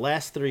 in the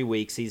last 3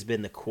 weeks, he's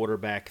been the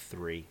quarterback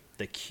 3,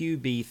 the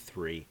QB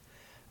 3.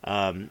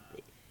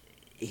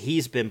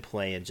 He's been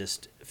playing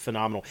just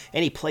phenomenal,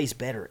 and he plays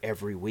better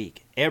every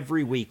week.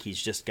 Every week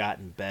he's just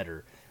gotten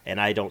better,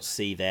 and I don't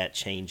see that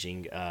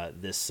changing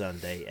this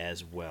Sunday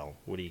as well.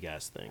 What do you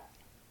guys think?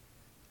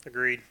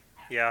 Agreed.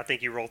 Yeah, I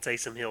think you roll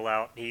Taysom Hill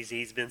out.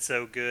 He's been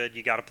so good.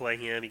 You got to play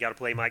him. You got to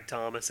play Mike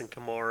Thomas and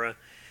Kamara.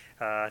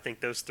 I think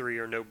those 3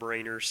 are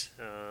no-brainers.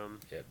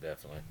 Yeah,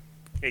 definitely.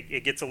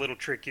 It gets a little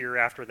trickier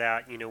after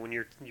that. You know, when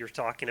you're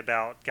talking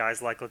about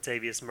guys like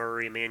Latavius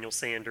Murray, Emmanuel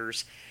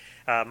Sanders.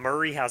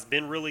 Murray has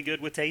been really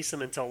good with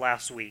Taysom until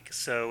last week.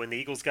 So, and the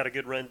Eagles got a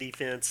good run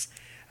defense.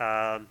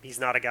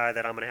 He's not a guy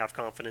that I'm going to have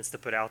confidence to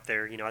put out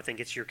there. You know, I think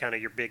it's your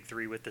big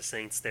 3 with the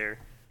Saints there.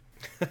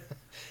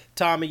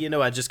 Tommy, you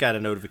know, I just got a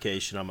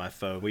notification on my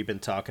phone. We've been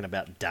talking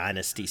about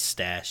dynasty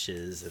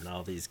stashes and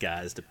all these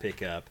guys to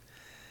pick up.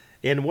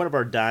 In one of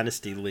our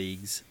dynasty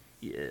leagues,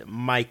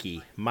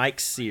 Mike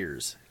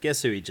Sears,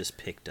 guess who he just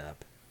picked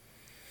up?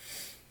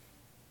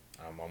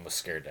 I'm almost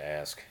scared to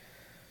ask.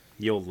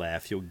 You'll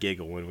laugh. You'll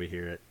giggle when we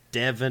hear it.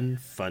 Devin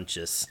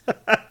Funchess.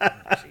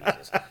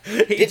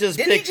 Jesus. He just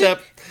picked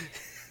up...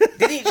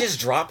 Did he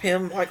just drop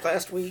him like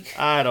last week?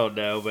 I don't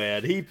know,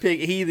 man.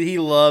 He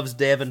loves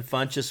Devin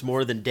Funchess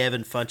more than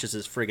Devin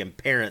Funchess' friggin'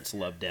 parents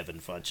love Devin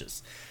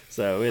Funchess.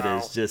 So it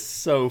is just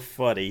so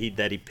funny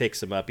that he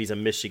picks him up. He's a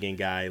Michigan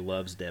guy. He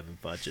loves Devin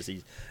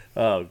Funchess.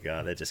 Oh,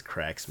 God, that just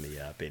cracks me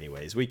up.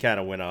 Anyways, we kind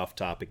of went off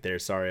topic there.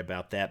 Sorry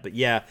about that. But,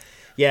 yeah,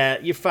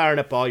 you're firing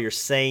up all your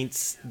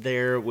Saints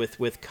there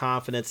with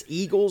confidence.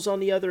 Eagles, on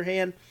the other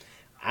hand,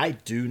 I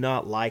do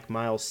not like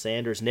Miles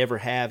Sanders. Never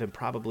have and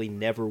probably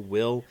never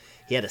will.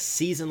 He had a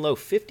season-low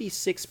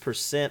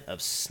 56%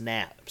 of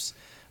snaps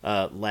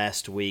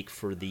last week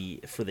for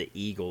the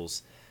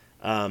Eagles.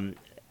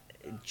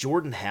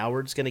 Jordan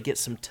Howard's going to get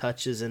some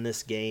touches in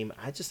this game.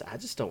 I just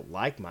don't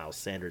like Miles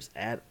Sanders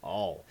at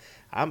all.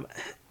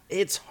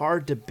 It's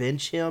hard to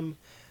bench him.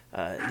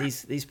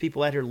 These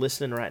people out here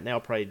listening right now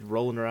probably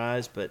rolling their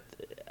eyes, but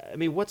I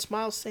mean, what's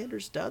Miles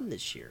Sanders done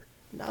this year?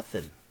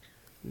 Nothing.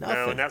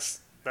 No, and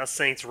that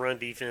Saints run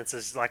defense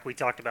is like we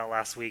talked about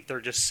last week.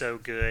 They're just so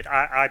good.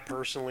 I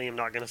personally am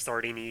not going to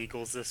start any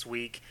Eagles this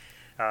week.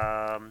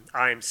 I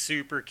am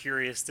super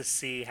curious to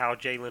see how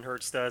Jalen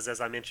Hurts does,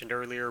 as I mentioned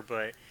earlier,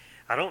 but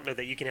I don't know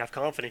that you can have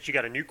confidence. You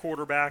got a new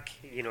quarterback.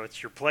 You know,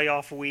 it's your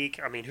playoff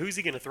week. I mean, who's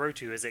he going to throw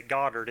to? Is it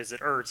Goddard? Is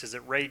it Ertz? Is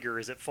it Rager?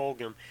 Is it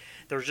Fulgham?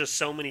 There's just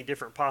so many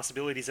different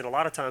possibilities, and a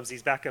lot of times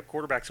these backup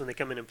quarterbacks, when they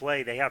come in and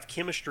play, they have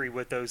chemistry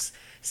with those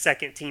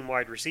second-team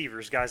wide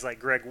receivers, guys like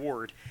Greg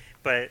Ward.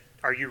 But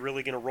are you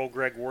really going to roll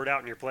Greg Ward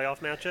out in your playoff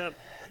matchup?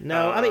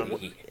 No, I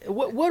mean,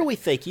 what do we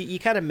think? You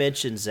kind of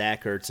mentioned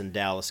Zach Ertz and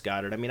Dallas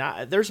Goedert. I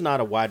mean, there's not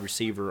a wide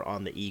receiver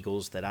on the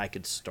Eagles that I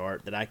could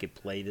start, that I could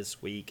play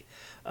this week.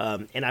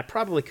 And I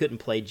probably couldn't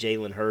play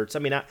Jalen Hurts. I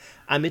mean,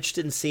 I'm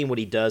interested in seeing what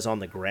he does on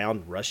the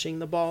ground rushing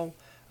the ball.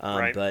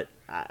 Right. But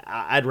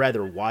I'd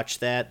rather watch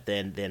that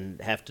than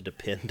have to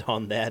depend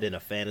on that in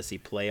a fantasy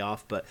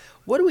playoff. But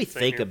what do we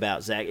think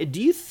about Zach?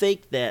 Do you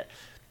think that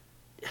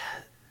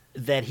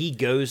he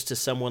goes to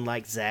someone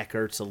like Zach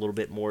Ertz a little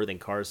bit more than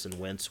Carson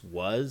Wentz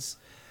was?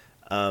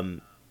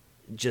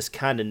 Just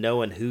kind of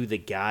knowing who the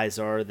guys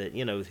are, that,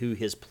 you know, who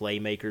his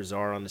playmakers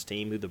are on his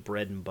team, who the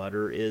bread and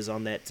butter is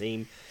on that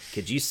team.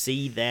 Could you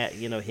see that,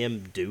 you know,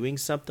 him doing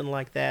something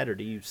like that, or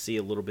do you see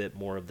a little bit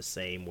more of the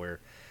same where,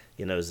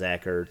 you know,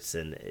 Zach Ertz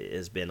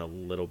has been a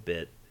little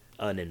bit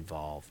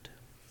uninvolved?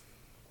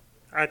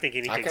 I think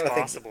anything's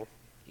possible.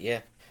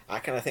 I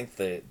kind of think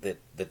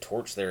the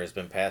torch there has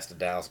been passed to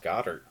Dallas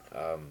Goedert.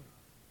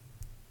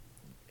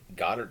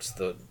 Goddard's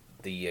the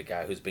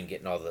guy who's been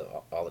getting all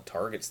the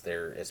targets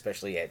there,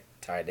 especially at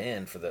tight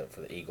end for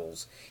the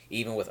Eagles,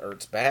 even with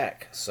Ertz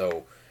back.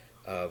 So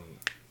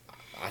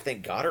I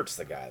think Goddard's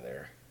the guy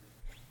there.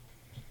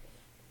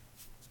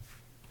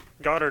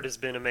 Goddard has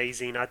been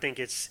amazing. I think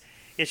it's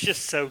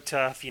just so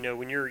tough, you know,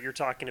 when you're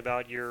talking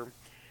about your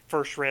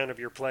first round of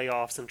your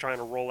playoffs and trying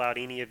to roll out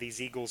any of these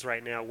Eagles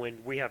right now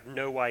when we have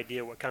no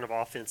idea what kind of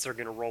offense they're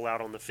going to roll out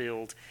on the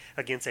field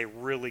against a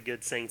really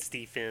good Saints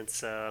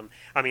defense. I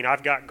mean,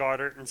 I've got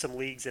Goddard in some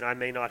leagues and I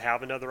may not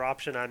have another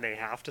option. I may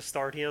have to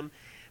start him,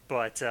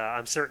 but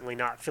I'm certainly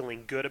not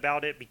feeling good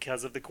about it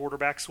because of the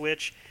quarterback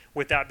switch.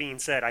 With that being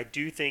said, I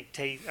do think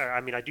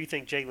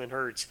Jalen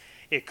Hurts,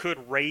 it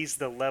could raise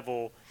the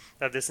level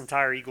of this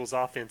entire Eagles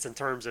offense in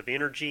terms of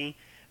energy,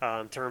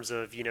 in terms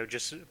of, you know,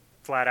 just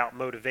flat-out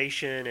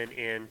motivation,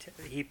 and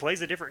he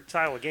plays a different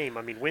style of game.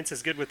 I mean, Wentz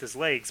is good with his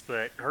legs,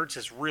 but Hurts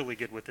is really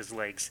good with his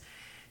legs.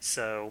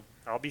 So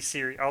I'll be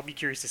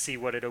curious to see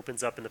what it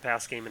opens up in the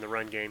pass game and the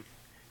run game.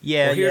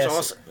 Yeah, Well, here's yes.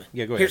 also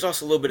Yeah, go here's ahead.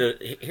 also a little bit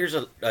of here's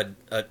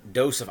a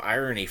dose of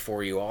irony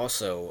for you.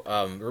 Also,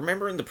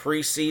 remember in the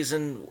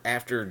preseason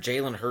after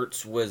Jalen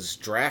Hurts was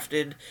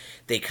drafted,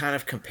 they kind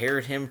of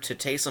compared him to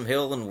Taysom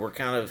Hill, and were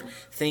kind of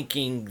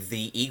thinking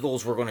the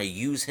Eagles were going to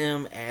use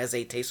him as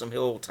a Taysom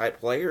Hill type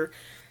player.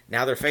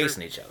 Now they're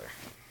facing each other.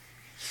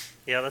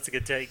 Yeah, that's a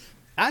good take.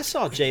 I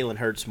saw Jalen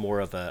Hurts more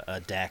of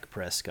a Dak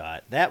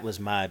Prescott. That was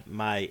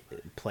my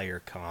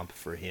player comp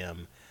for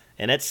him,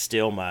 and that's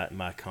still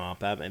my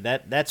comp. I mean,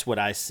 that's what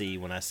I see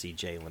when I see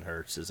Jalen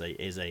Hurts is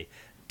a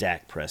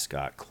Dak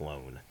Prescott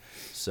clone.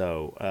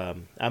 So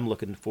I'm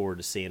looking forward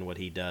to seeing what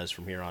he does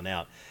from here on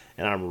out,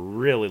 and I'm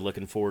really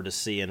looking forward to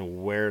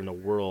seeing where in the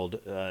world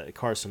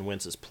Carson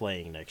Wentz is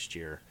playing next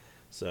year.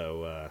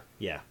 So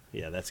yeah,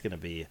 that's going to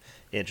be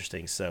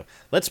interesting. So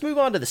let's move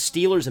on to the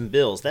Steelers and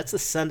Bills. That's the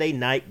Sunday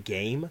night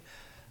game.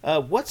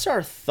 What's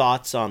our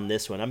thoughts on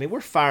this one? I mean,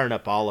 we're firing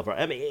up all of our.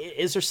 I mean,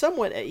 is there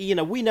someone?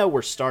 We know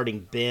we're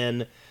starting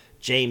Ben,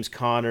 James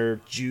Conner,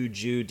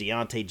 Juju,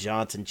 Deontay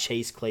Johnson,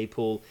 Chase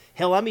Claypool.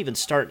 Hell, I'm even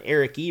starting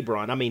Eric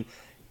Ebron. I mean,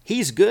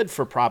 he's good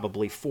for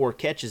probably 5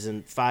 catches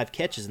in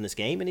this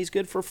game, and he's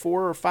good for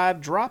 4 or 5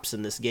 drops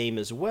in this game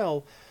as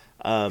well.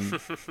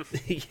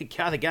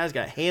 The guy's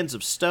got hands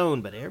of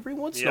stone, but every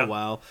once in a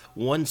while,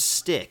 one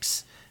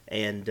sticks.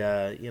 And,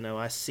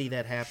 I see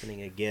that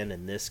happening again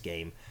in this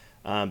game.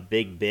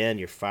 Big Ben,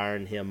 you're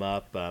firing him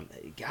up.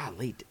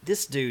 Golly,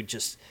 this dude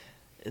just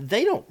 –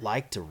 they don't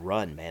like to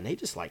run, man. They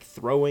just like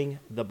throwing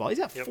the ball. He's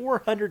got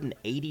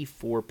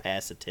 484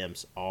 pass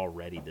attempts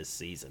already this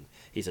season.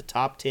 He's a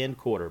top 10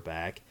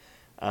 quarterback.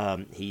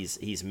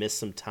 He's missed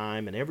some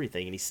time and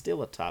everything, and he's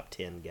still a top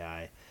 10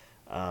 guy.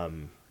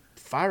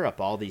 Fire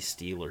up all these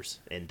Steelers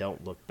and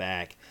don't look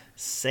back.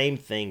 Same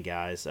thing,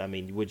 guys. I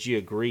mean, would you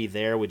agree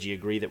there? Would you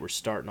agree that we're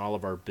starting all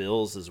of our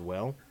Bills as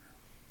well?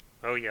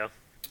 Oh, yeah.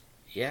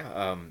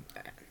 Yeah,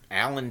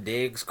 Allen,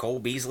 Diggs, Cole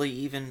Beasley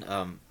even.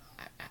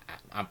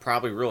 I'm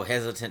probably real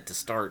hesitant to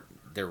start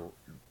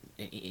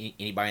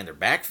anybody in their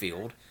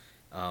backfield.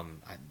 I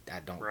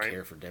don't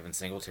care for Devin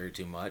Singletary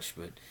too much,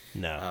 but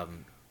no.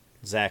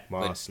 Zach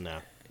Moss, no.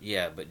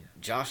 Yeah, but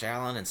Josh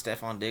Allen and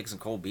Stephon Diggs and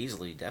Cole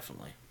Beasley,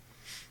 definitely.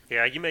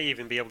 Yeah, you may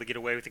even be able to get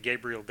away with the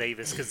Gabriel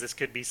Davis because this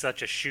could be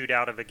such a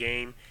shootout of a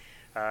game.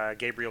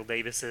 Gabriel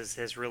Davis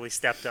has really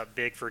stepped up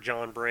big for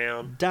John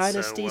Brown.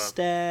 Dynasty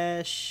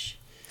stash.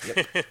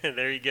 Yep.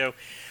 There you go.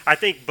 I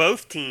think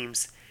both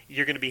teams,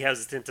 you're going to be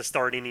hesitant to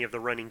start any of the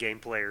running game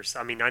players.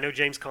 I mean, I know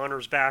James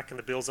Conner's back and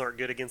the Bills aren't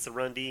good against the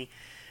run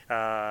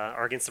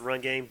or against the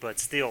run game, but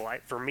still,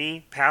 for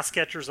me, pass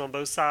catchers on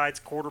both sides,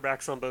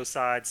 quarterbacks on both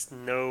sides,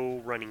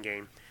 no running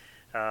game.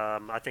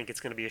 I think it's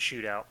going to be a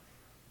shootout.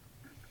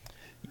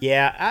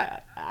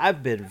 Yeah,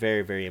 I've been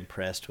very, very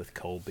impressed with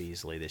Cole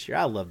Beasley this year.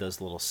 I love those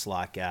little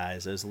slot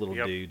guys, those little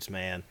dudes,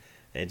 man.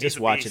 And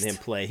just watching him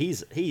play,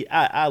 he's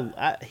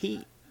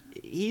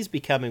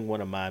becoming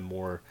one of my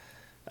more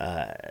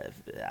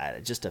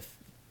just a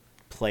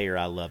player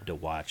I love to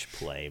watch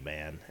play,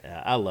 man.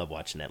 I love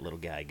watching that little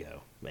guy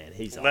go, man.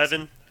 He's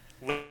 11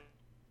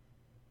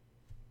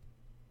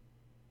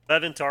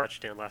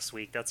 touchdown last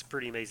week. That's a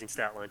pretty amazing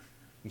stat line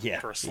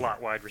for a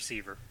slot wide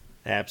receiver.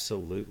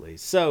 Absolutely.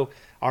 So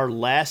our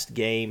last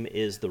game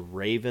is the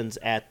Ravens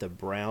at the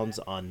Browns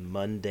on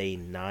Monday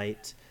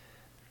night.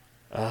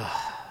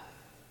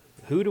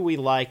 Who do we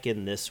like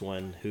in this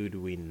one? Who do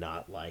we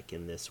not like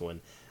in this one?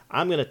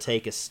 I'm going to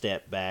take a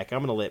step back. I'm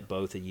going to let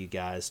both of you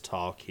guys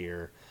talk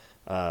here.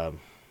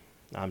 I'm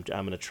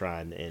going to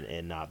try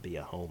and not be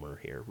a homer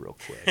here real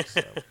quick.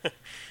 So.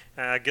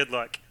 Good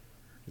luck.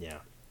 Yeah.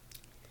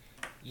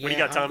 Yeah, what do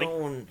you got, Tommy?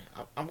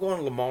 I'm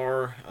going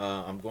Lamar.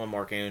 I'm going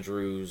Mark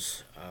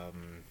Andrews.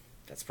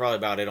 That's probably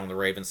about it on the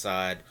Ravens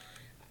side.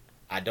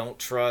 I don't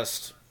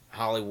trust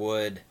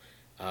Hollywood.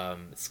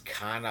 It's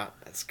kind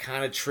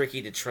of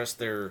tricky to trust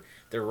their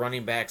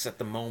running backs at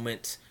the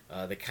moment.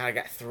 They kind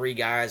of got 3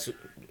 guys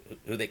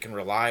who they can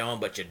rely on,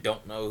 but you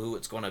don't know who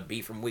it's going to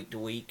be from week to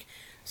week.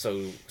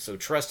 So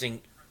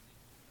trusting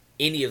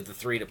any of the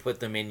 3 to put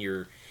them in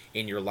your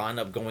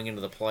lineup going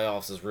into the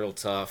playoffs is real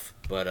tough.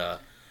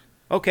 But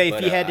okay,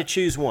 if you had to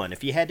choose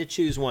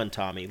one,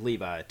 Tommy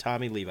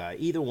Levi,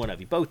 either one of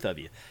you, both of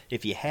you,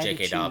 if you had to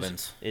choose, J.K.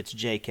 Dobbins. It's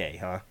J.K.,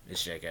 huh?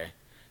 It's J.K.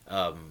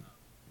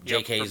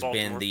 J.K.'s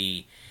been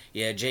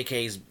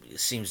J.K.'s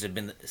seems to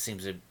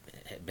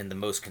have been the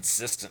most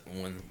consistent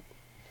one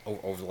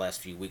over the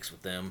last few weeks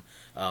with them.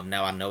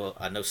 Now I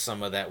know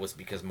some of that was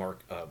because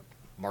Mark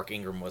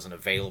Ingram wasn't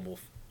available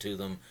to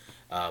them,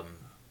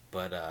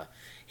 but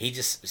he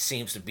just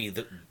seems to be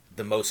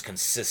the most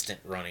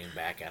consistent running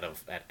back out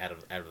of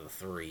the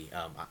 3.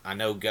 I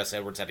know Gus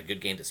Edwards had a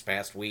good game this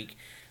past week.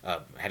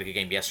 Had a good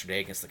game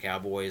yesterday against the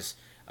Cowboys.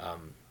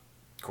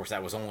 Of course,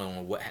 that was only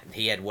on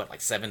he had like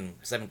 7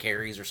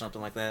 carries or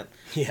something like that.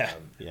 Yeah,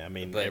 I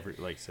mean, like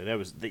I said, that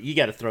was you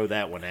got to throw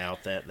that one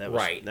out. That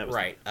was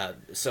right.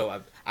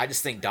 So I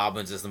just think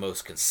Dobbins is the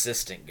most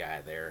consistent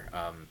guy there.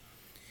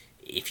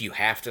 If you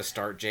have to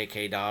start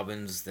J.K.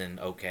 Dobbins, then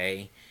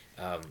okay.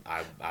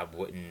 I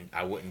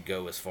wouldn't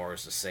go as far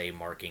as to say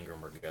Mark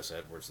Ingram or Gus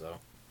Edwards though.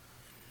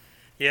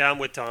 Yeah, I'm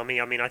with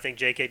Tommy. I mean, I think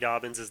J.K.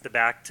 Dobbins is the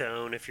back to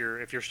own if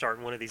you're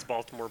starting one of these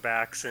Baltimore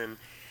backs. And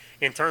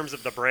in terms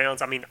of the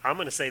Browns, I mean, I'm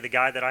going to say the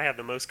guy that I have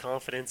the most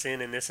confidence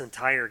in this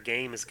entire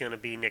game is going to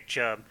be Nick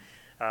Chubb.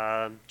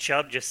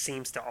 Chubb just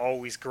seems to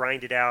always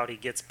grind it out. He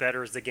gets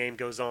better as the game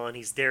goes on.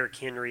 He's Derrick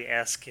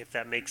Henry-esque, if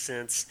that makes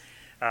sense.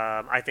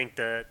 I think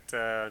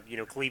that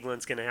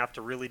Cleveland's going to have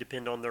to really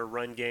depend on their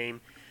run game.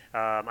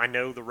 I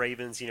know the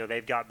Ravens,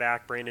 they've got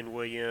back Brandon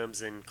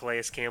Williams and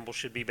Calais Campbell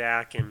should be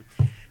back, and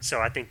so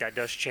I think that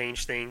does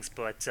change things.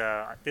 But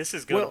this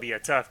is going to be a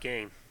tough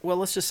game. Well,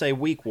 let's just say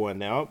week one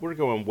now. We're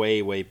going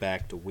way, way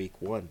back to week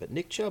one, but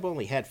Nick Chubb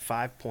only had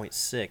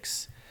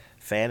 5.6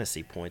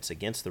 fantasy points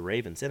against the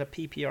Ravens in a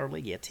PPR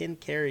league. He had 10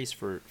 carries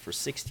for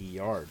 60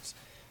 yards.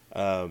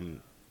 It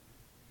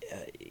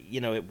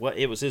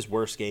was his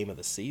worst game of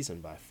the season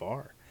by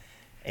far.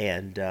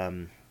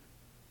 And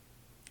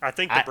I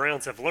think the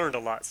Browns have learned a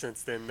lot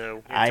since then,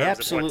 though. I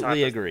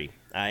absolutely agree.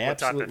 What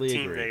type of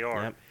team they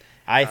are. Yep.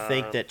 I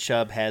think that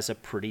Chubb has a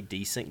pretty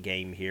decent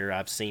game here.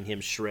 I've seen him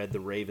shred the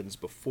Ravens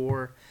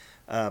before,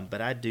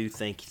 but I do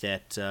think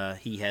that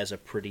he has a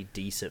pretty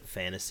decent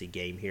fantasy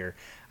game here.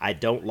 I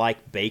don't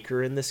like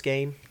Baker in this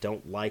game.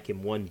 Don't like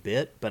him one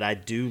bit, but I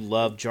do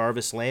love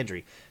Jarvis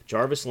Landry.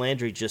 Jarvis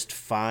Landry just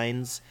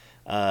finds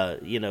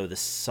the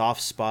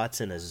soft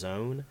spots in a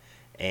zone.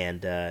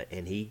 And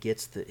he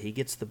gets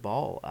the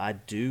ball. I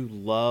do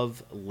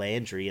love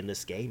Landry in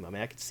this game. I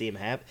mean, I could see him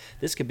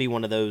this could be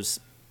one of those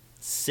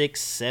 6,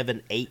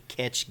 7, 8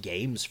 catch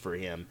games for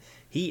him.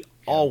 He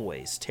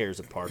always tears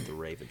apart the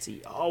Ravens.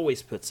 He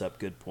always puts up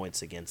good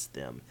points against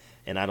them,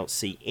 and I don't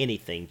see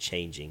anything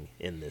changing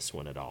in this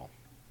one at all.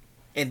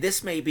 And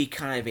this may be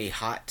kind of a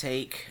hot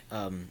take,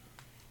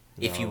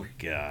 if you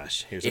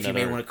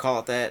may want to call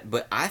it that.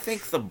 But I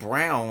think the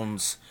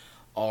Browns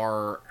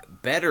are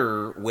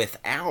better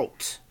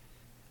without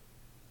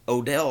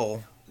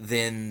Odell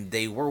than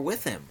they were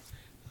with him.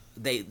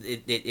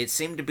 It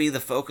seemed to be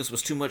the focus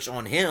was too much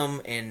on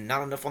him and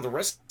not enough on the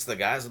rest of the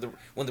guys.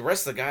 When the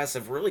rest of the guys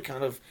have really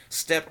kind of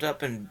stepped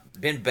up and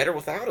been better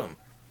without him.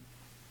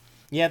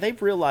 Yeah,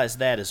 they've realized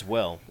that as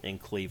well in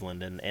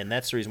Cleveland, and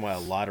that's the reason why a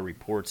lot of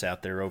reports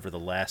out there over the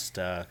last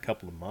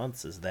couple of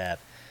months is that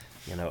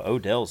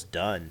Odell's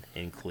done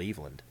in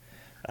Cleveland.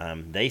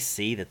 They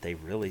see that they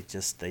really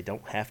they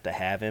don't have to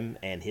have him,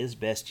 and his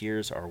best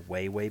years are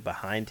way, way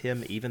behind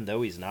him, even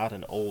though he's not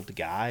an old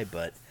guy,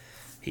 but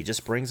he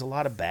just brings a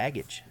lot of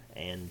baggage,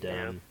 and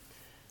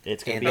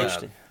it's going to be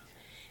interesting.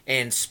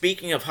 And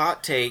speaking of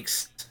hot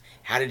takes,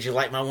 how did you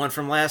like my one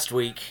from last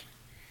week?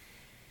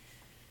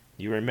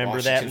 You remember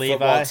Washington that, Levi?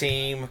 Football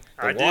team,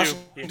 I do.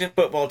 Washington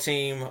football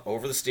team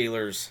over the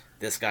Steelers.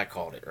 This guy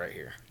called it right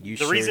here.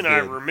 The reason I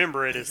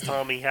remember it is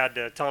Tommy had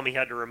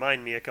to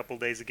remind me a couple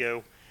days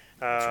ago.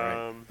 That's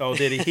right. Oh,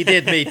 did he? He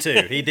did me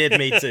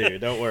too.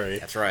 Don't worry.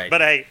 That's right.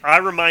 But hey, I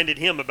reminded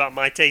him about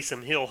my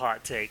Taysom Hill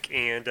hot take,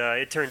 and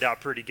it turned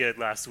out pretty good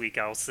last week,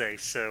 I'll say.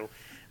 So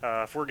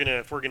if we're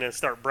gonna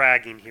start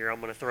bragging here, I'm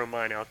gonna throw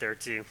mine out there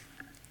too.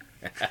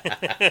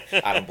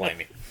 I don't blame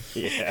you.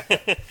 Yeah.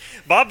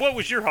 Bob, what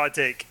was your hot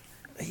take?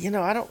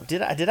 I don't.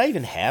 Did I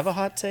even have a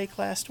hot take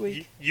last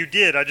week? You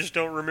did. I just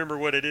don't remember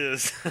what it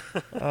is.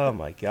 Oh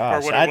my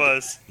gosh. Or what it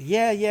was.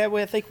 Yeah.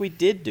 Well, I think we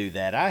did do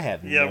that. I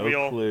have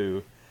no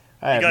clue.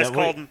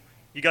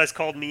 You guys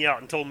called me out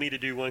and told me to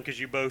do one because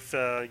you both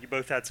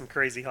had some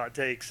crazy hot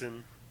takes,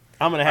 and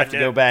I'm gonna have to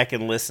go back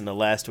and listen to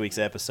last week's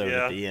episode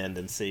at the end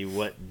and see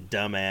what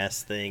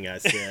dumbass thing I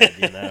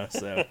said.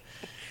 So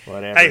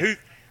whatever. Hey,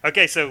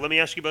 Okay, so let me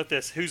ask you about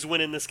this: who's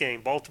winning this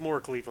game, Baltimore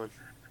or Cleveland?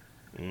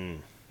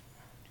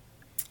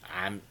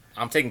 I'm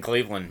taking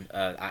Cleveland.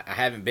 I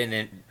haven't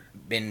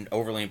been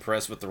overly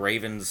impressed with the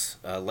Ravens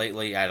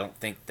lately. I don't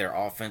think their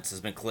offense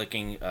has been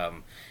clicking.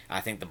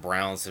 I think the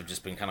Browns have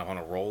just been kind of on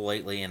a roll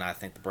lately, and I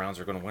think the Browns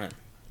are going to win it.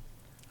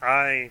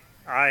 I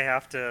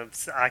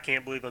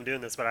can't believe I'm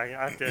doing this, but I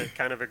have to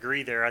kind of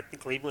agree there. I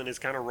think Cleveland is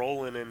kind of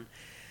rolling, and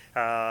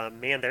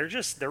man,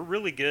 they're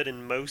really good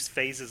in most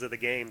phases of the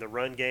game: the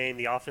run game,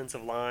 the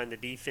offensive line, the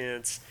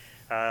defense.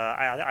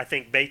 I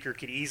think Baker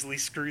could easily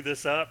screw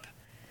this up,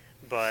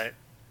 but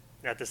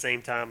at the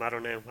same time, I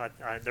don't know.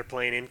 They're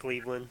playing in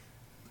Cleveland.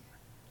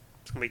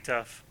 It's gonna be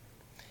tough.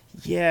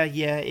 Yeah.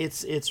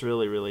 It's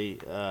really,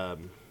 really.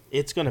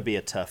 It's going to be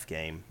a tough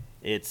game.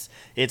 It's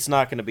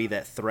not going to be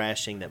that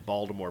thrashing that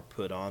Baltimore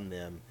put on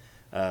them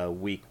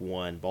week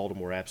one.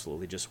 Baltimore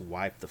absolutely just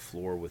wiped the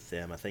floor with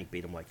them. I think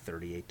beat them like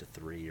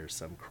 38-3 or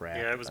some crap.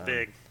 Yeah, it was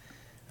big.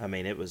 I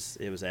mean, it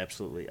was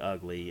absolutely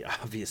ugly.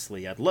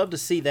 Obviously, I'd love to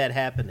see that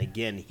happen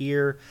again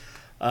here.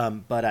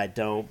 But I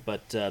don't.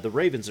 But the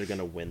Ravens are going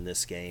to win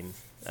this game.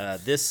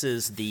 This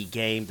is the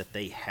game that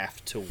they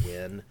have to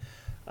win.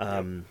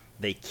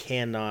 They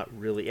cannot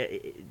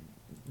really.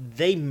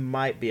 They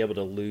might be able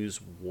to lose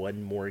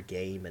one more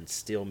game and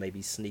still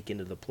maybe sneak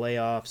into the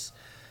playoffs.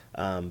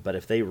 But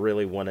if they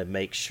really want to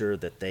make sure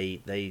that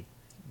they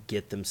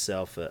get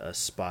themselves a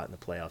spot in the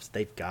playoffs,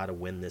 they've got to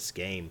win this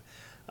game.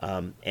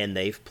 And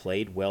they've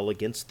played well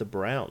against the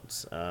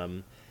Browns.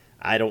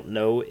 I don't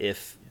know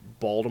if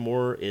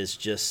Baltimore is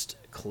just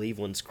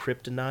Cleveland's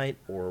kryptonite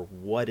or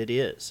what it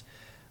is.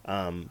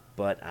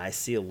 But I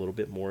see a little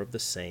bit more of the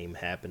same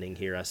happening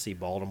here. I see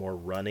Baltimore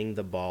running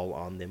the ball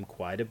on them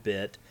quite a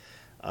bit,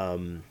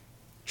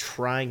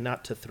 trying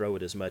not to throw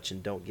it as much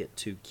and don't get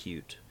too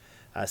cute.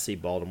 I see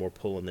Baltimore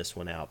pulling this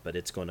one out, but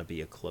it's going to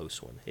be a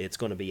close one. It's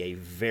going to be a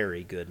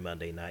very good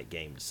Monday night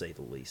game, to say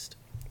the least.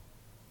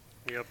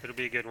 Yep, it'll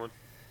be a good one.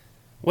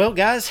 Well,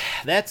 guys,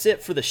 that's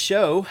it for the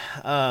show.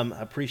 I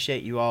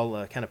appreciate you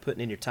all kind of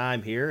putting in your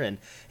time here, and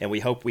we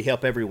hope we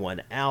help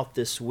everyone out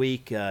this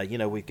week.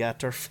 We've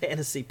got our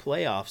fantasy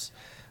playoffs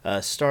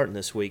starting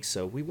this week,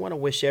 so we want to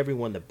wish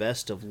everyone the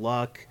best of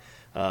luck.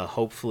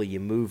 Hopefully you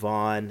move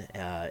on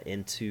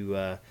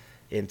into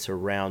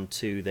round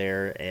 2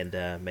 there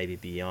and maybe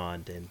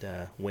beyond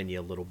and win you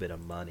a little bit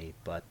of money.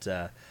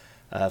 But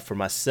for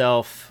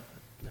myself,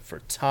 for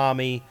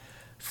Tommy,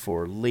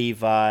 for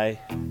Levi,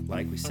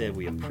 like we said,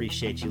 we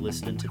appreciate you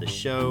listening to the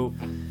show.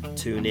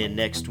 Tune in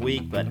next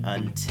week, but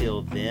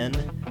until then,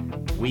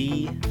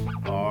 we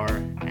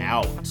are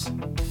out.